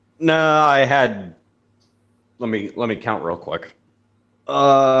 No, I had. Let me count real quick.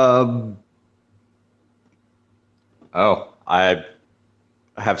 Oh, I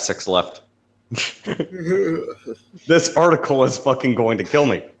have 6 left. This article is fucking going to kill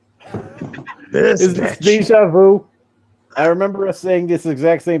me. Is this deja vu? I remember us saying this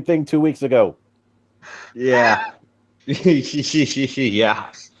exact same thing 2 weeks ago. Yeah.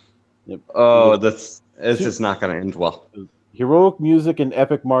 Yeah. Yep. Oh, this is not going to end well. Heroic music and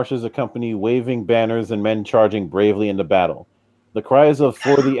epic marches accompany waving banners and men charging bravely into battle. The cries of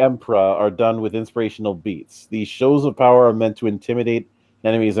 "For the Emperor" are done with inspirational beats. These shows of power are meant to intimidate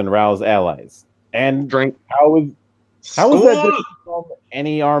enemies and rouse allies. And drink. How is that different from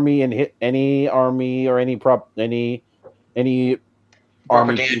any army or any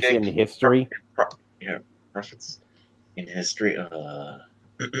army piece in history. Yeah, profits in history. You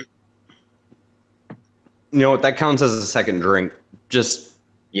know what? That counts as a second drink. Just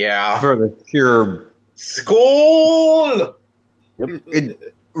for the pure school. Read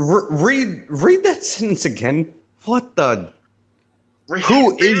that sentence again. What the?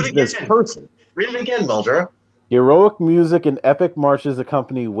 Who is this person? Read it again, Meldra. Heroic music and epic marches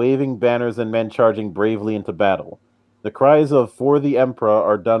accompany waving banners and men charging bravely into battle. The cries of "For the Emperor"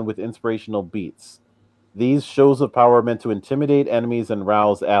 are done with inspirational beats. These shows of power are meant to intimidate enemies and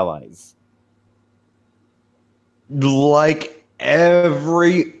rouse allies. Like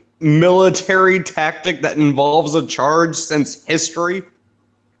every military tactic that involves a charge since history?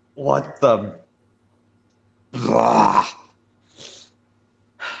 What the?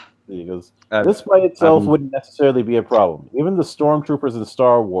 He goes, this by itself wouldn't necessarily be a problem. Even the stormtroopers in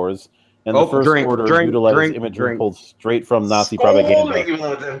Star Wars and the First Order utilize imagery pulled straight from Nazi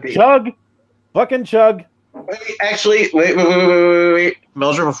propaganda. Chug! Fucking chug! Actually, wait.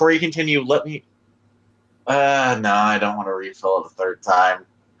 Meldra, before you continue, let me... no, I don't want to refill it a third time.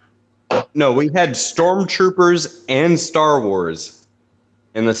 No, we had stormtroopers and Star Wars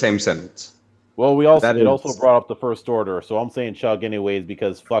in the same sentence. Well, it also brought up the First Order, so I'm saying chug anyways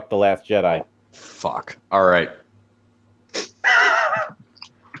because fuck the Last Jedi. Fuck. All right.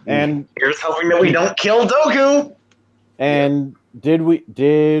 And here's hoping that we don't kill Dooku. And did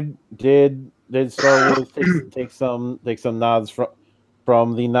Star Wars take some nods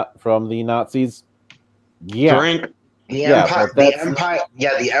from the Nazis? Yeah. Drink. The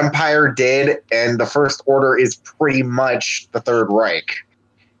Empire did, and the First Order is pretty much the Third Reich.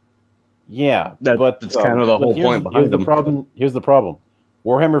 Yeah, that's kind of the whole point behind them. Here's the problem.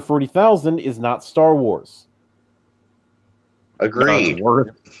 Warhammer 40,000 is not Star Wars. Agreed.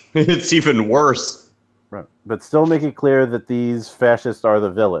 It's even worse. Right. But still make it clear that these fascists are the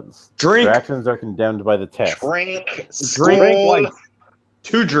villains. Drink. Their actions are condemned by the test. Drink like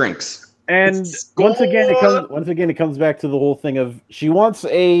 2 drinks. And once again it comes back to the whole thing of she wants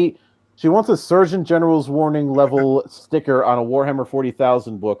a Surgeon General's warning level sticker on a Warhammer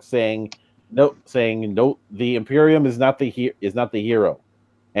 40,000 book saying no, the Imperium is not the hero.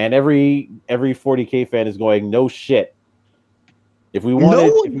 And every 40K fan is going, no shit. If we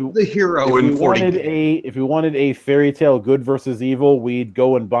wanted the hero in 40K. If we wanted a fairy tale good versus evil, we'd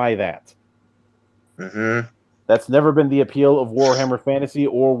go and buy that. Mm-hmm. That's never been the appeal of Warhammer Fantasy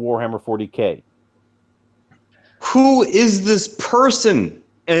or Warhammer 40K. Who is this person?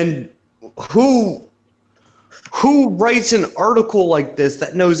 And who writes an article like this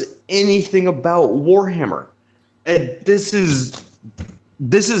that knows anything about Warhammer? And this is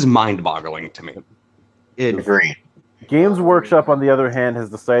mind-boggling to me. Agreed. Games Workshop, on the other hand, has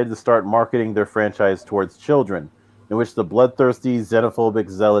decided to start marketing their franchise towards children, in which the bloodthirsty, xenophobic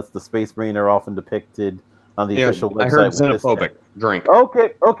zealots, the Space Marine, are often depicted on the official website. I heard xenophobic. Drink.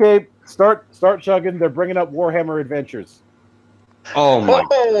 Okay. Start chugging. They're bringing up Warhammer Adventures. Oh my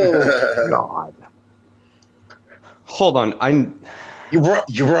god! Hold on, You brought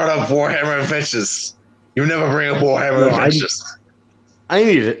up Warhammer Adventures. You never bring up Warhammer Adventures. I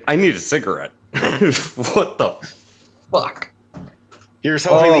need a cigarette. What the fuck? Here's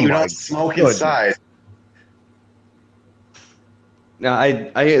hoping that you don't smoke inside. Now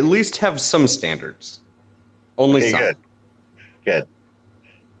I at least have some standards. Only some. Good.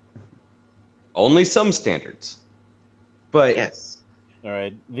 Only some standards. But yes. All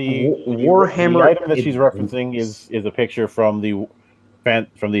right. The Warhammer item that she's referencing is a picture from the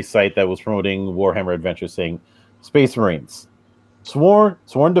site that was promoting Warhammer Adventures, saying Space Marines.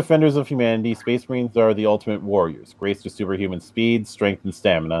 Sworn defenders of humanity, Space Marines are the ultimate warriors, graced with superhuman speed, strength, and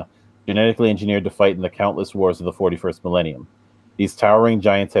stamina, genetically engineered to fight in the countless wars of the 41st millennium. These towering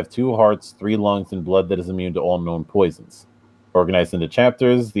giants have 2 hearts, 3 lungs, and blood that is immune to all known poisons. Organized into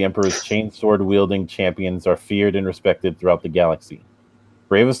chapters, the Emperor's chainsword-wielding champions are feared and respected throughout the galaxy.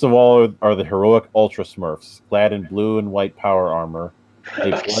 Bravest of all are the heroic Ultra Smurfs, clad in blue and white power armor.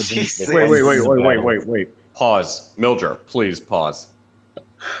 Wait. Pause. Mildred, please pause.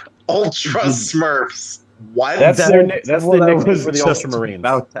 Ultra Smurfs. What? That's the nickname for the Ultramarines.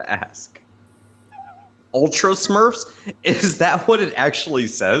 About to ask. Ultra Smurfs? Is that what it actually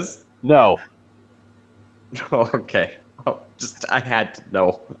says? No. Okay. I had to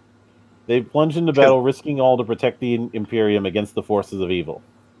know. They plunge into battle, risking all to protect the Imperium against the forces of evil.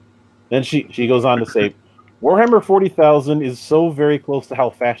 Then she goes on to say, Warhammer 40,000 is so very close to how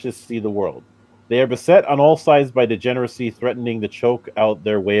fascists see the world. They are beset on all sides by degeneracy threatening to choke out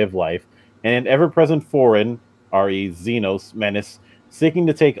their way of life, and an ever-present foreign, r.e. Xenos, menace seeking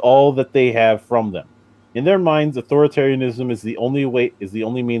to take all that they have from them. In their minds, authoritarianism is the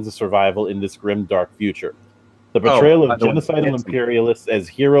only means of survival in this grim, dark future. The portrayal of genocidal imperialists as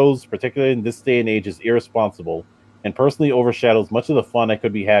heroes, particularly in this day and age, is irresponsible and personally overshadows much of the fun I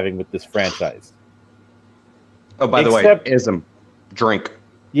could be having with this franchise. Oh, by the way, ism, drink.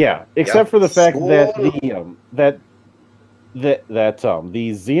 Yeah, except for the fact that the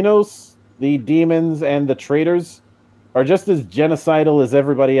Xenos, the demons, and the traitors are just as genocidal as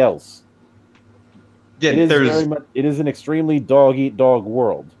everybody else. Yeah, it is an extremely dog-eat-dog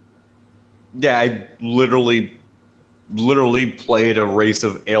world. Yeah, I literally played a race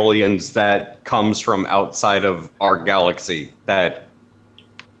of aliens that comes from outside of our galaxy that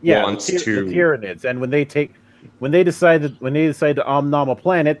wants the to Tyranids, and when they decide to omnom a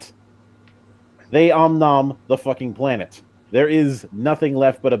planet, they omnom the fucking planet. There is nothing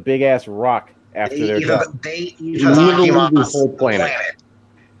left but a big ass rock after they're done. Literally the whole planet.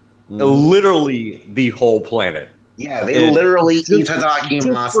 Literally the whole planet. Yeah, they literally eat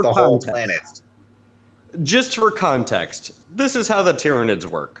Tadakimas the whole planet. Just for context, this is how the Tyranids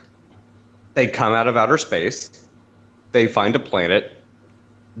work. They come out of outer space, they find a planet,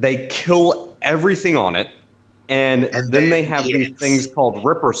 they kill everything on it, and then they have these things called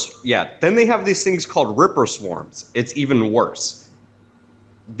Ripper. Yeah, then they have these things called Ripper swarms. It's even worse.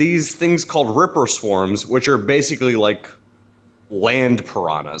 These things called Ripper swarms, which are basically like land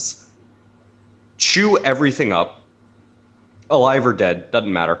piranhas, chew everything up, alive or dead,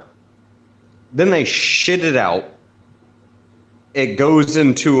 doesn't matter. Then they shit it out. It goes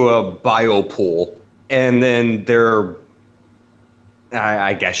into a biopool, and then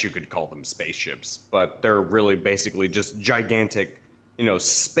I guess you could call them spaceships, but they're really basically just gigantic,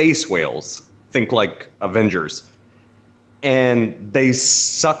 space whales. Think like Avengers. And they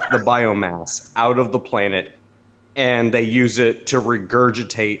suck the biomass out of the planet, and they use it to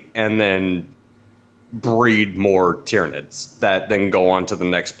regurgitate and then breed more Tyranids that then go on to the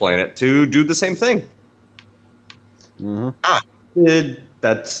next planet to do the same thing. Mm-hmm.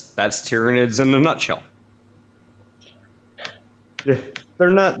 That's Tyranids in a nutshell. They're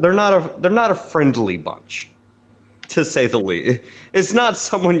not a friendly bunch, to say the least. It's not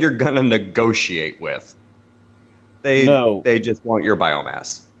someone you're gonna negotiate with. They just want your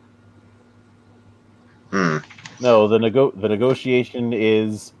biomass. No, the negotiation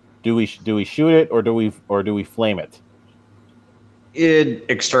is: do we shoot it or do we flame it?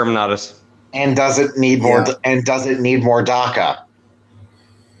 Exterminatus. And does it need more? And does it need more DACA?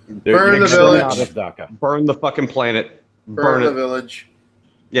 Burn the village. Burn the fucking planet. Burn the village.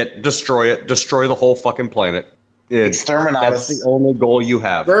 Yeah, destroy it. Destroy the whole fucking planet. Exterminatus. That's the only goal you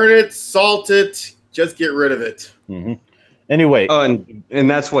have. Burn it, salt it, just get rid of it. Mm-hmm. Anyway, and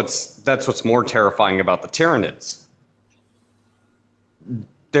that's what's more terrifying about the Tyranids.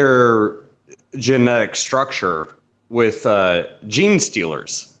 Their genetic structure with gene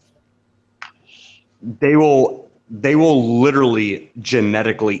stealers. They will literally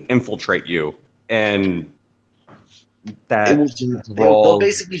genetically infiltrate you, and they'll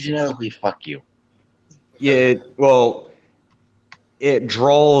basically genetically fuck you. Yeah, well, it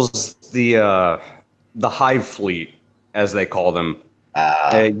draws the hive fleet, as they call them.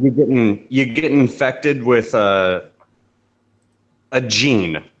 You get infected with a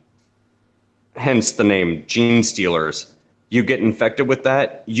gene, hence the name Gene Stealers. You get infected with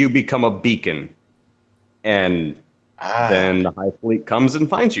that, you become a beacon, and then the hive fleet comes and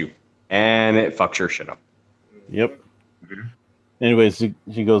finds you, and it fucks your shit up. Yep. Anyways,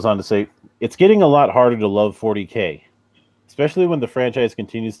 she goes on to say, it's getting a lot harder to love 40K, especially when the franchise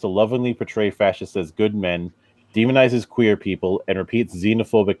continues to lovingly portray fascists as good men, demonizes queer people, and repeats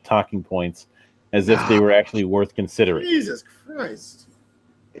xenophobic talking points as if they were actually worth considering. Jesus Christ.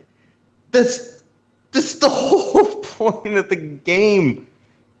 That's the whole point of the game.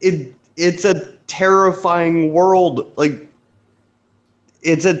 It's a terrifying world. Like,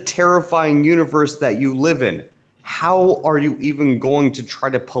 it's a terrifying universe that you live in. How are you even going to try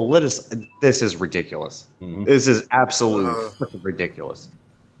to politicize? This is ridiculous. Mm-hmm. This is absolutely ridiculous.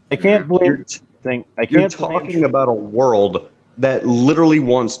 I can't believe you're talking about a world that literally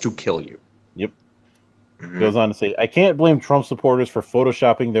wants to kill you. Yep. Goes on to say, I can't blame Trump supporters for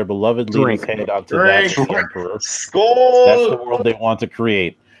photoshopping their beloved leader's head onto that emperor. Skull! That's the world they want to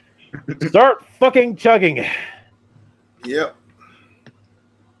create. Start fucking chugging. Yep.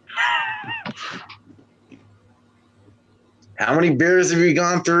 How many beers have you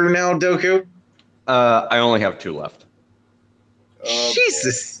gone through now, Doku? I only have 2 left.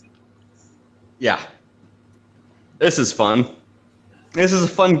 Jesus. Yeah. This is fun. This is a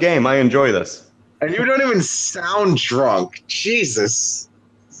fun game. I enjoy this. And you don't even sound drunk. Jesus.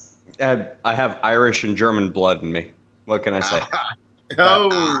 I have Irish and German blood in me. What can I say?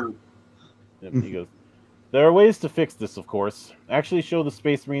 Oh. Yep, he goes, there are ways to fix this, of course. Actually show the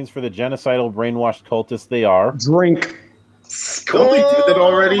Space Marines for the genocidal, brainwashed cultists they are. Drink. Don't they do that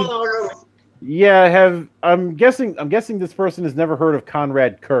already? Yeah, I'm guessing this person has never heard of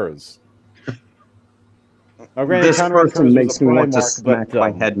Conrad Kurz. Now, granted, This Conrad person Kurz makes was a me want to Primarch, smack but,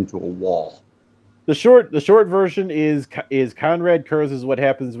 my head into a wall. The short version is Conrad Kurz is what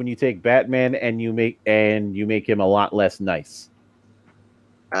happens when you take Batman and you make him a lot less nice.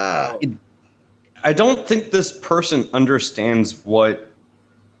 I don't think this person understands what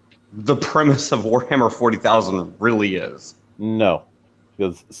the premise of Warhammer 40,000 really is. No.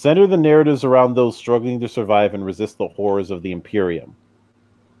 Because center the narratives around those struggling to survive and resist the horrors of the Imperium.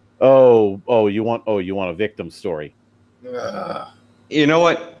 Oh, you want a victim story. You know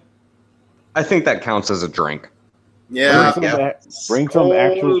what? I think that counts as a drink. Yeah. Bring some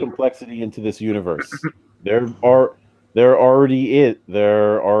actual complexity into this universe. There already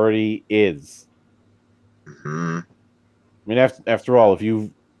is. Mm-hmm. I mean, after all,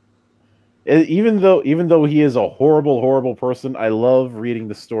 even though he is a horrible person, I love reading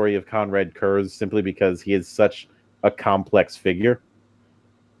the story of Conrad Kurz simply because he is such a complex figure.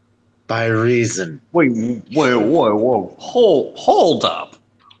 By reason. Wait, whoa. Hold up.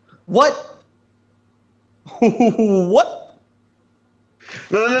 What? What?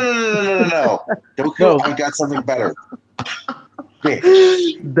 No. Doku, No. I've got something better.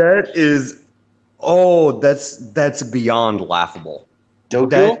 That is, that's beyond laughable. Doku,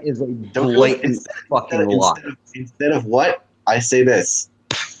 That is a blatant fucking lie. Instead of what? I say this.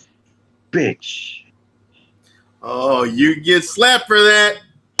 Bitch. Oh, you get slapped for that.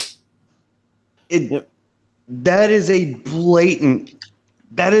 That is a blatant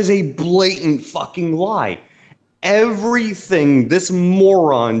fucking lie. Everything this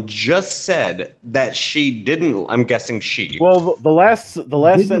moron just said that she didn't, I'm guessing she. Well, the last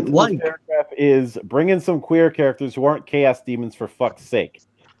sentence of the like. paragraph is bring in some queer characters who aren't chaos demons for fuck's sake.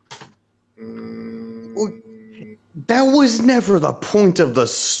 That was never the point of the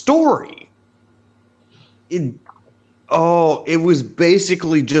story. It was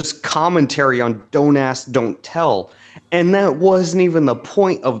basically just commentary on don't ask, don't tell. And that wasn't even the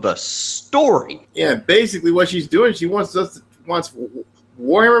point of the story. Yeah, basically what she's doing, she wants Warhammer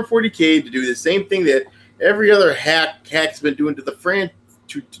 40K to do the same thing that every other hack's been doing to to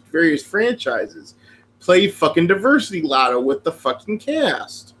various franchises. Play fucking diversity lotto with the fucking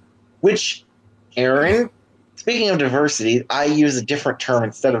cast. Which, Aaron, speaking of diversity, I use a different term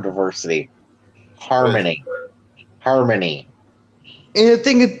instead of diversity. Harmony. Harmony. And I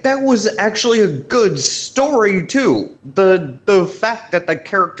think that was actually a good story too. The fact that the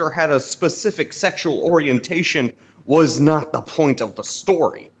character had a specific sexual orientation was not the point of the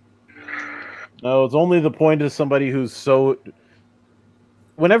story. No, it's only the point of somebody who's so.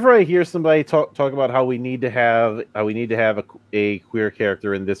 Whenever I hear somebody talk about how we need to have a queer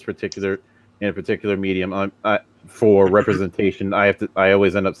character in this particular medium for representation, I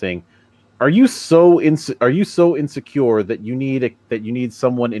always end up saying, Are you so insecure that you need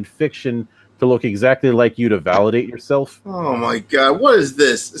someone in fiction to look exactly like you to validate yourself? Oh my god, what is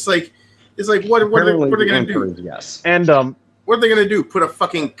this? It's like what are they gonna do? Yes. And what are they gonna do? Put a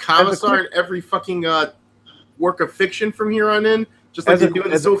fucking commissar in every fucking work of fiction from here on in, just like they do in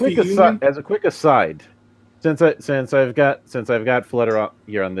the Soviet Union? As a quick aside, since I've got Flutter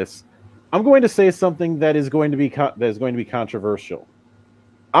here on this, I'm going to say something that is going to be controversial.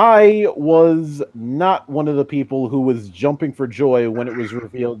 I was not one of the people who was jumping for joy when it was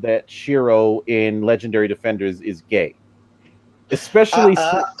revealed that Shiro in Legendary Defenders is gay. Especially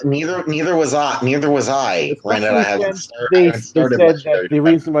neither was I. Granted, I haven't they started said that the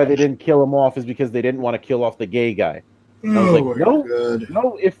reason why they didn't kill him off is because they didn't want to kill off the gay guy. And I was like,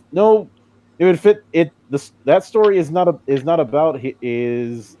 it would fit it. That story is not about him,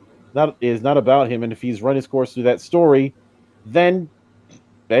 and if he's run his course through that story, then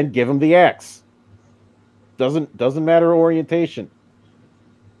give him the axe. Doesn't matter orientation.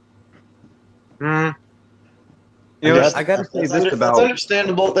 You know, I gotta say this about. That's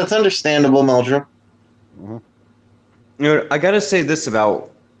understandable. That's understandable, Meldrum. You know, I gotta say this about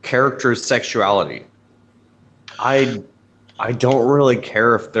characters' sexuality. I don't really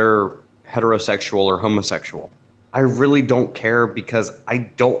care if they're heterosexual or homosexual. I really don't care because I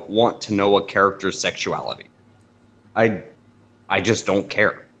don't want to know a character's sexuality. I just don't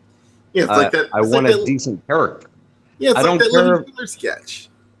care. Yeah, it's like that. I want a decent character. Yeah, it's I like don't that care. Living Color sketch.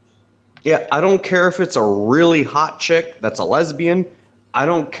 Yeah, I don't care if it's a really hot chick that's a lesbian. I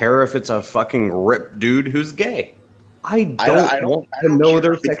don't care if it's a fucking ripped dude who's gay. I don't want to know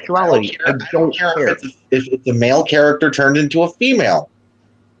their sexuality. I don't care. If it's a male character turned into a female.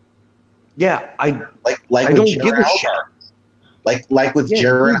 Yeah, I don't give a shit. Like with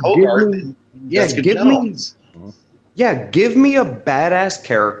Jared Hogarth. Give me a badass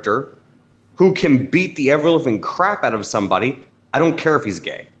character who can beat the ever-living crap out of somebody. I don't care if he's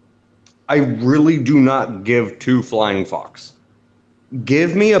gay. I really do not give two flying fucks.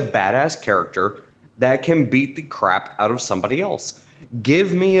 Give me a badass character that can beat the crap out of somebody else.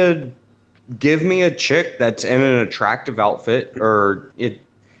 Give me a chick that's in an attractive outfit or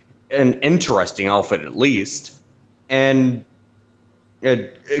an interesting outfit at least, and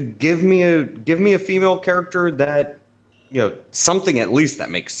give me a female character that something at least that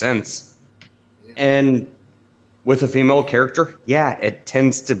makes sense. And with a female character, it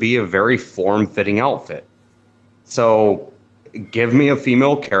tends to be a very form-fitting outfit. So give me a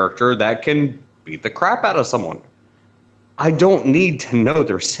female character that can beat the crap out of someone. I don't need to know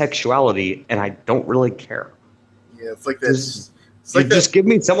their sexuality, and I don't really care. Yeah, it's like this. Just give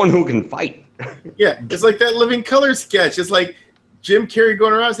me someone who can fight. Yeah, it's like that Living Color sketch. It's like Jim Carrey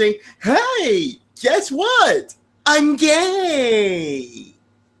going around saying, "Hey, guess what? I'm gay."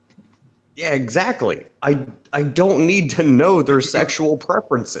 Yeah, exactly. I don't need to know their sexual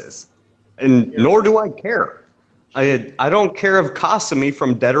preferences, and nor do I care. I don't care if Kasumi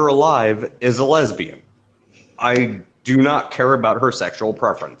from Dead or Alive is a lesbian. I do not care about her sexual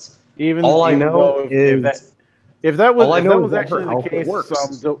preference. All I know is if that was actually the case,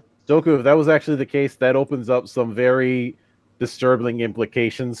 Doku, if that was actually the case, that opens up some very disturbing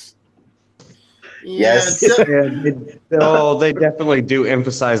implications. Yes. They definitely do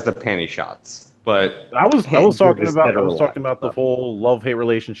emphasize the panty shots. But I was talking about the whole love-hate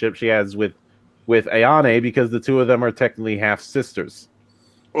relationship she has with Ayane, because the two of them are technically half sisters.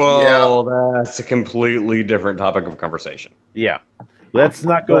 Well, that's a completely different topic of conversation. Yeah. Let's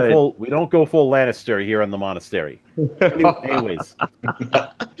not go full. We don't go full Lannister here on the Monastery. Anyways,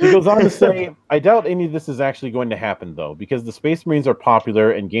 she goes on to say, "I doubt any of this is actually going to happen, though, because the Space Marines are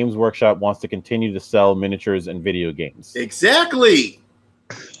popular, and Games Workshop wants to continue to sell miniatures and video games. Exactly.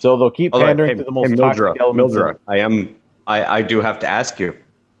 So they'll keep pandering to the most toxic elements." Mildra, I do have to ask you,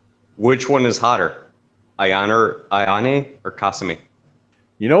 which one is hotter, Ayane or Kasumi?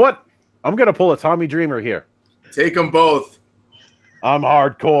 You know what? I'm gonna pull a Tommy Dreamer here. Take them both. I'm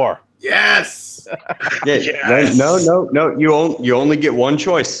hardcore. Yes. Yes. No. You only get one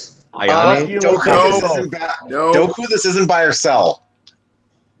choice. Ayane. Doku, this isn't buy or sell.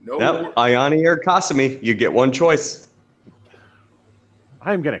 No. Ayane or Kasumi. You get one choice.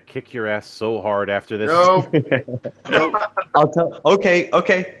 I'm gonna kick your ass so hard after this. No. I'll tell. Okay,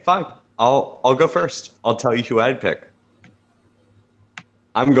 fine. I'll go first. I'll tell you who I'd pick.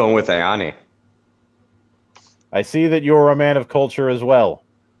 I'm going with Ayane. I see that you're a man of culture as well.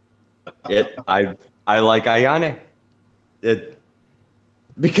 I like Ayane.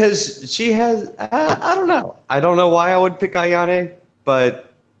 Because she has. I don't know. I don't know why I would pick Ayane,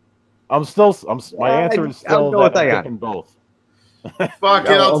 but my answer is still that I'm picking both. Fuck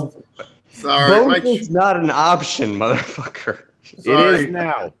it. Sorry, both is not an option, motherfucker. Sorry. It is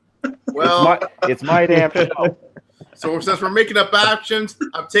now. Well, it's my damn show. So since we're making up options,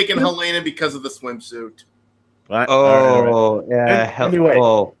 I'm taking Helena because of the swimsuit. Right. Yeah. Anyway,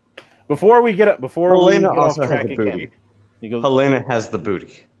 before we get up, Helena also has the booty. Helena has the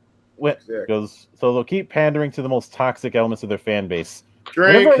booty. So they'll keep pandering to the most toxic elements of their fan base.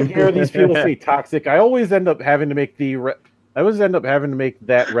 Drink. Whenever I hear these people say toxic, I always end up having to make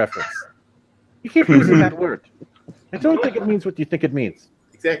that reference. You keep using that word. I don't think it means what you think it means.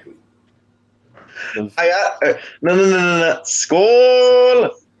 Exactly. No. Skull.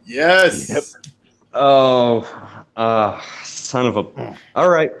 Yes. Yep. Oh, son of a... All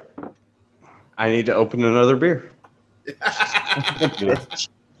right. I need to open another beer.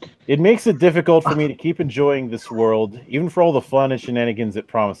 It makes it difficult for me to keep enjoying this world, even for all the fun and shenanigans it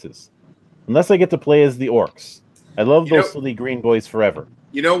promises. Unless I get to play as the orcs. I love those silly green boys forever.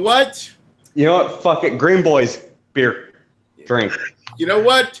 You know what? Fuck it. Green boys. Beer. Drink. You know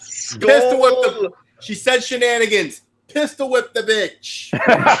what? Skull. Pistol whip the... She said shenanigans. Pistol whip the bitch.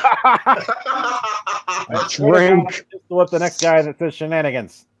 Drink. Pistol whip the next guy that says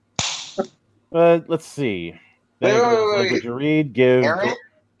shenanigans. Let's see. Wait. You read? Give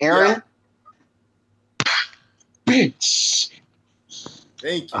Aaron? Yeah. Bitch.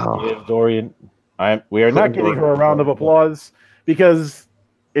 Thank you. Give Dorian. We are not giving her a round of applause because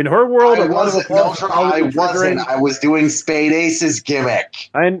in her world, I wasn't. I was doing Spade Ace's gimmick.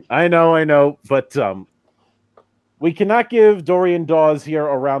 I know, but We cannot give Dorian Dawes here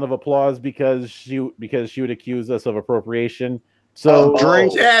a round of applause because she would accuse us of appropriation. So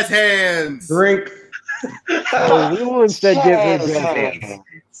drink. Jazz hands. Drink. So we will instead give her jazz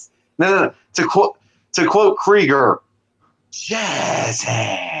hands. No. To quote Krieger, jazz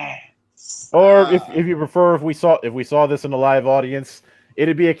hands. Or if you prefer, if we saw this in a live audience,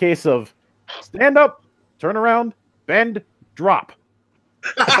 it'd be a case of stand up, turn around, bend, drop.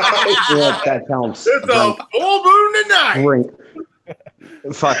 Yeah, that counts. It's a full moon tonight. Drink.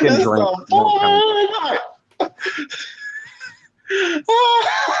 Fucking drink.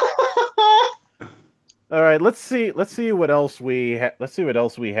 All right, let's see what else we have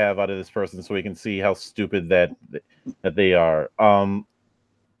out of this person, so we can see how stupid that they are.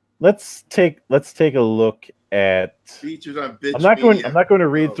 Let's take a look at Features on bitch. I'm not going to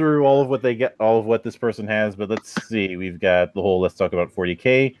read through all of what this person has, but let's see. We've got the whole let's talk about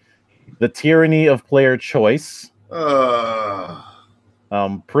 40K, the tyranny of player choice,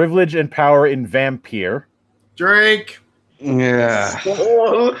 privilege and power in vampire, drink. Yeah.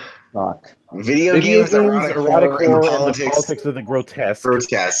 Fuck. Video games, erotic horror, and politics of the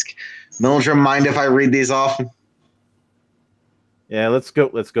grotesque. Mildred, mind if I read these off? Yeah, let's go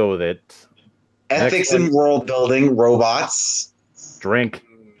with it. Ethics in world building, robots. Drink.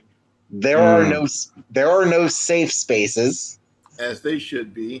 There are no safe spaces. As they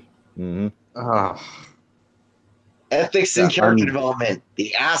should be. Mm-hmm. Ethics in character development.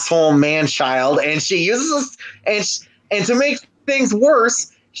 The asshole man-child, and she uses and to make things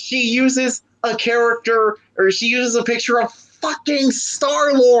worse, she uses a character, or she uses a picture of fucking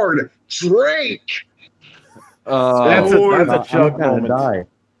Star-Lord. Drake. That's a chug moment. Die.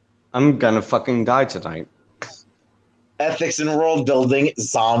 I'm gonna fucking die tonight. Ethics in world building,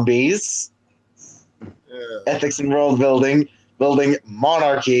 zombies. Yeah. Ethics in world building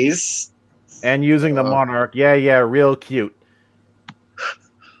monarchies. And using the monarch. Yeah, real cute.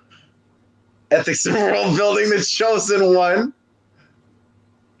 Ethics in world building, the chosen one.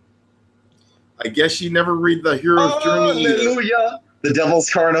 I guess you never read the hero's journey either. Hallelujah. The Devil's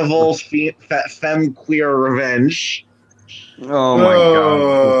Carnival, Femme Queer Revenge. Oh my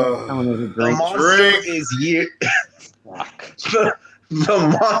god. The monster is you.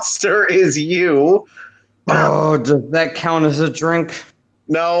 The monster is you. Oh, does that count as a drink?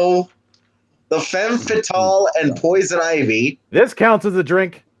 No. The Femme Fatale and Poison Ivy. This counts as a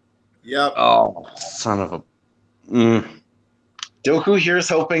drink. Yep. Oh, son of a. Doku here's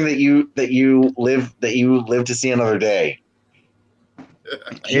hoping that you live to see another day.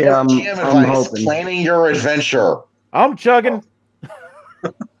 Yeah, I'm hoping. Planning your adventure. I'm chugging.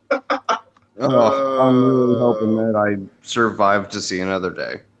 I'm really hoping that I survive to see another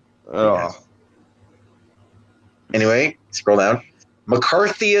day. Oh. Anyway, scroll down.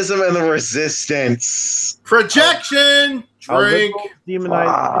 McCarthyism and the Resistance. Projection. Drink.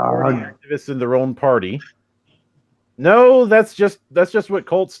 Demonizing activists in their own party. No, that's just what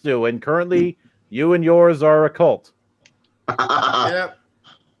cults do. And currently, you and yours are a cult. Yep.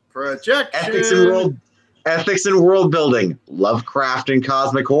 Projection. Ethics in world building. Lovecraft and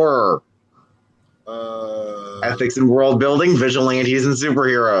cosmic horror. Ethics in world building. Vigilantes and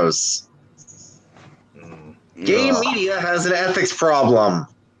superheroes. Game media has an ethics problem.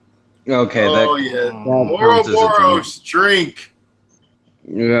 Okay. Ouroboros. Drink.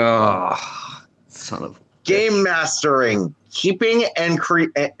 Son of. Game mastering. Creating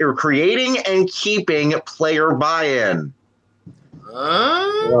and keeping player buy-in.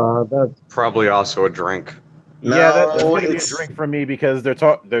 That's probably also a drink. No, yeah, that's going to be a drink for me because they're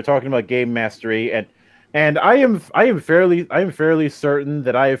talking about game mastery, and I am fairly certain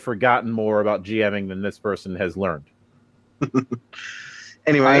that I have forgotten more about GMing than this person has learned.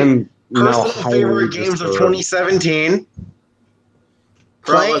 Anyway, personal favorite games of 2017.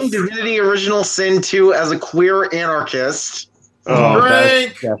 Playing Divinity Original Sin 2 as a queer anarchist. Oh,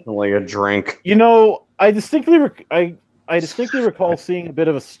 that's definitely a drink. You know, I distinctly recall seeing a bit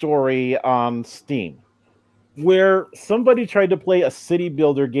of a story on Steam where somebody tried to play a city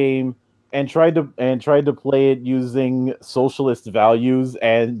builder game and tried to play it using socialist values,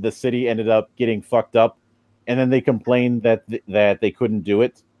 and the city ended up getting fucked up, and then they complained that they couldn't do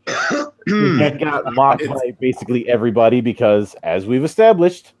it. That got mocked by basically everybody because, as we've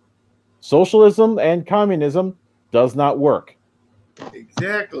established, socialism and communism does not work.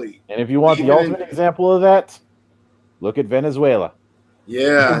 Exactly. And if you want the ultimate example of that, look at Venezuela.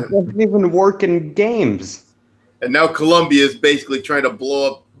 Yeah. It doesn't even work in games. And now Colombia is basically trying to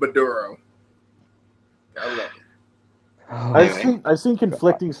blow up Maduro. I love it. I've seen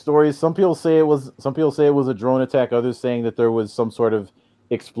conflicting stories. Some people say it was a drone attack. Others saying that there was some sort of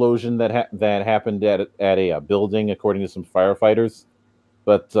explosion that happened at a building, according to some firefighters.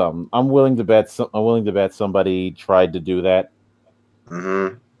 But I'm willing to bet somebody tried to do that.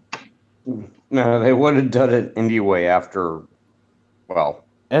 Mm-hmm. No, they would have done it anyway after. Well,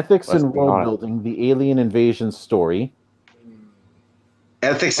 Ethics let's and be world honest. building: the alien invasion story.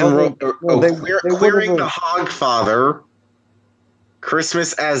 Ethics and they clearing the would've- Hogfather.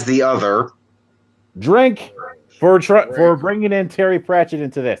 Christmas as the other. Drink for bringing in Terry Pratchett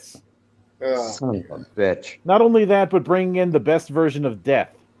into this. Son of a bitch. Not only that, but bringing in the best version of death.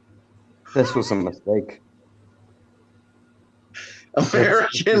 This was a mistake. American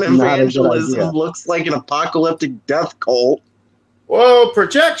It's not a good evangelism idea. looks like an apocalyptic death cult. Whoa,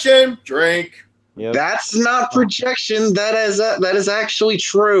 projection! Drink. Yep. That's not projection. That is actually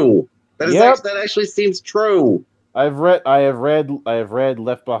true. That actually seems true. I have read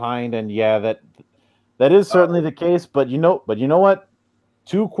Left Behind, and yeah, that is certainly the case. But you know what?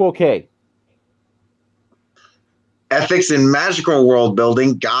 Tu quoque. Ethics in magical world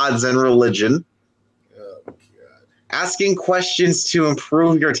building, gods and religion. Oh, God. Asking questions to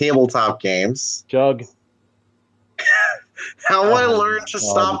improve your tabletop games. Jug. How I learned to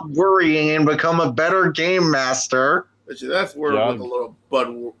stop worrying and become a better game master. That's word with a little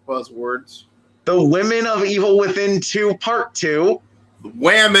buzzwords. The Women of Evil Within 2 Part 2.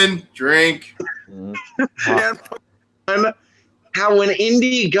 Whammon. Drink. And how an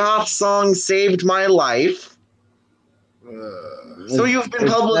indie goth song saved my life. So you've been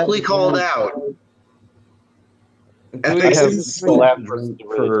publicly called out. Do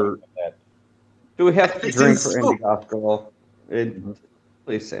we have to drink for Indie Gospel?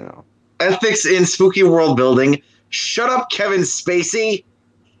 Please say no. Ethics in spooky world building. Shut up, Kevin Spacey.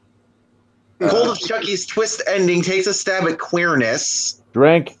 Cold of Chucky's twist ending takes a stab at queerness.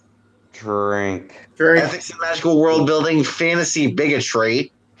 Drink. Ethics in magical world building. Fantasy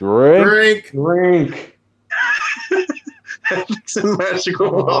bigotry. Drink. Ethics in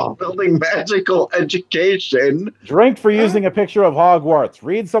magical world building. Magical education. Drink for using a picture of Hogwarts.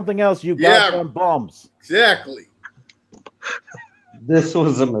 Read something else, you goddamn bums. Exactly. This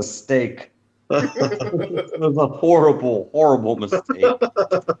was a mistake. It was a horrible, horrible mistake.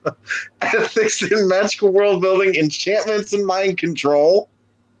 Ethics in magical world building. Enchantments and mind control.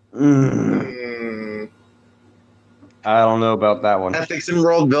 I don't know about that one. Ethics in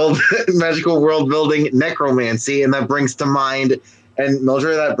magical world building, necromancy, and that brings to mind, and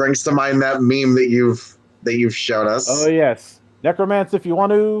Mildred, that brings to mind that meme that you've showed us. Oh yes, necromancy. If you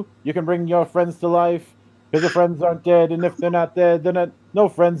want to, you can bring your friends to life, because your friends aren't dead, and if they're not dead, they're no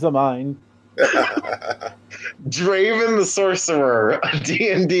friends of mine. Draven the Sorcerer, a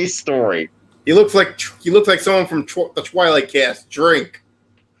D&D story. He looks like someone from the Twilight cast. Drink.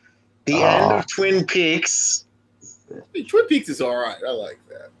 The end of Twin Peaks. Hey, Twin Peaks is all right. I like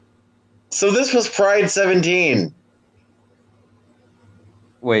that. So this was Pride 17.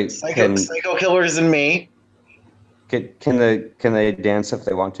 Wait, Psycho Killers and Me. Can they dance if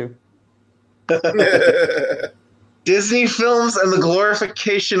they want to? Disney films and the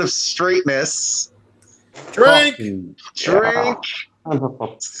glorification of straightness. Drink.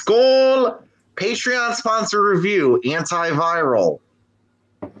 Skull. Patreon sponsor review. Antiviral.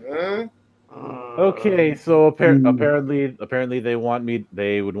 Okay, so apparently they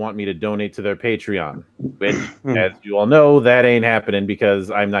would want me to donate to their Patreon, which, as you all know, that ain't happening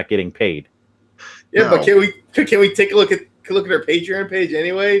because I'm not getting paid. Yeah, but can we take a look at their Patreon page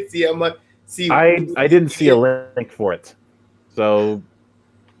anyway? See how much. I didn't see a link for it, so.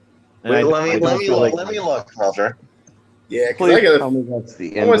 Wait, let me look, Walter. Yeah, because Please I tell me that's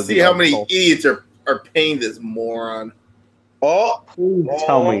the end want to of see the how many article. idiots are paying this moron. Please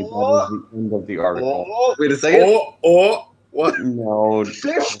tell me that is the end of the article. Wait a second. What? No.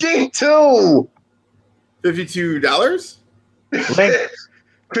 52. $52?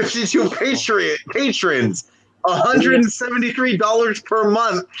 52 patrons. $173 per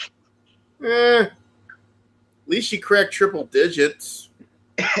month. At least she cracked triple digits.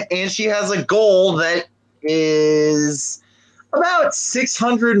 And she has a goal that is about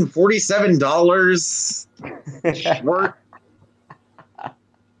 $647 worth.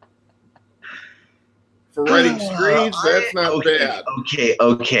 For writing screens, that's not bad.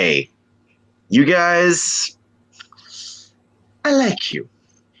 Okay. You guys, I like you.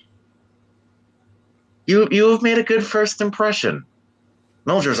 You have made a good first impression.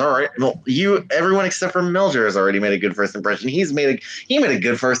 Mildred's all right. Well, everyone except for Mildred has already made a good first impression. He made a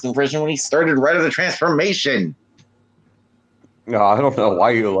good first impression when he started Right of the Transformation. No, I don't know why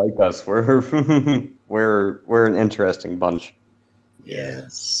you like us. We're an interesting bunch.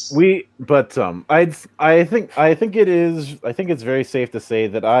 Yes. I think it's very safe to say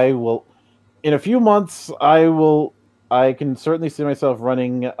that I will, in a few months, I can certainly see myself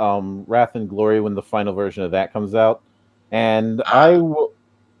running Wrath and Glory when the final version of that comes out, and I will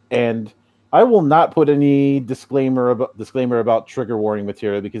not put any disclaimer about trigger warning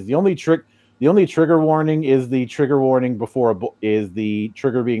material, because the only trigger warning is the trigger warning before is the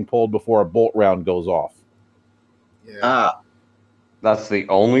trigger being pulled before a bolt round goes off. Yeah. That's the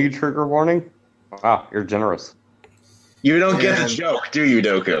only trigger warning? Wow, you're generous. You don't get the joke, do you,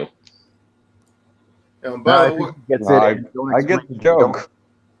 Doku? I get the joke.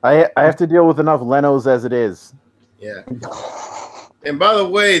 I have to deal with enough Lenos as it is. Yeah. And by the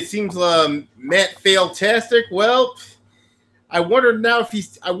way, it seems Matt failtastic. Well, I wonder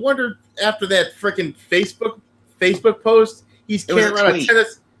after that freaking Facebook post, he's carrying around a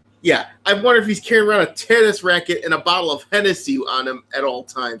tennis. Yeah, I wonder if he's carrying around a tennis racket and a bottle of Hennessy on him at all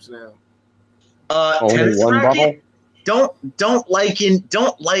times now. Only one racket? Bottle? Don't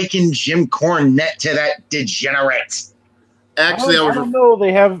liken Jim Cornette to that degenerate. Actually, I don't know.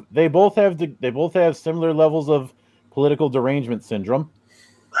 They both have similar levels of political derangement syndrome.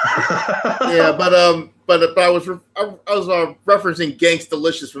 Yeah, but I was referencing Gangsta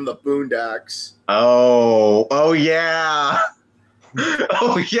Delicious from the Boondocks. Oh yeah.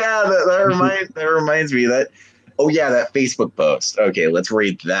 Oh yeah, that reminds me that. Oh yeah, that Facebook post. Okay, let's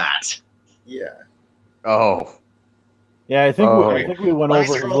read that. Yeah. Oh. Yeah, I think we went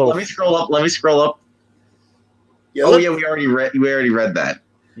over it a little. Let me scroll up. Yeah, we already read that.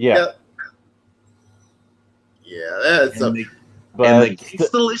 Yeah. Yeah, that's and the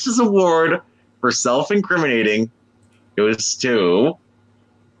Gangsta Delicious Award for self-incriminating goes to.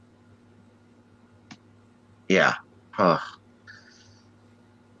 Yeah. Huh.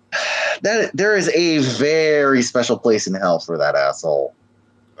 That there is a very special place in hell for that asshole.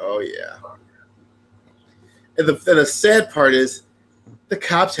 Oh yeah. And the sad part is, the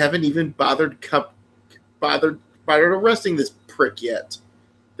cops haven't even bothered arresting this prick yet.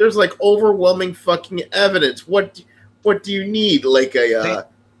 There's like overwhelming fucking evidence. What do you need? Like a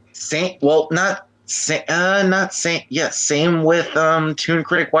same with Toon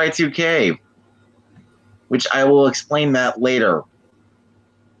Critic Y2K, which I will explain that later.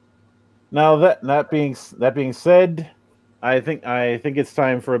 Now that being said, I think it's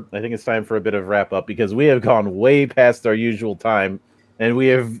time for a bit of wrap up, because we have gone way past our usual time, and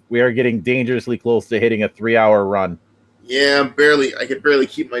we are getting dangerously close to hitting a 3-hour run. Yeah, I could barely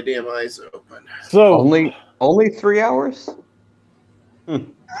keep my damn eyes open. So only 3 hours? But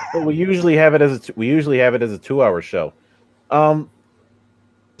we usually have it as a 2-hour show.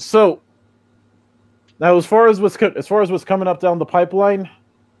 So now, as far as what's coming up down the pipeline,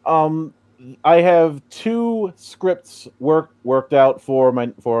 I have 2 scripts worked out for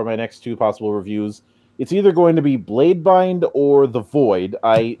my next 2 possible reviews. It's either going to be Bladebind or The Void.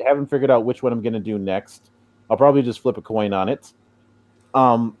 I haven't figured out which one I'm going to do next. I'll probably just flip a coin on it.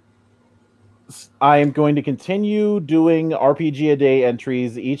 I am going to continue doing RPG a day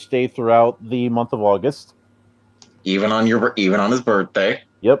entries each day throughout the month of August. Even on his birthday.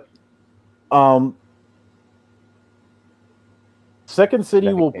 Yep. Second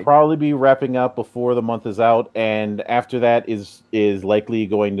City will probably be wrapping up before the month is out, and after that is likely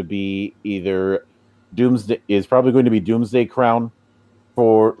going to be either Doomsday Crown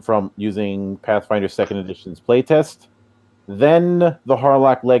from using Pathfinder 2nd Edition's playtest, then the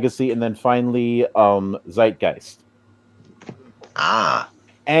Harlock Legacy, and then finally Zeitgeist.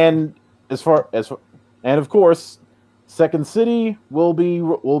 And of course, Second City will be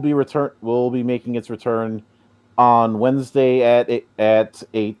making its return on Wednesday at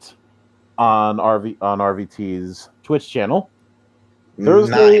 8 on RVT's Twitch channel.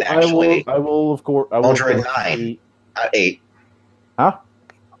 Thursday, 9, actually. I will of course. Ultra 9, not 8. Huh?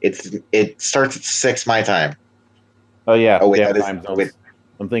 It starts at 6 my time. Oh yeah. Oh wait, yeah, that is.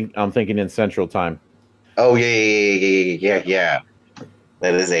 I'm thinking in Central Time. Oh yeah.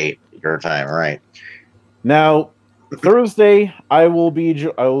 That is 8 your time, right? Now, Thursday, I will be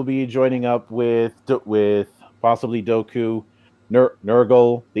joining up with possibly Doku,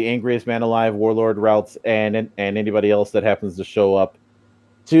 Nurgle, the Angriest Man Alive, Warlord Routes, and anybody else that happens to show up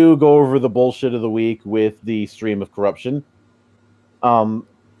to go over the bullshit of the week with the Stream of Corruption. I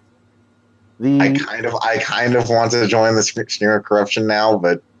kind of want to join the Stream of Corruption now,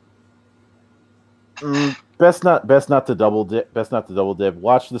 but best not to double dip.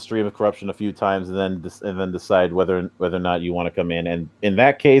 Watch the Stream of Corruption a few times, and then decide whether or not you want to come in. And in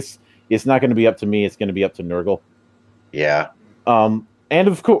that case, it's not going to be up to me. It's going to be up to Nurgle. Yeah. And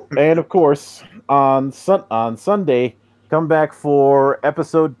of course, on Sunday, come back for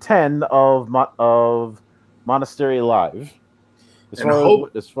episode 10 of Monastery Live.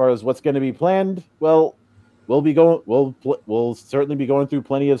 As far as what's going to be planned, well, we'll certainly be going through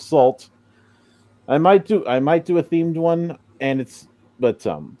plenty of Salt. I might do a themed one, and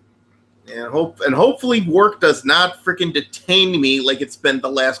hopefully work does not freaking detain me like it's been the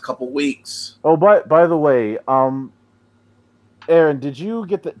last couple weeks. Oh, by the way, Aaron, did you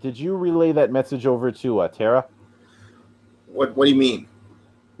relay that message over to Tara? What do you mean?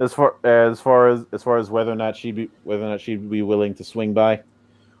 As far as whether or not she'd be willing to swing by.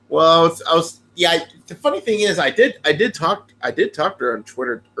 Well, the funny thing is, I did talk to her on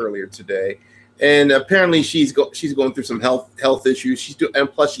Twitter earlier today, and apparently she's going through some health issues.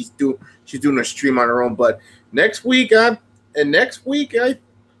 Plus she's doing a stream on her own. But next week I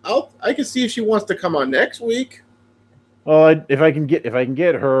can see if she wants to come on next week. Well, if I can get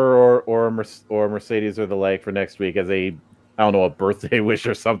her or Mercedes or the like for next week as a, I don't know, a birthday wish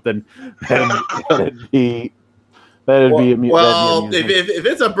or something, that'd be amusing. If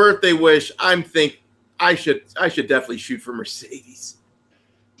it's a birthday wish, I should definitely shoot for Mercedes.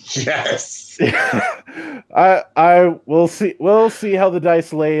 Yes. I will see. We'll see how the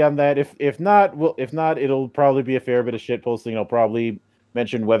dice lay on that. If not, it'll probably be a fair bit of shit posting. I'll probably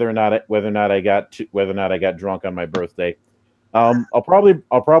mention whether or not I got drunk on my birthday. I'll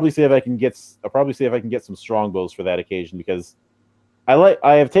probably see if I can get some strongbows for that occasion, because I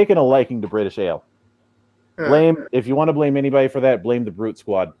have taken a liking to British ale. If you want to blame anybody for that, blame the Brute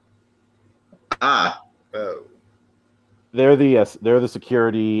Squad. They're the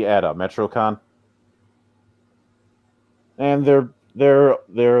security at MetroCon, and they're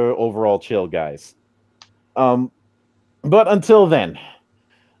overall chill guys. But until then,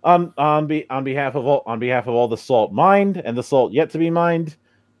 on behalf of all the salt mined and the salt yet to be mined,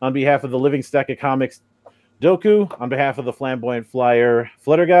 on behalf of the Living Stack of Comics Doku, on behalf of the Flamboyant Flyer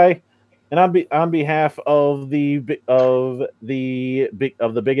Flutter Guy, and on behalf of the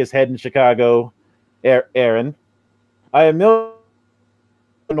biggest head in Chicago, Aaron, I am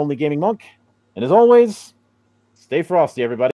Only Gaming Monk, and as always, stay frosty, everybody.